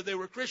it, whether they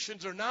were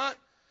Christians or not,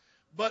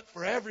 but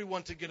for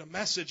everyone to get a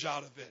message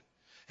out of it.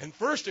 And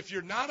first, if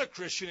you're not a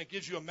Christian, it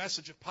gives you a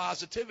message of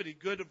positivity,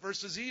 good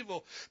versus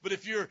evil. But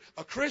if you're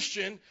a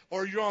Christian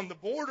or you're on the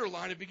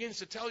borderline, it begins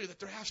to tell you that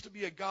there has to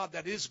be a God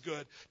that is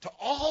good to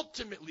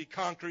ultimately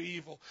conquer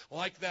evil,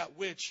 like that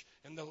witch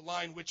and the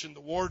Lion, Witch, and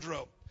the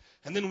Wardrobe.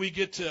 And then we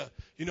get to,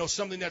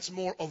 something that's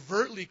more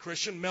overtly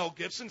Christian, Mel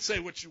Gibson, say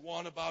what you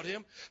want about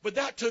him. But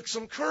that took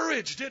some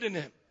courage, didn't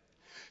it?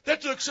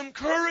 That took some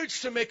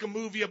courage to make a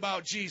movie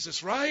about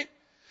Jesus, right?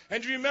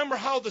 And do you remember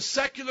how the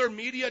secular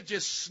media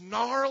just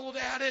snarled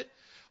at it?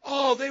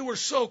 Oh, they were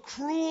so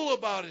cruel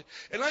about it.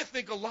 And I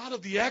think a lot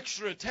of the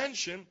extra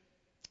attention,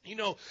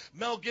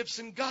 Mel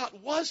Gibson got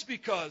was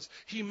because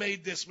he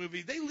made this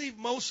movie. They leave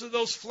most of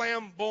those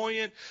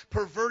flamboyant,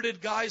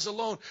 perverted guys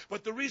alone.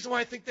 But the reason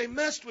why I think they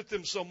messed with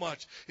him so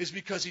much is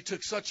because he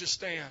took such a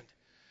stand.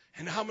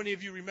 And how many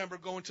of you remember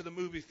going to the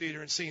movie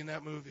theater and seeing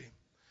that movie?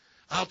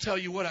 I'll tell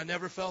you what, I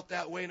never felt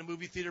that way in a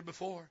movie theater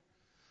before.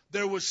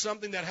 There was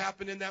something that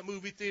happened in that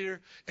movie theater,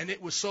 and it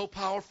was so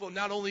powerful.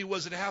 Not only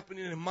was it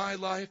happening in my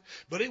life,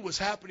 but it was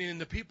happening in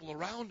the people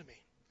around me.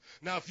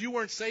 Now, if you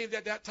weren't saved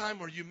at that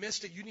time or you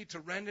missed it, you need to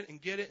rent it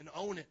and get it and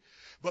own it.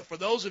 But for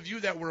those of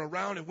you that were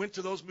around and went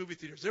to those movie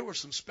theaters, there were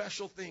some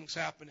special things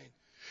happening.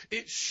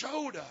 It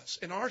showed us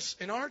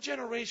in our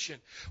generation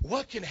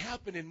what can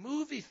happen in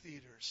movie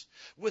theaters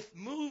with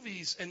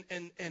movies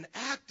and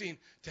acting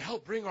to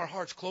help bring our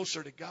hearts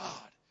closer to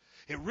God.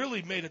 It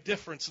really made a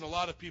difference in a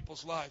lot of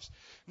people's lives.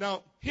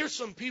 Now, here's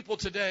some people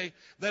today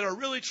that are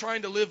really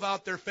trying to live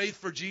out their faith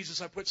for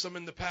Jesus. I put some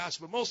in the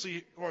past, but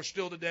mostly are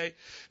still today.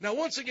 Now,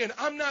 once again,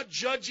 I'm not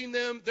judging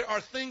them. There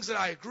are things that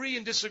I agree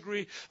and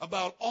disagree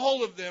about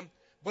all of them,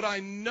 but I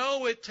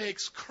know it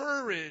takes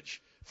courage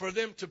for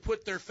them to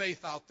put their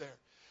faith out there.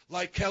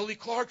 Like Kelly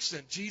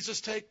Clarkson,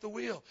 Jesus Take the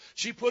Wheel.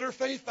 She put her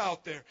faith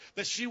out there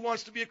that she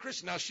wants to be a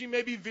Christian. Now, she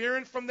may be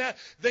veering from that.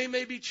 They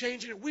may be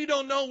changing it. We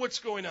don't know what's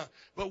going on.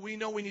 But we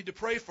know we need to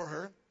pray for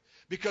her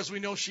because we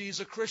know she's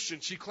a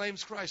Christian. She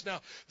claims Christ.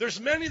 Now, there's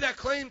many that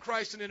claim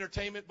Christ in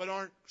entertainment but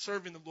aren't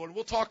serving the Lord. And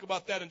we'll talk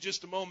about that in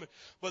just a moment.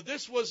 But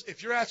this was,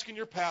 if you're asking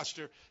your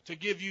pastor to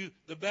give you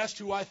the best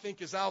who I think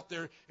is out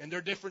there in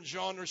their different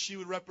genres, she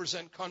would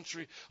represent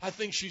country. I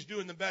think she's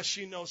doing the best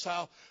she knows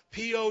how.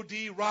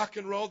 POD, rock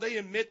and roll. They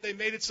admit they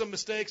made some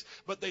mistakes,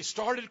 but they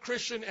started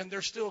Christian and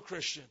they're still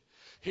Christian.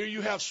 Here you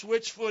have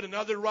Switchfoot and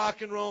other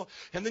rock and roll.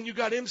 And then you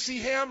got MC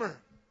Hammer.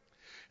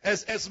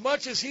 As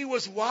much as he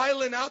was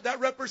wiling out, that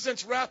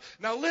represents rap.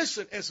 Now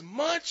listen, as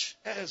much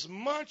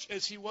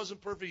as he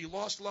wasn't perfect, he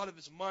lost a lot of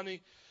his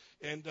money.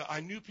 And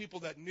I knew people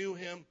that knew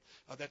him,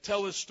 that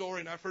tell his story,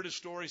 and I've heard his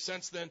story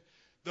since then.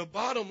 The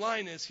bottom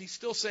line is he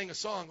still sang a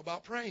song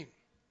about praying.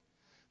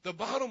 The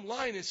bottom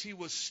line is he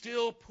was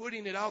still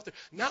putting it out there.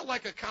 Not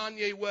like a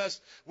Kanye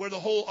West where the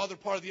whole other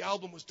part of the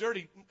album was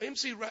dirty.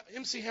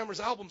 MC Hammer's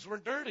albums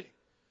weren't dirty.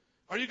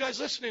 Are you guys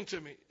listening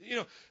to me?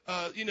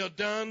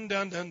 Dun,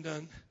 dun, dun,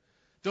 dun.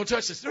 Don't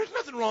touch this. There's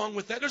nothing wrong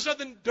with that. There's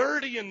nothing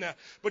dirty in that.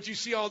 But do you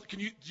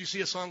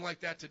see a song like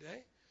that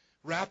today?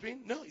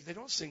 Rapping? No, they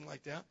don't sing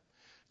like that.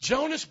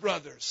 Jonas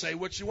Brothers, say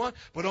what you want,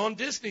 but on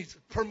Disney,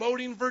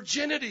 promoting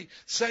virginity,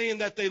 saying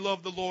that they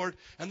love the Lord.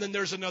 And then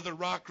there's another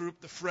rock group,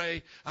 The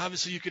Fray.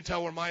 Obviously, you can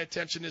tell where my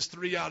attention is.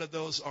 3 out of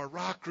those are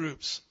rock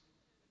groups.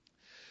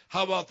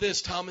 How about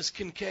this? Thomas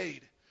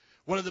Kinkade,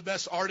 one of the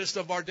best artists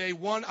of our day.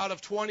 1 out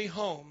of 20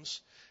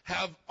 homes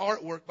have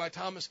artwork by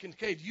Thomas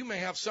Kinkade. You may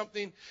have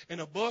something in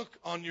a book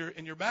in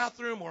your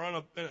bathroom or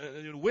on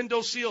a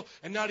windowsill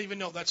and not even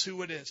know that's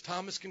who it is.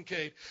 Thomas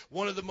Kinkade,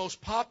 one of the most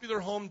popular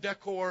home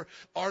decor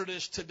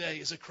artists today,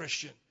 is a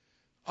Christian.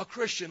 A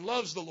Christian,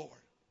 loves the Lord.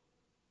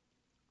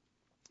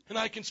 And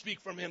I can speak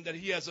from him that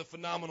he has a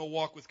phenomenal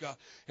walk with God.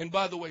 And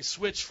by the way,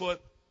 Switchfoot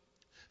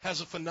has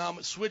a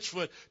phenomenal,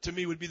 Switchfoot to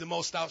me would be the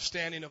most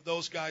outstanding of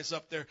those guys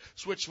up there.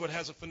 Switchfoot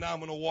has a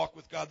phenomenal walk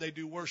with God. They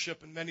do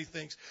worship and many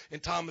things.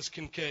 And Thomas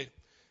Kinkade.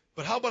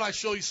 But how about I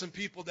show you some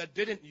people that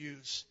didn't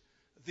use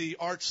the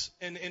arts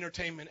and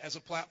entertainment as a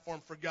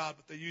platform for God,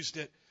 but they used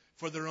it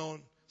for their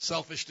own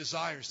selfish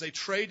desires. They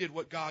traded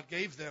what God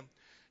gave them,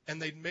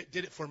 and they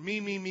did it for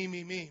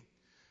me.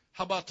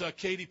 How about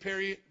Katy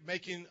Perry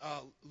making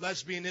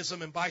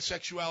lesbianism and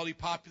bisexuality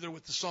popular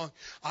with the song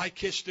I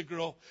Kissed a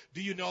Girl?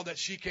 Do you know that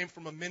she came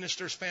from a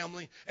minister's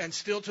family? And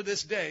still to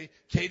this day,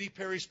 Katy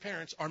Perry's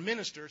parents are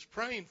ministers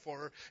praying for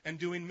her and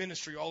doing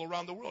ministry all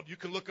around the world. You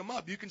can look them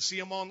up. You can see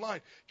them online.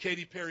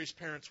 Katy Perry's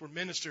parents were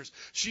ministers.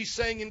 She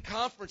sang in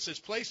conferences,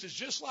 places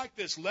just like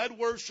this, led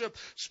worship,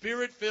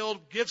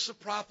 spirit-filled, gifts of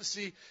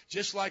prophecy,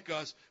 just like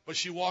us. But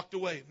she walked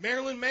away.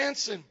 Marilyn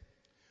Manson,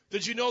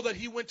 Did you know that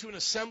he went to an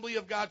Assembly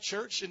of God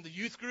church in the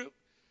youth group?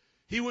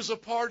 He was a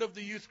part of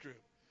the youth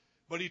group,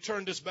 but he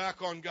turned his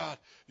back on God.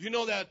 You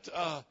know that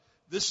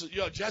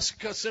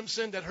Jessica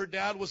Simpson, that her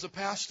dad was a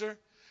pastor,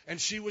 and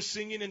she was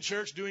singing in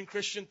church, doing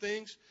Christian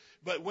things.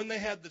 But when they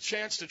had the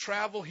chance to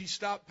travel, he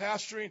stopped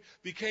pastoring,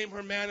 became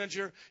her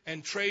manager,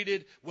 and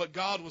traded what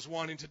God was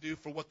wanting to do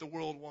for what the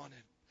world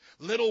wanted.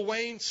 Lil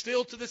Wayne,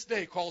 still to this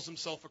day, calls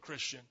himself a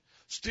Christian.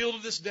 Still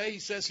to this day, he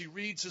says he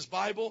reads his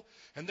Bible,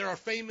 and there are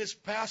famous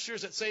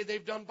pastors that say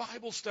they've done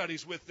Bible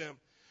studies with them.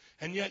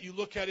 And yet you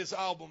look at his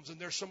albums, and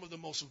they're some of the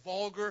most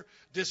vulgar,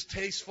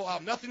 distasteful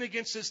albums. Nothing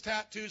against his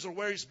tattoos or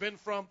where he's been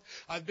from.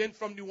 I've been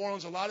from New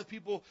Orleans. A lot of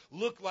people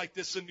look like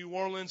this in New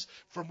Orleans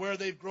from where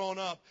they've grown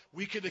up.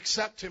 We could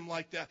accept him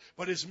like that.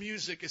 But his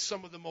music is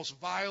some of the most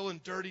vile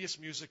and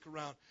dirtiest music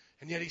around.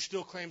 And yet he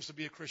still claims to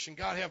be a Christian.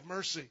 God have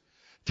mercy.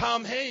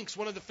 Tom Hanks,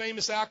 one of the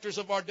famous actors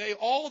of our day,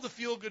 all the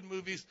feel-good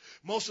movies,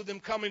 most of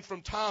them coming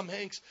from Tom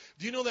Hanks.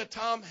 Do you know that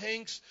Tom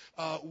Hanks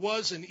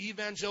was an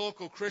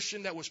evangelical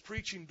Christian that was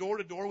preaching door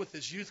to door with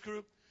his youth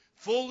group,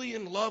 fully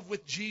in love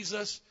with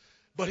Jesus,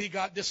 but he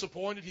got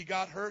disappointed, he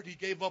got hurt, he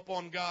gave up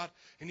on God,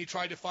 and he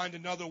tried to find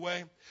another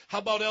way? How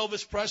about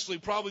Elvis Presley,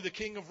 probably the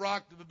king of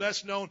rock, the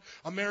best-known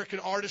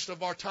American artist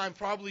of our time,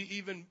 probably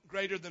even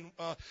greater than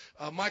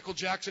Michael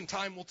Jackson,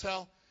 time will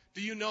tell.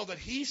 Do you know that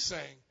he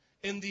sang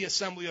in the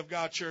Assembly of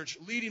God church,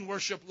 leading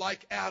worship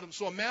like Adam?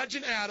 So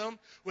imagine Adam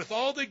with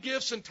all the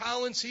gifts and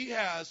talents he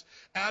has,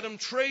 Adam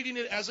trading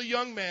it as a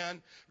young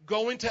man,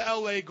 going to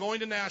L.A., going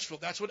to Nashville.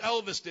 That's what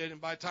Elvis did,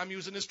 and by the time he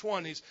was in his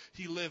 20s,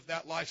 he lived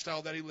that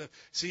lifestyle that he lived.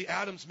 See,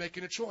 Adam's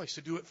making a choice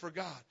to do it for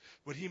God,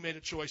 but he made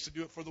a choice to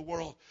do it for the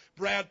world.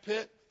 Brad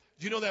Pitt,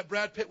 do you know that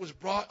Brad Pitt was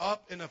brought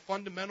up in a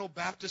fundamental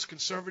Baptist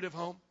conservative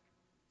home?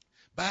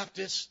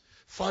 Baptist,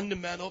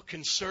 fundamental,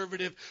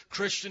 conservative,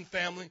 Christian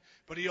family,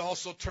 but he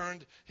also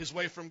turned his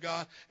way from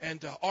God.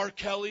 And R.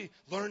 Kelly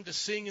learned to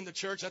sing in the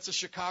church. That's a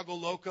Chicago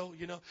loco,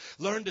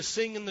 learned to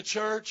sing in the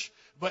church.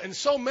 And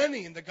so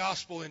many in the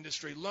gospel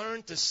industry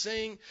learned to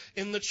sing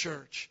in the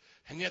church.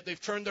 And yet they've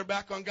turned their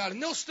back on God.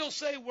 And they'll still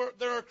say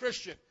they're a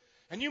Christian.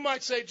 And you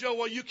might say, Joe,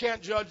 well, you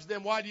can't judge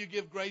them. Why do you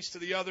give grace to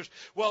the others?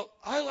 Well,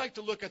 I like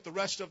to look at the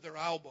rest of their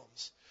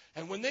albums.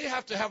 And when they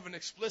have to have an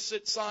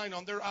explicit sign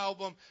on their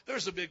album,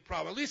 there's a big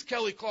problem. At least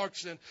Kelly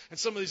Clarkson and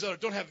some of these others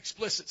don't have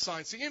explicit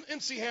signs. See,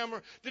 MC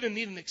Hammer didn't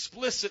need an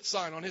explicit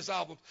sign on his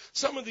album.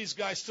 Some of these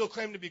guys still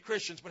claim to be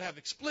Christians but have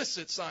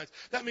explicit signs.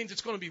 That means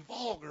it's going to be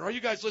vulgar. Are you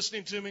guys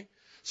listening to me?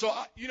 So,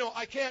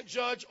 I can't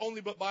judge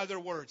only but by their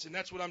words, and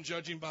that's what I'm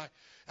judging by.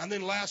 And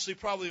then lastly,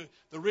 probably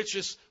the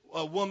richest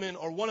woman,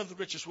 or one of the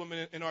richest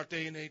women in our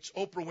day and age,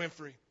 Oprah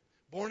Winfrey.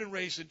 Born and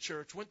raised in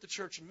church, went to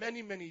church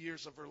many, many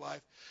years of her life.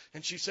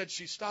 And she said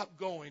she stopped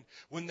going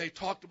when they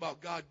talked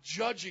about God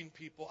judging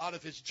people out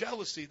of his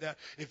jealousy, that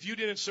if you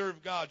didn't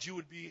serve God, you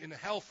would be in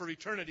hell for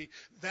eternity.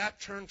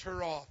 That turned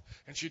her off,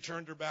 and she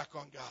turned her back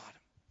on God.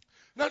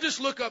 Now just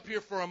look up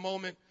here for a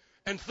moment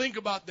and think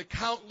about the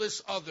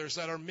countless others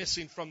that are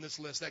missing from this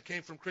list that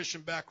came from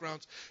Christian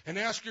backgrounds, and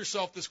ask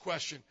yourself this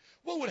question.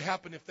 What would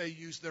happen if they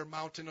used their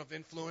mountain of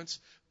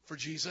influence for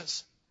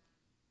Jesus?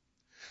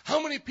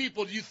 How many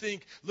people do you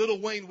think Lil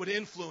Wayne would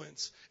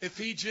influence if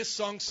he just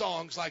sung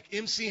songs like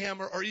MC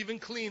Hammer or even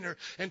Cleaner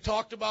and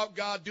talked about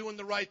God doing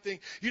the right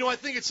thing? I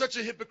think it's such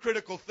a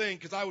hypocritical thing,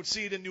 because I would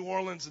see it in New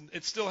Orleans, and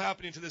it's still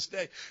happening to this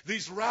day.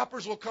 These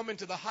rappers will come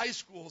into the high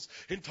schools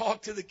and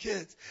talk to the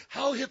kids.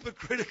 How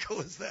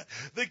hypocritical is that?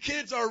 The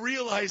kids are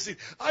realizing,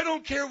 I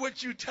don't care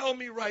what you tell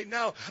me right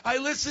now. I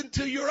listened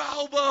to your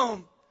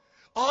album.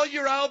 All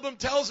your album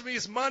tells me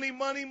is money,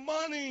 money,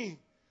 money.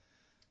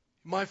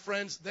 My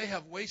friends, they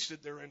have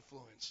wasted their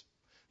influence.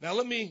 Now,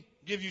 let me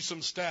give you some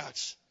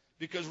stats,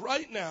 because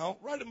right now,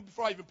 right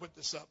before I even put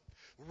this up,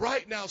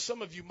 right now,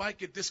 some of you might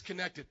get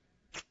disconnected.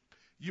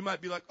 You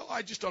might be like, oh,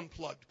 I just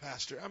unplugged,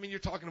 Pastor. I mean, you're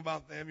talking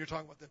about them. You're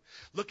talking about them.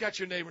 Look at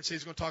your neighbor and say,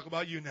 he's going to talk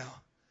about you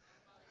now.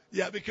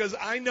 Yeah, because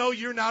I know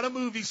you're not a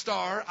movie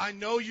star. I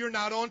know you're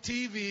not on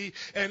TV,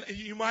 and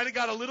you might have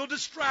got a little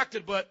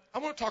distracted, but I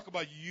want to talk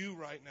about you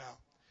right now.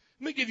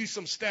 Let me give you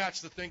some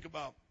stats to think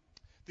about.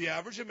 The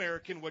average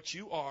American, what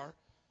you are,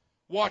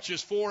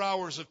 watches 4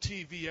 hours of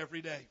TV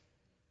every day.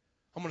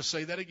 I'm going to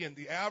say that again.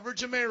 The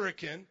average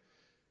American,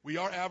 we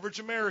are average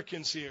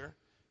Americans here,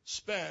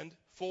 spend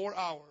 4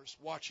 hours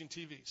watching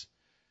TVs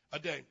a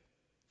day.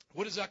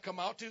 What does that come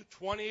out to?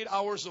 28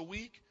 hours a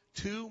week,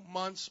 2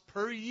 months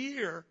per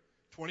year,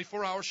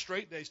 24 hours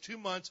straight days, 2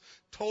 months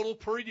total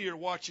per year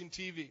watching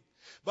TV.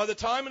 By the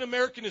time an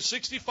American is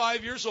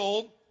 65 years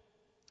old,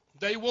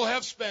 they will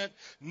have spent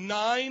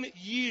 9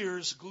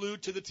 years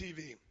glued to the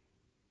TV.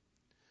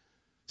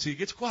 See, it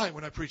gets quiet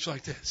when I preach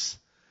like this,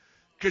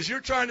 because you're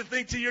trying to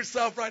think to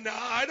yourself right now,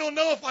 I don't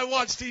know if I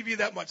watch TV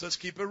that much. Let's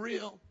keep it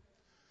real.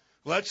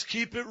 Let's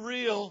keep it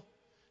real.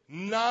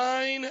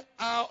 9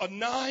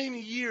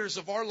 years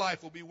of our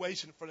life will be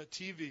wasted in front of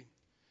TV.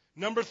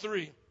 Number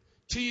 3,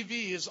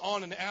 TV is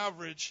on an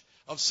average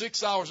of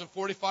 6 hours and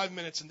 45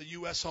 minutes in the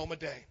U.S. home a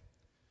day.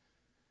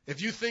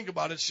 If you think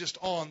about it, it's just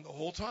on the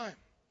whole time.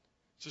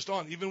 It's just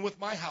on. Even with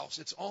my house,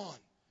 it's on.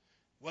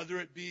 whether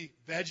it be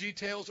Veggie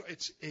Tales,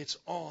 it's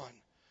on.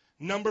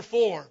 Number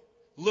 4,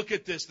 look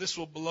at this. This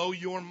will blow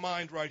your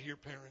mind right here,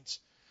 parents.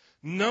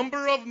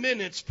 Number of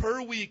minutes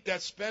per week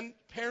that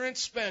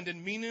parents spend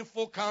in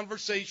meaningful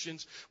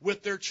conversations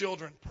with their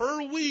children.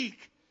 Per week,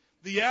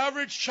 the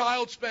average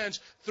child spends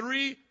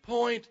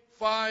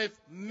 3.5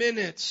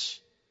 minutes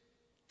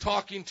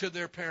talking to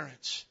their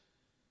parents.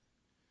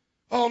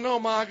 Oh, no,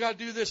 Ma, I got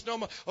to do this. No,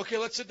 Ma. Okay,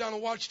 let's sit down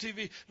and watch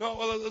TV. No,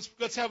 well,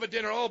 let's have a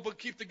dinner. Oh, but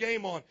keep the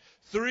game on.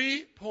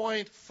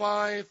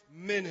 3.5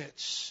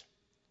 minutes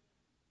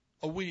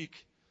a week.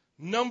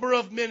 Number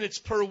of minutes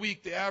per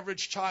week the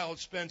average child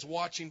spends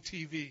watching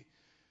TV.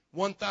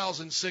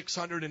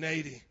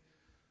 1,680.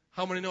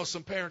 How many know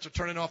some parents are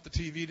turning off the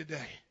TV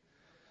today?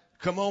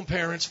 Come on,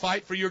 parents,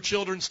 fight for your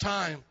children's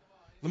time.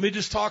 Let me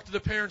just talk to the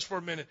parents for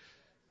a minute.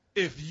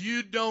 If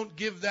you don't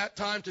give that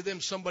time to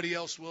them, somebody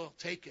else will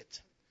take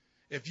it.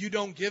 If you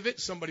don't give it,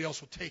 somebody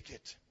else will take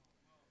it.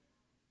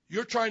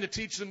 You're trying to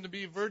teach them to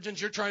be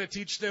virgins. You're trying to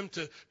teach them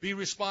to be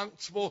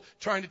responsible,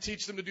 trying to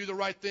teach them to do the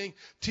right thing.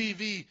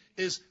 TV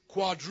is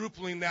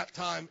quadrupling that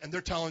time, and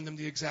they're telling them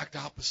the exact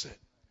opposite.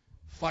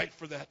 Fight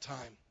for that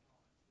time.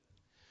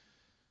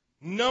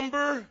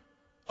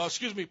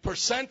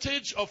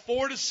 Percentage of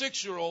 4 to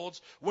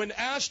 6-year-olds, when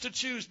asked to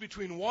choose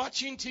between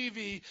watching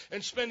TV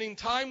and spending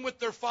time with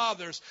their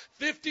fathers,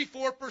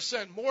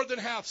 54%, more than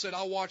half, said,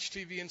 I'll watch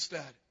TV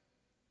instead.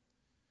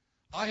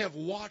 I have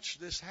watched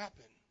this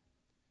happen.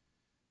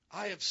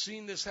 I have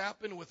seen this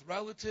happen with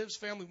relatives,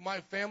 family.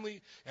 My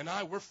family and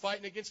I, we're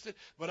fighting against it,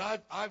 but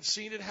I've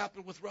seen it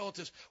happen with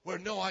relatives where,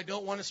 no, I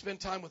don't want to spend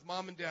time with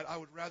mom and dad. I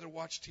would rather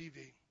watch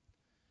TV.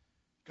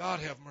 God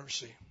have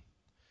mercy.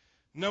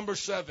 Number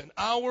 7,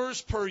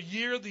 hours per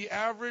year the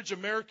average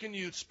American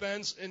youth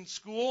spends in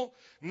school,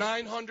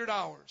 900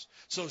 hours.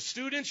 So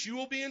students, you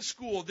will be in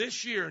school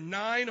this year,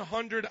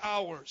 900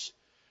 hours.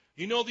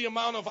 You know the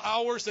amount of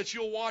hours that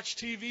you'll watch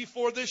TV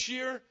for this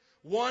year?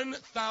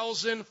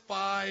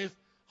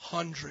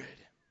 1,500.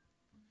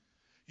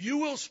 You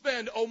will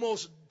spend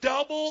almost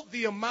double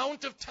the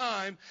amount of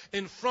time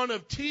in front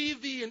of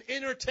TV and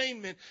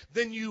entertainment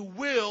than you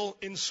will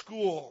in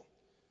school.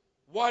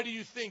 Why do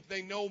you think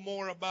they know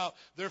more about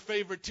their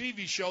favorite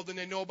TV show than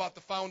they know about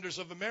the founders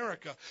of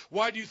America?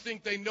 Why do you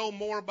think they know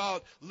more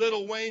about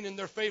Lil Wayne and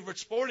their favorite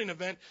sporting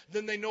event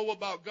than they know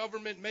about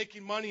government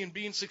making money and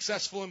being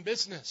successful in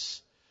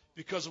business?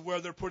 Because of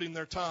where they're putting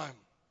their time.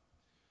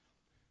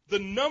 The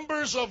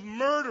numbers of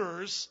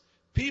murders,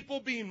 people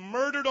being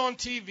murdered on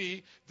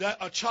TV, that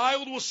a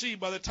child will see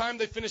by the time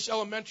they finish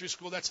elementary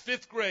school, that's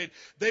 5th grade,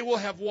 they will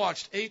have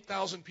watched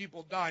 8,000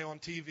 people die on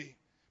TV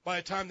by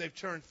the time they've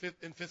turned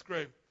 5th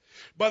grade.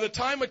 By the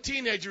time a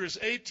teenager is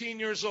 18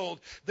 years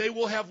old, they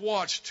will have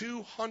watched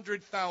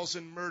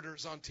 200,000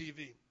 murders on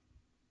TV.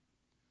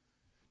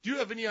 Do you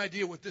have any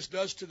idea what this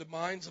does to the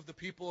minds of the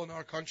people in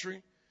our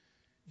country?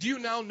 Do you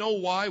now know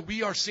why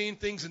we are seeing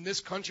things in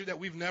this country that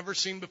we've never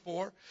seen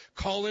before?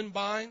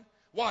 Columbine.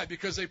 Why?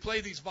 Because they play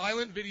these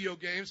violent video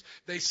games.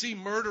 They see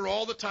murder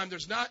all the time.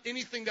 There's not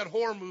anything that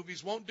horror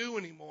movies won't do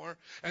anymore.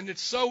 And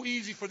it's so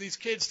easy for these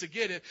kids to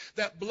get it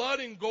that blood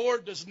and gore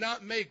does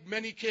not make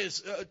many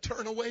kids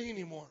turn away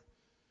anymore.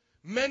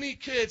 Many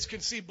kids can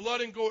see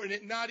blood and gore and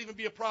it not even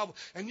be a problem.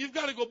 And you've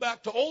got to go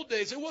back to old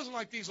days. It wasn't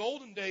like these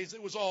olden days.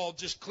 It was all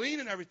just clean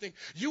and everything.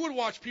 You would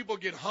watch people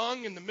get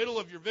hung in the middle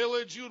of your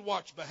village. You would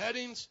watch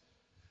beheadings.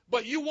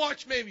 But you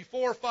watch maybe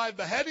 4 or 5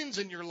 beheadings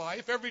in your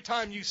life. Every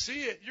time you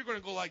see it, you're going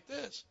to go like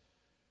this.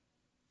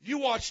 You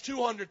watch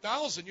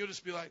 200,000, you'll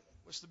just be like,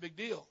 what's the big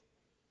deal?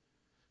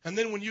 And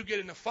then when you get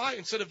in a fight,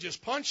 instead of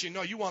just punching,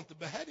 no, you want the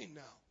beheading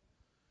now.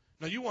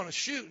 Now you want to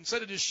shoot.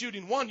 Instead of just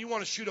shooting one, you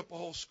want to shoot up a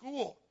whole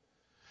school.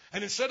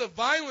 And instead of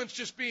violence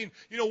just being,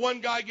 one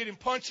guy getting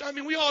punched, I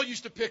mean, we all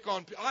used to pick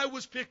on. I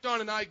was picked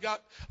on and I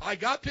got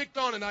picked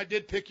on and I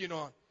did picking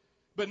on.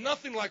 But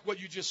nothing like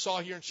what you just saw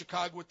here in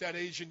Chicago with that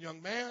Asian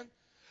young man.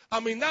 I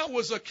mean, that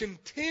was a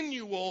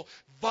continual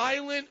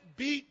violent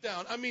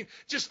beatdown.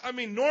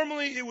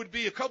 Normally it would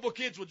be a couple of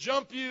kids would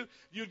jump you,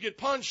 you'd get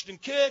punched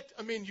and kicked.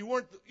 I mean,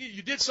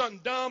 you did something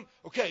dumb.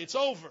 Okay, it's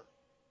over.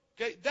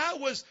 Okay, that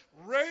was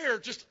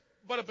rare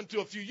but up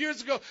until a few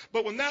years ago.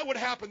 But when that would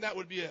happen, that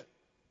would be it.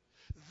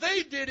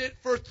 They did it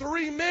for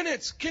 3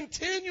 minutes,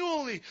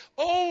 continually,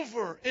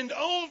 over and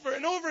over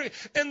and over again.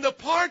 And the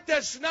part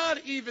that's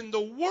not even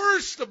the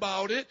worst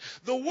about it,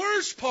 the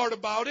worst part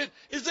about it,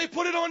 is they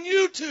put it on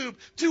YouTube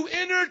to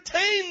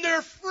entertain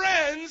their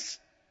friends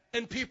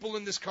and people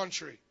in this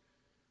country.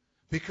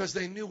 Because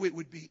they knew it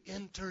would be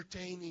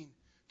entertaining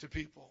to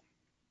people.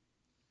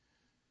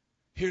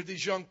 Here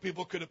these young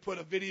people could have put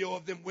a video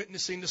of them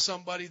witnessing to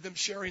somebody, them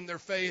sharing their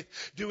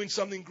faith, doing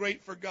something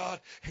great for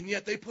God, and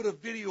yet they put a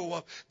video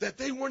up that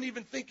they weren't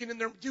even thinking in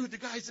their, dude, the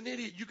guy's an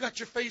idiot. You got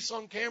your face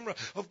on camera.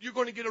 You're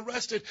going to get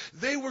arrested.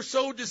 They were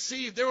so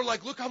deceived. They were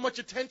like, look how much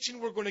attention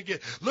we're going to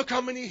get. Look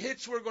how many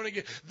hits we're going to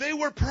get. They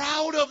were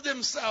proud of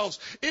themselves.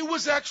 It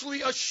was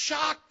actually a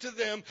shock to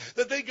them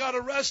that they got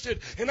arrested.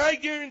 And I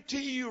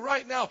guarantee you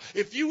right now,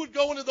 if you would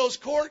go into those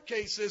court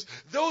cases,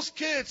 those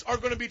kids are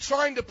going to be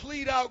trying to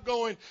plead out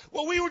going,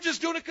 well, we were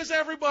just doing it because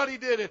everybody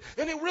did it.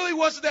 And it really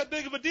wasn't that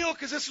big of a deal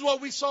because this is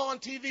what we saw on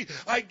TV.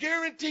 I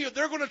guarantee you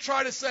they're going to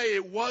try to say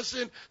it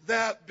wasn't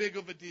that big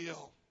of a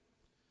deal.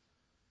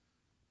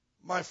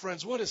 My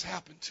friends, what has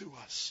happened to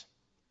us?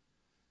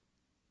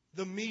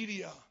 The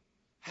media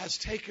has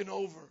taken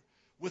over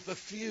with a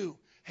few.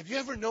 Have you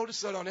ever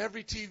noticed that on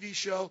every TV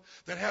show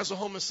that has a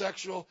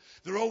homosexual,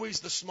 they're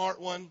always the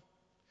smart one?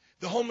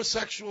 The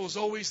homosexual is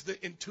always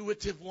the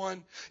intuitive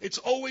one. It's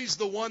always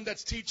the one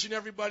that's teaching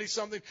everybody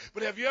something.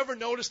 But have you ever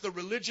noticed the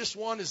religious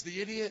one is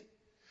the idiot?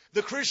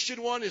 The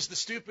Christian one is the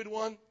stupid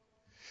one?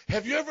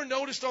 Have you ever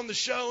noticed on the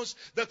shows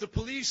that the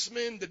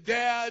policemen, the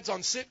dads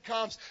on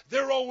sitcoms,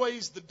 they're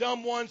always the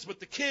dumb ones, but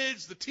the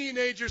kids, the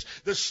teenagers,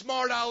 the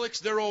smart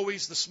Alex, they're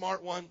always the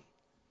smart one?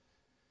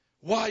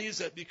 Why is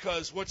that?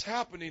 Because what's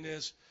happening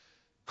is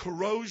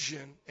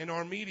corrosion in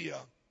our media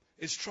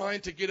is trying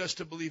to get us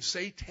to believe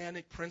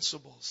satanic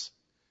principles.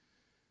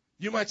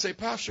 You might say,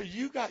 Pastor,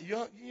 you're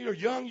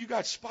young, you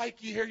got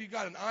spiky hair, you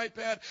got an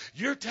iPad.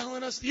 You're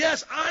telling us?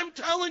 Yes, I'm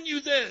telling you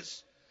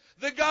this.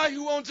 The guy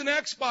who owns an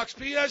Xbox,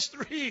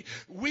 PS3,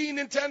 Wii,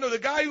 Nintendo, the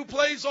guy who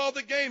plays all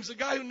the games, the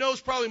guy who knows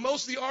probably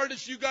most of the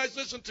artists you guys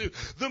listen to,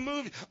 the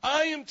movie.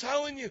 I am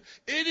telling you,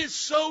 it is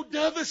so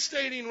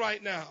devastating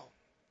right now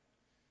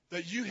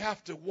that you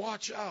have to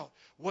watch out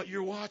what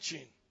you're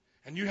watching.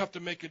 And you have to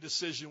make a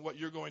decision what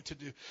you're going to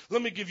do.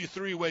 Let me give you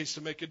 3 ways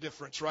to make a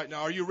difference right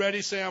now. Are you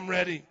ready? Say, I'm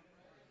ready.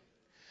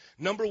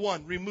 Number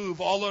 1,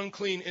 remove all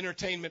unclean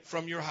entertainment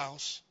from your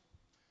house.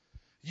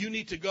 You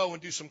need to go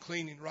and do some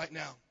cleaning right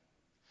now.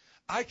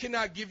 I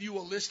cannot give you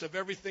a list of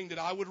everything that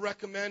I would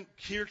recommend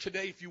here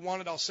today. If you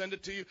want it, I'll send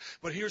it to you.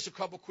 But here's a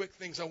couple quick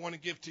things I want to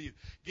give to you.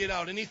 Get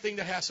out anything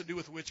that has to do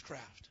with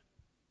witchcraft.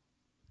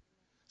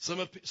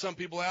 Some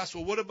people ask,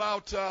 well, what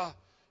about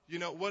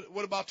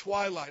what about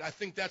Twilight? I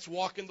think that's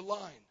walking the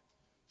line.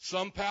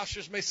 Some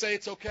pastors may say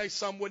it's okay,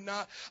 some would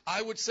not.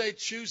 I would say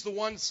choose the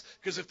ones,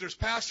 because if there's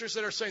pastors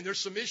that are saying there's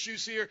some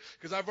issues here,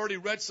 because I've already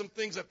read some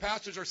things that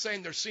pastors are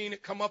saying they're seeing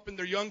it come up in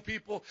their young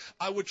people,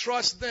 I would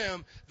trust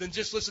them than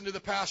just listen to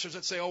the pastors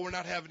that say, oh, we're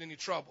not having any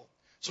trouble.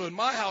 So in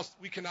my house,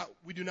 we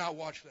do not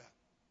watch that.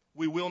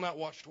 We will not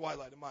watch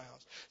Twilight in my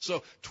house.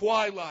 So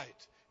Twilight,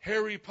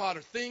 Harry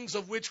Potter, things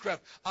of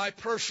witchcraft, I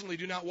personally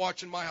do not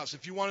watch in my house.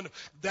 If you want to know,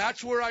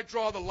 that's where I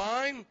draw the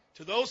line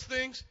to those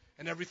things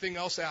and everything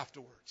else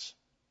afterwards.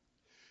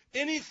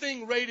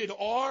 Anything rated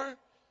R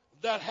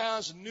that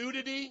has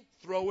nudity,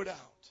 throw it out.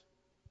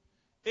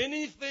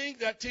 Anything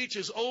that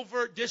teaches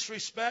overt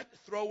disrespect,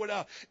 throw it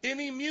out.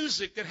 Any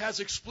music that has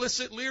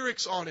explicit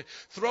lyrics on it,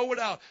 throw it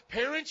out.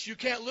 Parents, you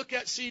can't look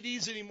at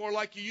CDs anymore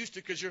like you used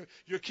to because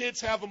your kids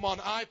have them on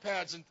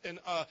iPads and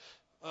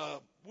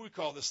what do we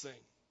call this thing?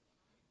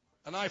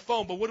 An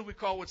iPhone, but what do we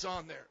call what's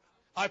on there?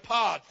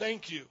 iPod,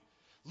 thank you.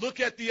 Look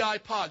at the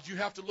iPods. You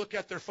have to look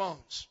at their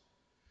phones.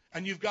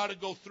 And you've got to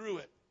go through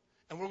it.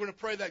 And we're going to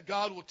pray that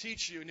God will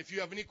teach you. And if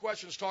you have any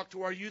questions, talk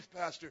to our youth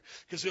pastor,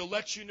 because he'll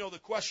let you know the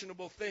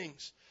questionable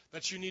things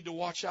that you need to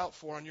watch out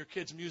for on your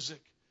kids'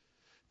 music.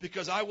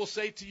 Because I will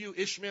say to you,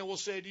 Ishmael will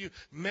say to you,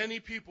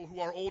 many people who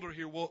are older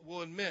here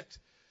will admit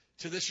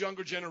to this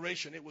younger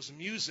generation, it was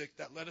music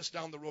that led us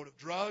down the road of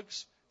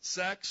drugs,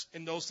 sex,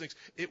 and those things.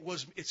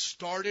 It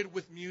started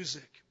with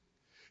music.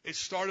 It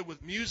started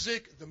with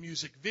music, the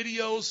music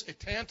videos. It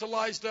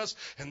tantalized us,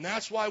 and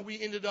that's why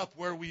we ended up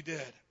where we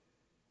did.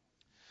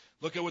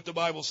 Look at what the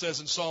Bible says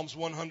in Psalms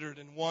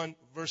 101,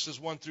 verses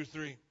 1 through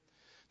 3.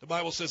 The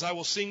Bible says, I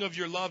will sing of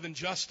your love and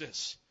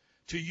justice.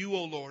 To you,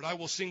 O Lord, I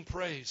will sing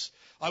praise.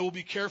 I will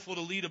be careful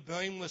to lead a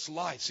blameless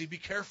life. See, be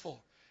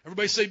careful.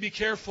 Everybody say, be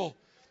careful.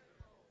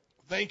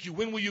 Thank you.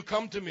 When will you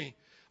come to me?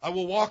 I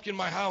will walk in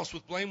my house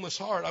with blameless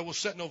heart. I will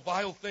set no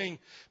vile thing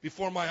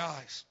before my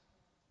eyes.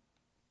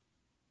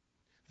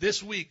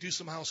 This week, do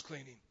some house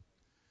cleaning.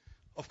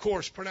 Of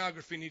course,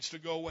 pornography needs to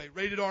go away.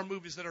 Rated R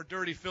movies that are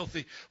dirty,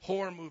 filthy,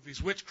 horror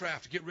movies,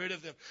 witchcraft, get rid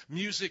of them.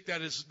 Music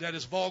that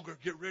is vulgar,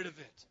 get rid of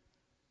it.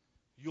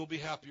 You'll be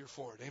happier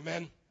for it.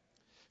 Amen?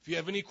 If you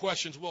have any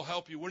questions, we'll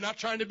help you. We're not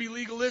trying to be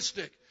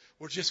legalistic.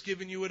 We're just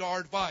giving you our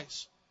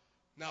advice.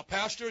 Now,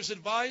 pastor's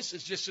advice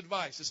is just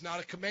advice. It's not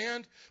a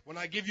command. When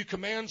I give you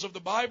commands of the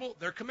Bible,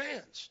 they're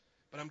commands.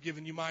 But I'm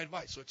giving you my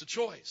advice, so it's a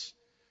choice.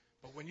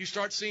 But when you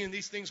start seeing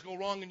these things go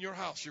wrong in your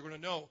house, you're going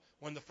to know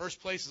one of the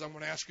first places I'm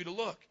going to ask you to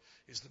look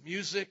is the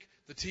music,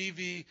 the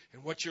TV,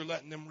 and what you're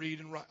letting them read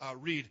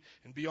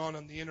and be on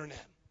the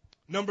internet.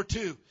 Number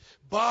 2,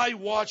 buy,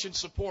 watch, and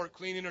support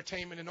clean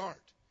entertainment and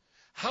art.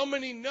 How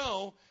many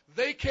know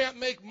they can't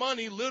make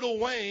money, Lil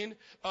Wayne,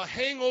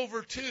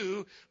 Hangover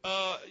 2,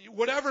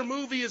 whatever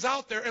movie is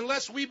out there,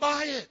 unless we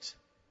buy it?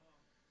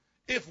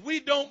 If we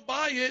don't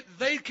buy it,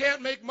 they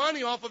can't make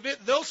money off of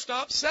it. They'll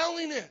stop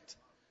selling it.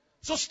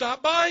 So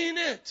stop buying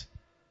it.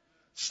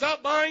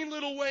 Stop buying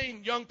Lil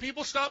Wayne. Young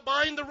people, stop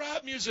buying the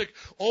rap music.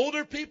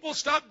 Older people,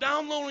 stop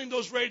downloading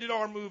those rated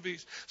R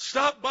movies.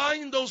 Stop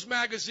buying those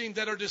magazines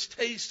that are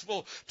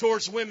distasteful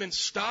towards women.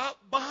 Stop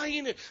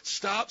buying it.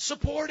 Stop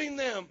supporting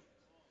them.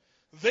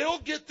 They'll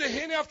get the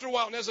hint after a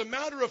while. And as a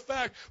matter of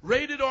fact,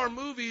 rated R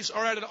movies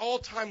are at an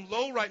all-time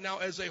low right now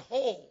as a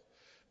whole.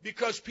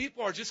 because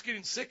people are just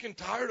getting sick and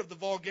tired of the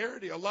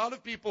vulgarity. A lot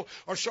of people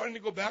are starting to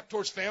go back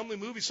towards family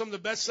movies. Some of the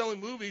best-selling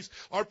movies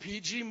are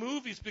PG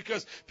movies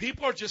because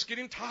people are just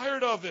getting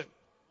tired of it.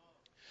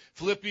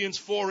 Philippians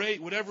 4:8,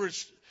 whatever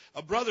is,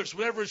 brothers,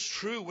 whatever is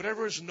true,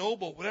 whatever is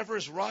noble, whatever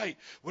is right,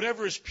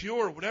 whatever is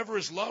pure, whatever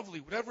is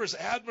lovely, whatever is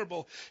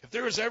admirable, if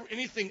there is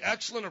anything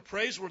excellent or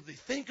praiseworthy,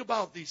 think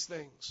about these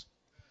things.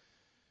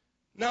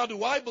 Now,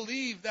 do I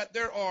believe that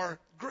there are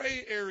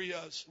gray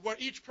areas where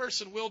each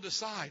person will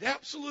decide?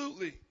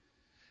 Absolutely.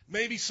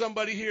 Maybe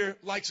somebody here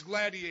likes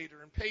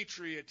Gladiator and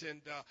Patriot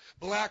and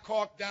Black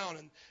Hawk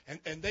Down,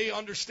 and they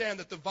understand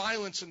that the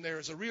violence in there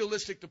is a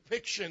realistic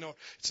depiction or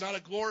it's not a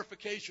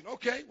glorification.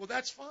 Okay, well,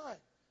 that's fine.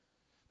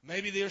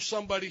 Maybe there's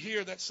somebody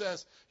here that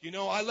says,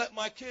 I let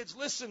my kids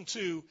listen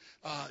to,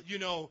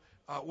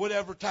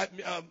 whatever type,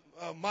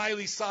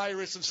 Miley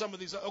Cyrus and some of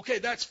these. Okay,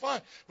 that's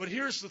fine. But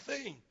here's the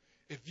thing.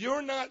 If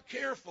you're not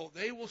careful,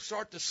 they will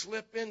start to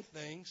slip in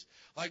things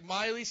like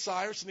Miley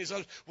Cyrus and these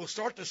others will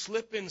start to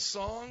slip in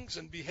songs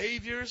and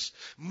behaviors.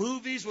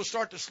 Movies will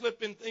start to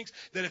slip in things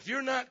that if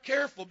you're not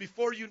careful,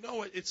 before you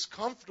know it, it's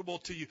comfortable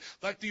to you.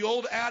 Like the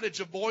old adage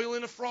of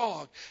boiling a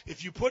frog.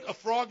 If you put a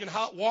frog in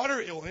hot water,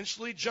 it will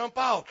instantly jump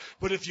out.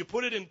 But if you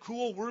put it in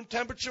cool room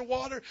temperature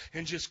water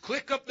and just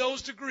click up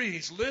those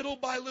degrees, little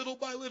by little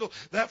by little,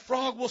 that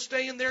frog will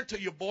stay in there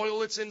till you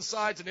boil its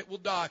insides and it will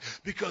die.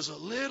 Because a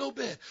little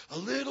bit,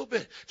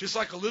 just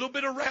like a little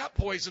bit of rat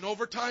poison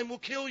over time will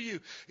kill you.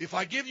 If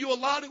I give you a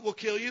lot, it will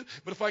kill you.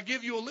 But if I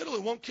give you a little,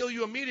 it won't kill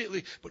you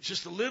immediately. But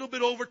just a little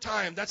bit over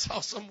time. That's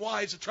how some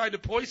wives have tried to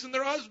poison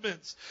their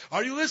husbands.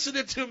 Are you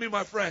listening to me,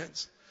 my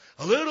friends?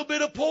 A little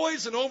bit of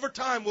poison over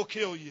time will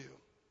kill you.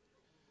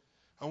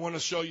 I want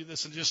to show you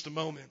this in just a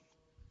moment.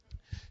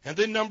 And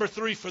then number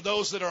 3, for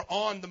those that are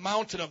on the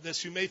mountain of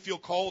this, who may feel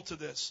called to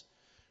this,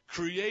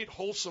 create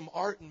wholesome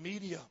art and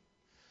media.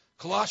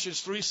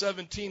 Colossians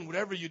 3:17,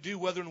 whatever you do,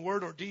 whether in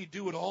word or deed,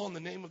 do it all in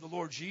the name of the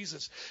Lord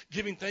Jesus,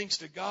 giving thanks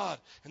to God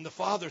and the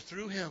Father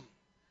through him.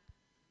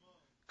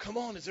 Come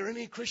on, is there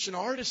any Christian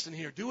artists in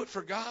here? Do it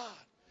for God.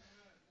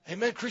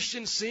 Amen.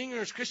 Christian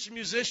singers, Christian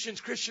musicians,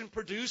 Christian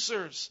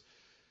producers.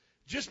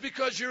 Just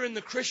because you're in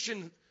the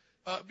Christian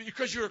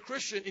because you're a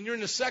Christian and you're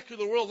in the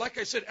secular world, like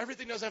I said,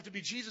 everything doesn't have to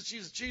be Jesus,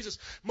 Jesus, Jesus.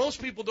 Most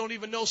people don't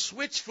even know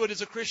Switchfoot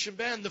is a Christian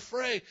band, The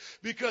Fray,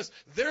 because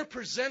they're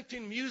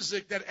presenting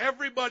music that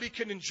everybody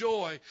can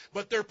enjoy,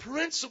 but their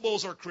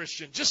principles are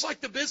Christian. Just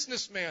like the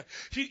businessman.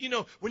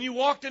 When you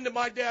walked into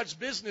my dad's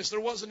business,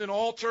 there wasn't an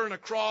altar and a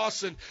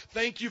cross and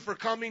thank you for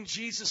coming,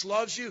 Jesus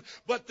loves you.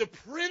 But the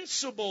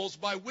principles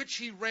by which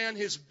he ran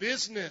his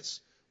business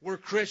were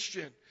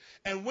Christian.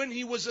 And when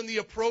he was in the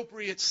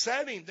appropriate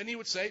setting, then he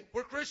would say,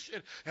 we're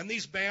Christian. And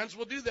these bands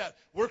will do that.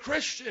 We're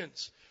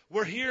Christians.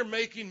 We're here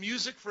making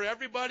music for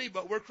everybody,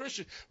 but we're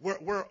Christian.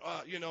 We're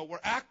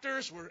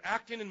actors. We're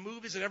acting in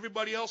movies that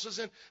everybody else is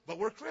in, but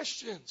we're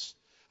Christians.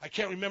 I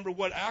can't remember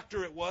what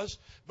actor it was,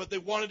 but they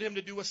wanted him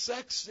to do a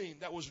sex scene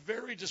that was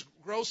very just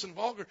gross and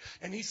vulgar.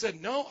 And he said,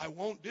 no, I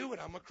won't do it.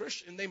 I'm a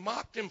Christian. And they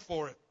mocked him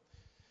for it.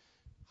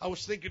 I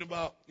was thinking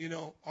about,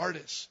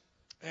 artists.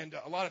 And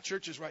a lot of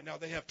churches right now,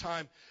 they have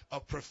time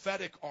of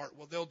prophetic art.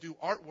 Well, they'll do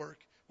artwork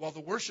while the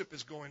worship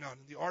is going on,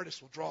 and the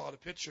artist will draw out a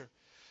picture.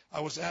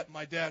 I was at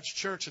my dad's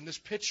church, and this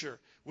picture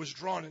was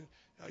drawn,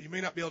 and you may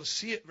not be able to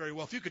see it very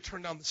well. If you could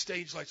turn down the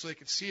stage light so they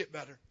could see it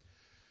better.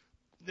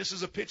 This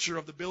is a picture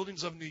of the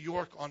buildings of New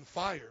York on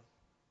fire,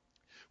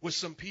 with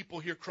some people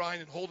here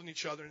crying and holding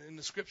each other. And in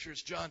the scriptures,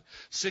 John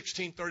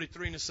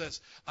 16:33, and it says,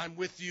 I'm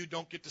with you,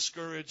 don't get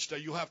discouraged.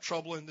 You'll have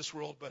trouble in this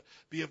world, but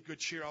be of good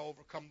cheer, I'll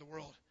overcome the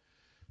world.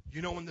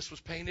 You know when this was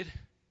painted?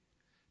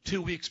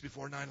 2 weeks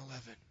before 9/11.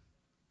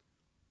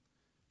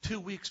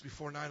 2 weeks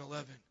before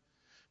 9/11.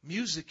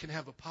 Music can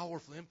have a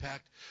powerful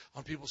impact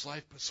on people's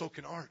life, but so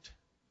can art.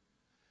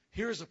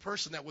 Here is a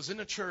person that was in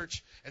a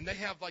church, and they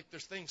have like their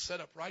thing set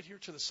up right here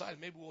to the side.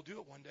 Maybe we'll do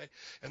it one day.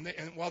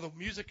 And while the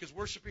music is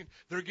worshiping,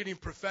 they're getting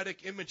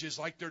prophetic images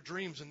like their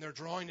dreams, and they're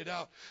drawing it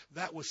out.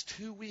 That was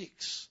 2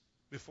 weeks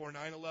before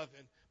 9/11.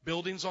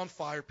 Buildings on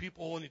fire,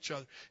 people holding each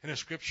other, and a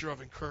scripture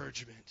of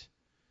encouragement.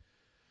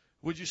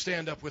 Would you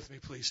stand up with me,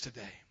 please,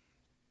 today?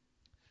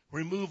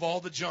 Remove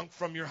all the junk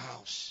from your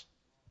house.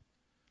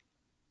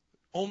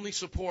 Only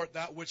support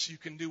that which you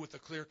can do with a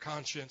clear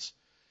conscience,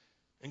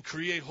 and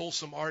create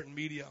wholesome art and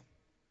media.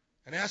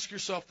 And ask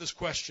yourself this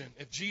question.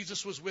 If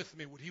Jesus was with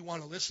me, would he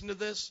want to listen to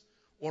this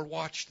or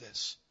watch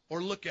this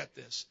or look at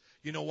this?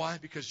 You know why?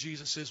 Because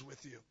Jesus is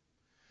with you.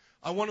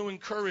 I want to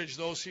encourage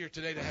those here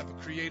today to have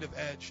a creative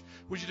edge.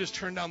 Would you just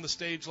turn down the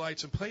stage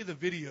lights and play the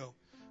video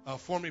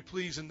for me,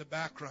 please, in the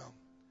background?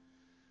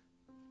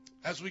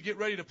 As we get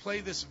ready to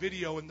play this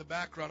video in the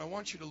background, I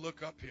want you to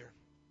look up here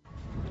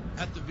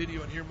at the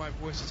video and hear my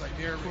voice as I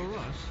narrate. For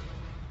us,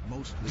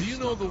 most do you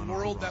know the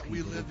world that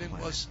we live in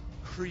was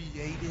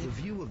created the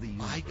view of the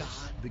by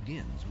God?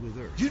 Begins with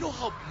Earth. Do you know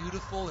how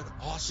beautiful and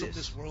awesome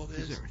this world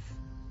is? Earth.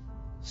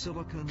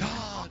 Silicon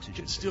God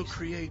can still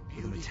create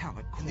beauty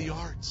in the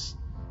arts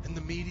and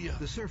the media.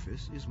 The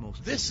surface is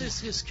most This is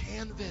his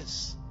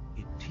canvas.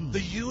 It routine. the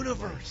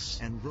universe,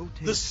 And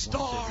rotates the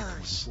once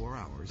every stars, 24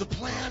 hours, the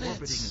orbiting a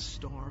planets.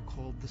 star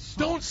called the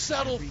sun. Don't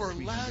settle every for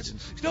less.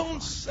 365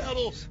 Don't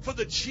settle days. for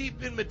the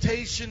cheap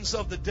imitations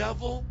of the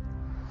devil.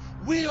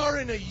 We are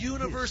in a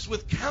universe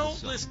with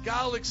countless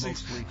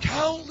galaxies, Mostly.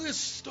 countless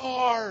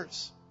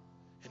stars.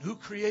 And who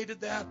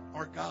created that?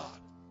 Our God.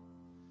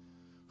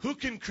 Who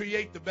can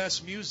create the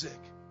best music?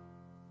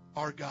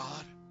 Our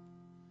God.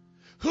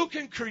 Who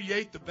can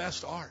create the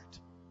best art?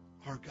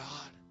 Our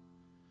God.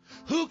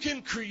 Who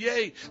can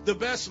create the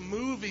best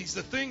movies,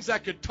 the things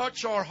that could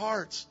touch our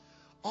hearts?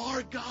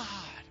 Our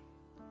God.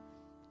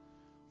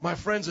 My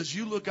friends, as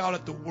you look out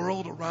at the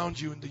world around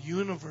you and the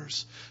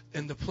universe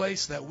and the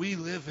place that we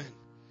live in,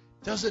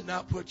 does it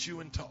not put you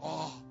into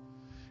awe?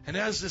 And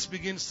as this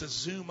begins to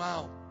zoom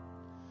out,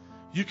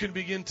 you can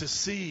begin to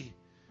see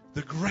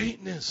the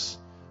greatness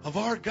of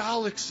our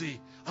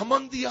galaxy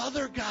among the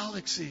other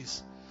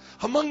galaxies,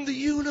 among the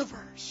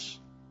universe.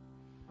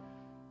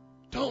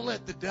 Don't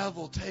let the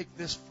devil take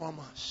this from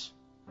us.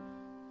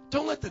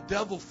 Don't let the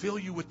devil fill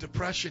you with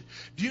depression.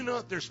 Do you know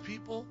that there's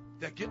people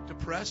that get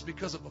depressed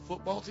because of a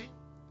football team?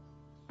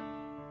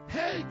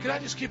 Hey, can I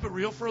just keep it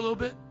real for a little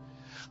bit?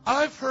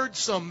 I've heard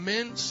some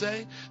men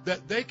say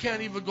that they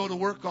can't even go to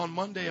work on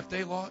Monday if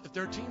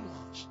their team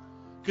lost,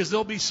 because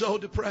they'll be so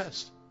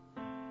depressed.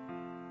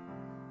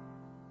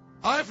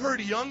 I've heard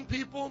young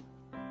people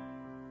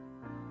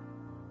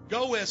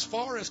go as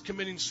far as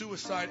committing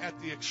suicide at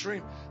the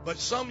extreme. But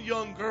some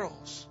young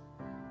girls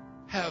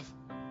have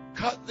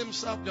cut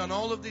themselves, done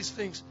all of these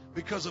things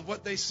because of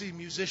what they see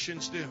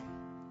musicians do.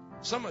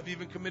 Some have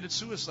even committed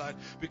suicide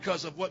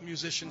because of what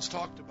musicians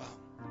talked about.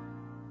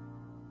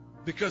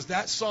 Because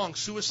that song,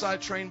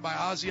 Suicide Train by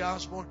Ozzy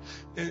Osbourne,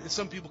 and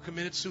some people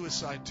committed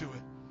suicide to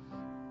it.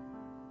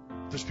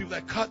 There's people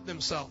that cut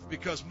themselves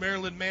because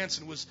Marilyn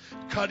Manson was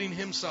cutting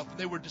himself and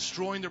they were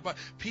destroying their body.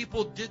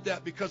 People did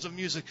that because of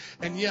music.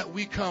 And yet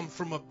we come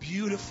from a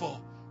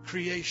beautiful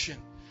creation.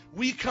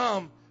 We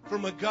come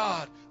from a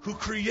God who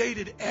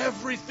created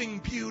everything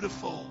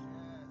beautiful.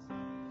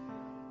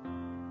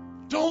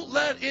 Don't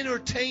let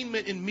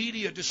entertainment and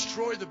media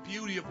destroy the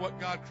beauty of what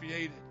God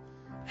created.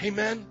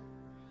 Amen?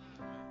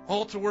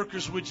 Altar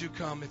workers, would you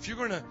come? If you're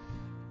going to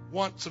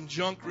want some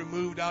junk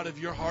removed out of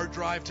your hard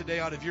drive today,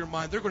 out of your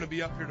mind, they're going to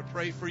be up here to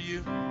pray for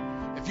you.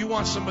 If you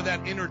want some of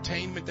that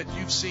entertainment that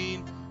you've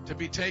seen to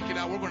be taken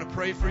out, we're going to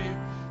pray for you.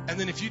 And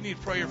then if you need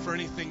prayer for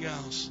anything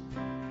else.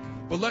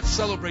 But let's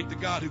celebrate the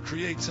God who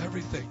creates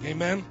everything.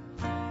 Amen?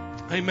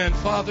 Amen.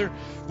 Father,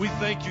 we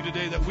thank you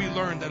today that we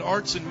learned that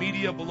arts and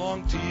media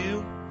belong to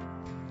you.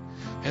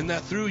 And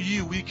that through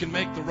you we can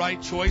make the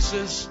right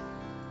choices.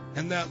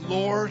 And that,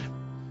 Lord,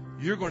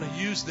 you're going to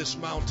use this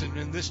mountain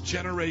and this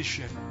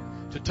generation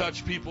to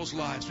touch people's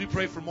lives. We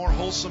pray for more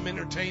wholesome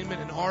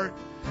entertainment and art,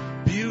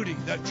 beauty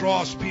that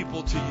draws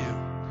people to you.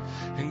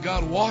 And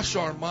God, wash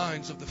our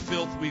minds of the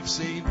filth we've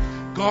seen.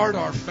 Guard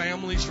our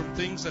families from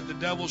things that the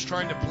devil's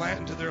trying to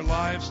plant into their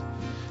lives.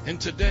 And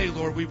today,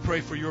 Lord, we pray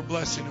for your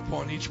blessing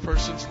upon each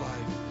person's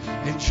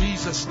life. In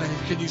Jesus' name,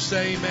 can you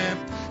say amen?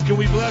 Can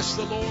we bless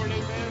the Lord?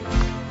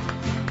 Amen.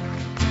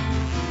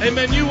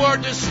 Amen. You are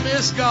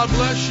dismissed. God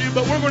bless you.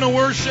 But we're going to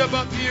worship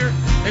up here.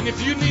 And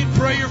if you need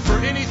prayer for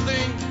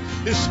anything,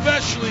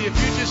 especially if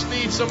you just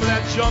need some of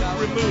that junk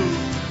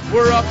removed,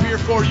 we're up here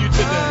for you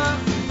today.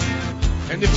 And if